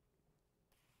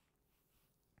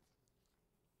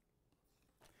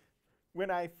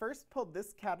 When I first pulled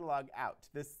this catalog out,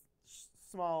 this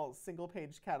small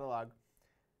single-page catalog,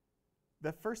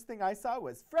 the first thing I saw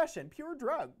was fresh and pure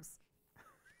drugs.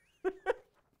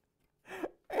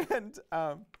 And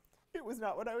it was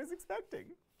not what I was expecting.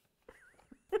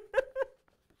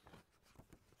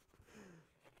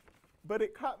 But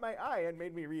it caught my eye and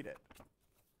made me read it.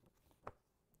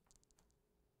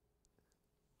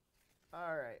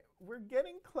 All right, we're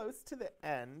getting close to the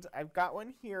end. I've got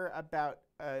one here about,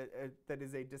 that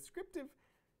is a descriptive,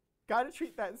 gotta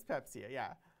treat that as Pepsi,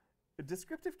 yeah. A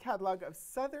descriptive catalog of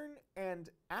southern and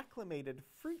acclimated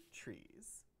fruit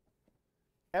trees,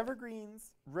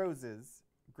 evergreens, roses,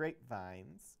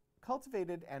 grapevines,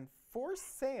 cultivated and for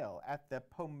sale at the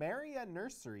Pomeria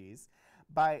Nurseries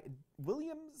by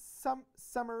William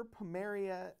Summer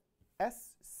Pomeria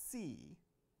SC.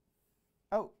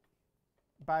 Oh,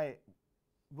 by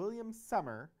William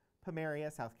Summer, Pomeria,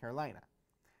 South Carolina.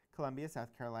 Columbia,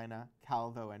 South Carolina,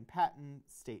 Calvo and Patton,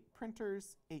 State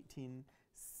Printers,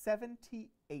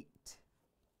 1878.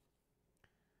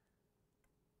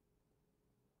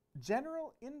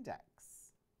 General Index.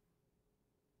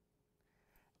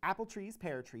 Apple trees,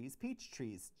 pear trees, peach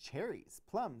trees, cherries,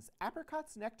 plums,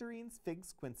 apricots, nectarines,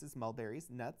 figs, quinces,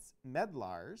 mulberries, nuts,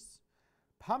 medlars,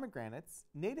 pomegranates,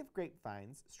 native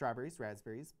grapevines, strawberries,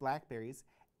 raspberries, blackberries,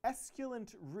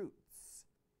 esculent roots,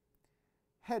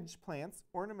 hedge plants,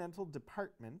 ornamental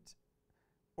department,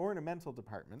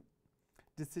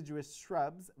 deciduous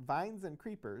shrubs, vines and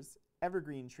creepers,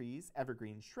 evergreen trees,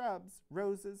 evergreen shrubs,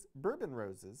 roses, bourbon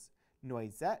roses,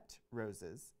 noisette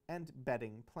roses, and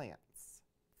bedding plants.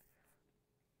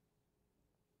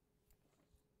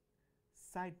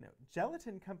 Side note,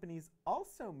 gelatin companies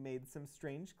also made some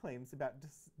strange claims about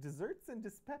desserts and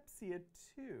dyspepsia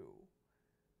too.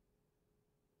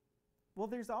 Well,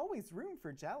 there's always room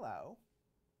for Jell-O.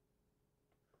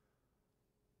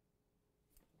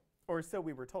 Or so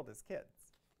we were told as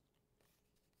kids.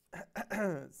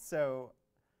 So,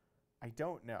 I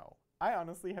don't know. I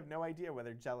honestly have no idea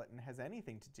whether gelatin has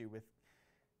anything to do with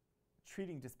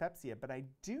treating dyspepsia, but I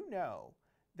do know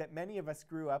that many of us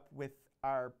grew up with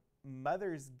our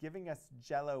mothers giving us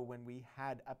Jell-O when we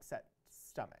had upset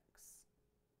stomachs.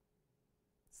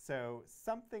 So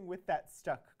something with that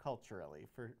stuck culturally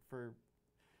for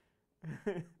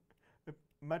a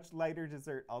much lighter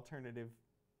dessert alternative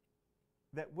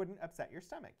that wouldn't upset your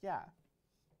stomach, yeah.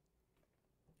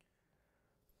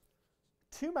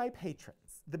 To my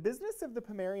patrons, the business of the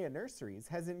Pomeria Nurseries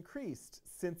has increased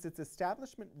since its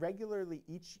establishment regularly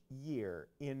each year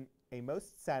in a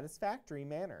most satisfactory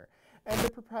manner, and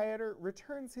the proprietor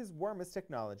returns his warmest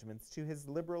acknowledgments to his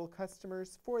liberal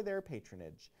customers for their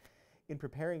patronage. In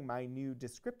preparing my new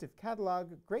descriptive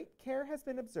catalog, great care has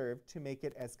been observed to make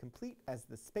it as complete as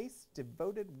the space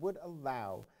devoted would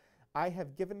allow. I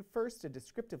have given first a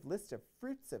descriptive list of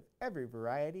fruits of every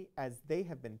variety as they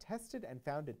have been tested and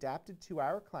found adapted to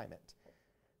our climate.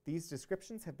 These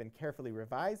descriptions have been carefully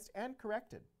revised and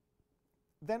corrected.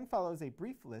 Then follows a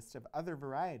brief list of other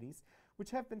varieties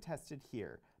which have been tested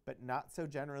here, but not so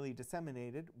generally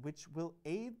disseminated, which will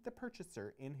aid the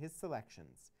purchaser in his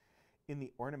selections. In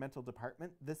the ornamental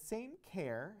department, the same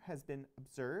care has been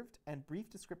observed and brief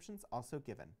descriptions also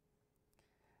given.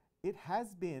 It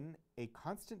has been a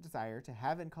constant desire to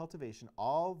have in cultivation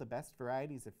all the best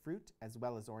varieties of fruit as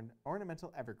well as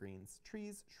ornamental evergreens,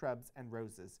 trees, shrubs, and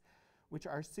roses, which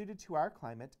are suited to our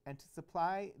climate, and to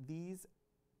supply these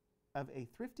of a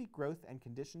thrifty growth and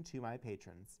condition to my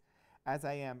patrons. As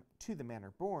I am to the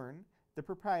manor born, the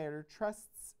proprietor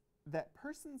trusts that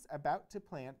persons about to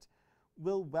plant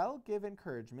will well give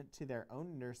encouragement to their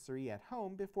own nursery at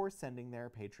home before sending their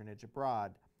patronage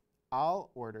abroad.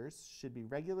 All orders should be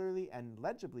regularly and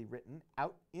legibly written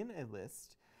out in a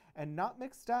list and not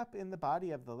mixed up in the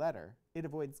body of the letter. It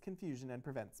avoids confusion and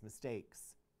prevents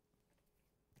mistakes.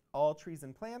 All trees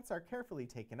and plants are carefully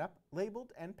taken up,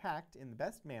 labeled, and packed in the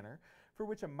best manner, for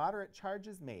which a moderate charge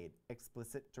is made.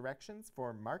 Explicit directions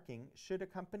for marking should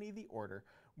accompany the order,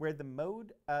 where the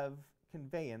mode of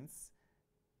conveyance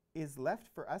is left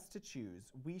for us to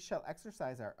choose. We shall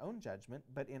exercise our own judgment,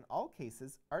 but in all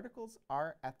cases, articles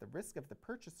are at the risk of the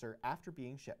purchaser after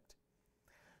being shipped.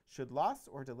 Should loss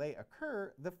or delay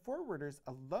occur, the forwarders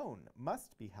alone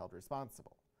must be held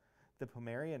responsible. The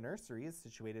Pomeria Nursery is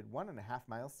situated 1.5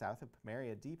 miles south of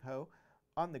Pomeria Depot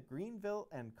on the Greenville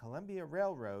and Columbia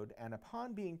Railroad, and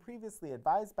upon being previously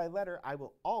advised by letter, I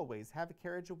will always have a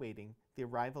carriage awaiting the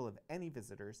arrival of any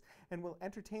visitors, and will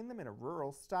entertain them in a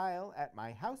rural style at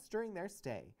my house during their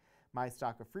stay. My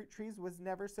stock of fruit trees was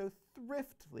never so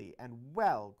thriftily and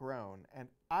well grown, and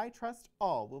I trust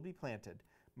all will be planted.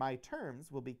 My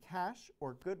terms will be cash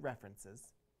or good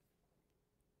references.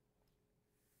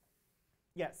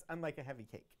 Yes, unlike a heavy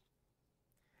cake.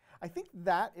 I think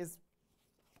that is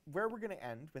where we're going to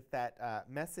end with that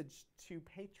message to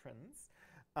patrons,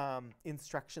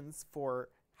 instructions for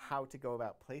how to go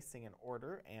about placing an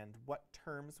order and what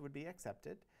terms would be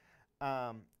accepted.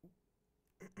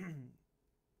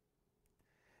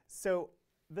 So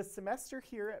the semester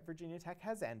here at Virginia Tech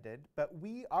has ended, but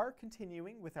we are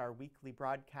continuing with our weekly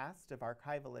broadcast of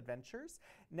Archival Adventures.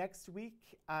 Next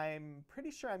week, I'm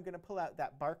pretty sure I'm going to pull out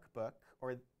that bark book,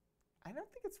 or I don't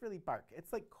think it's really bark.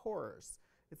 It's like cores.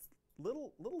 It's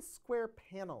little square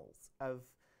panels of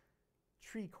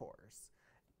tree cores,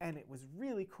 and it was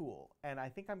really cool. And I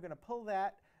think I'm going to pull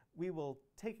that. We will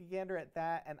take a gander at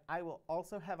that, and I will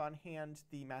also have on hand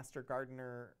the Master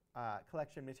Gardener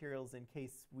collection materials in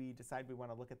case we decide we want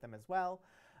to look at them as well.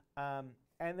 And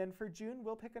then for June,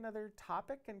 we'll pick another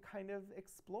topic and kind of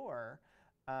explore.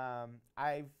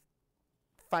 I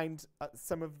find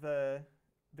some of the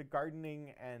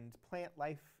gardening and plant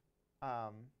life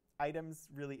items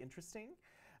really interesting.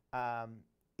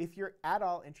 If you're at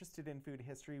all interested in food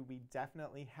history, we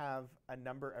definitely have a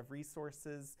number of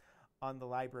resources on the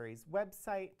library's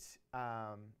website.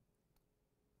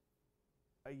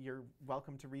 You're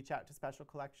welcome to reach out to Special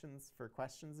Collections for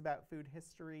questions about food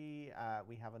history.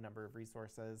 We have a number of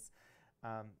resources.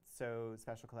 So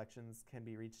Special Collections can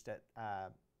be reached at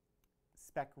specref@vt.edu,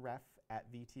 SPECREF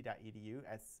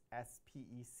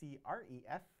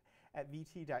at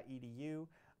vt.edu.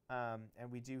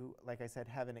 And we do, like I said,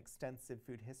 have an extensive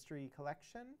food history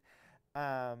collection.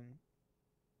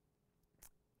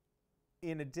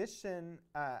 In addition,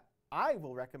 I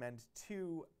will recommend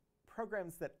two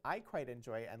programs that I quite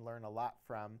enjoy and learn a lot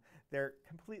from. They're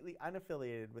completely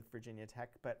unaffiliated with Virginia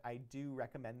Tech, but I do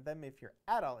recommend them if you're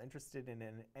at all interested in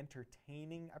an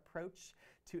entertaining approach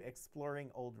to exploring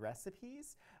old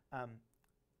recipes.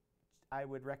 I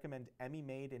would recommend Emmy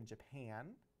Made in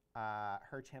Japan.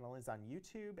 Her channel is on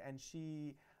YouTube, and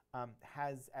she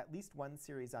has at least one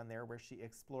series on there where she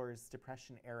explores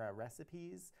Depression-era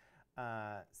recipes.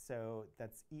 So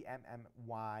that's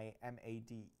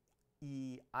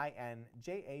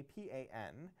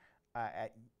EMMYMADEINJAPAN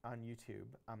on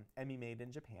YouTube, Emmy Made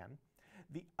in Japan.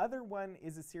 The other one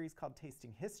is a series called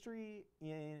Tasting History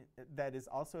that is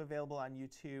also available on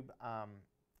YouTube.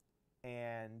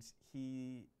 And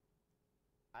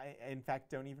I in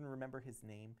fact don't even remember his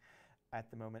name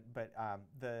at the moment, but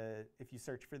if you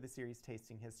search for the series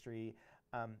Tasting History,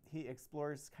 he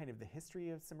explores kind of the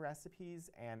history of some recipes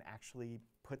and actually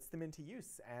puts them into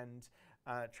use and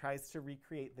tries to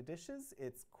recreate the dishes.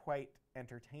 It's quite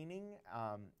entertaining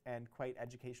and quite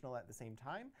educational at the same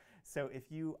time. So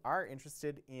if you are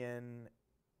interested in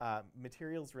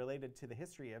materials related to the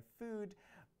history of food,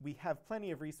 we have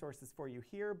plenty of resources for you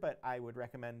here, but I would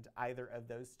recommend either of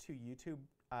those two YouTube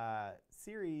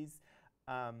series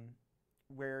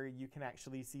where you can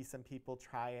actually see some people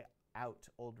try out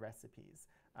old recipes,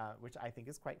 which I think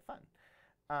is quite fun.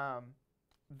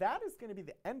 That is going to be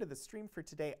the end of the stream for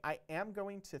today. I am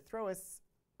going to throw us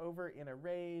over in a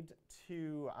raid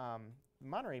to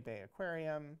Monterey Bay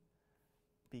Aquarium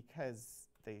because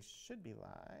they should be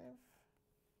live.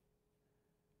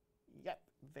 Yep,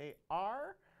 they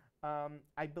are.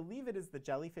 I believe it is the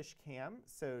jellyfish cam,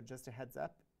 so just a heads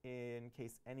up in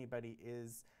case anybody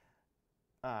is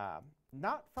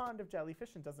not fond of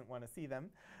jellyfish and doesn't want to see them.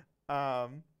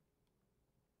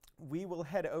 We will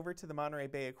head over to the Monterey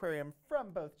Bay Aquarium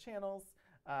from both channels.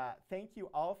 Thank you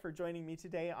all for joining me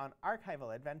today on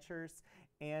Archival Adventures,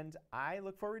 and I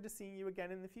look forward to seeing you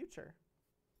again in the future.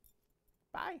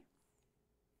 Bye.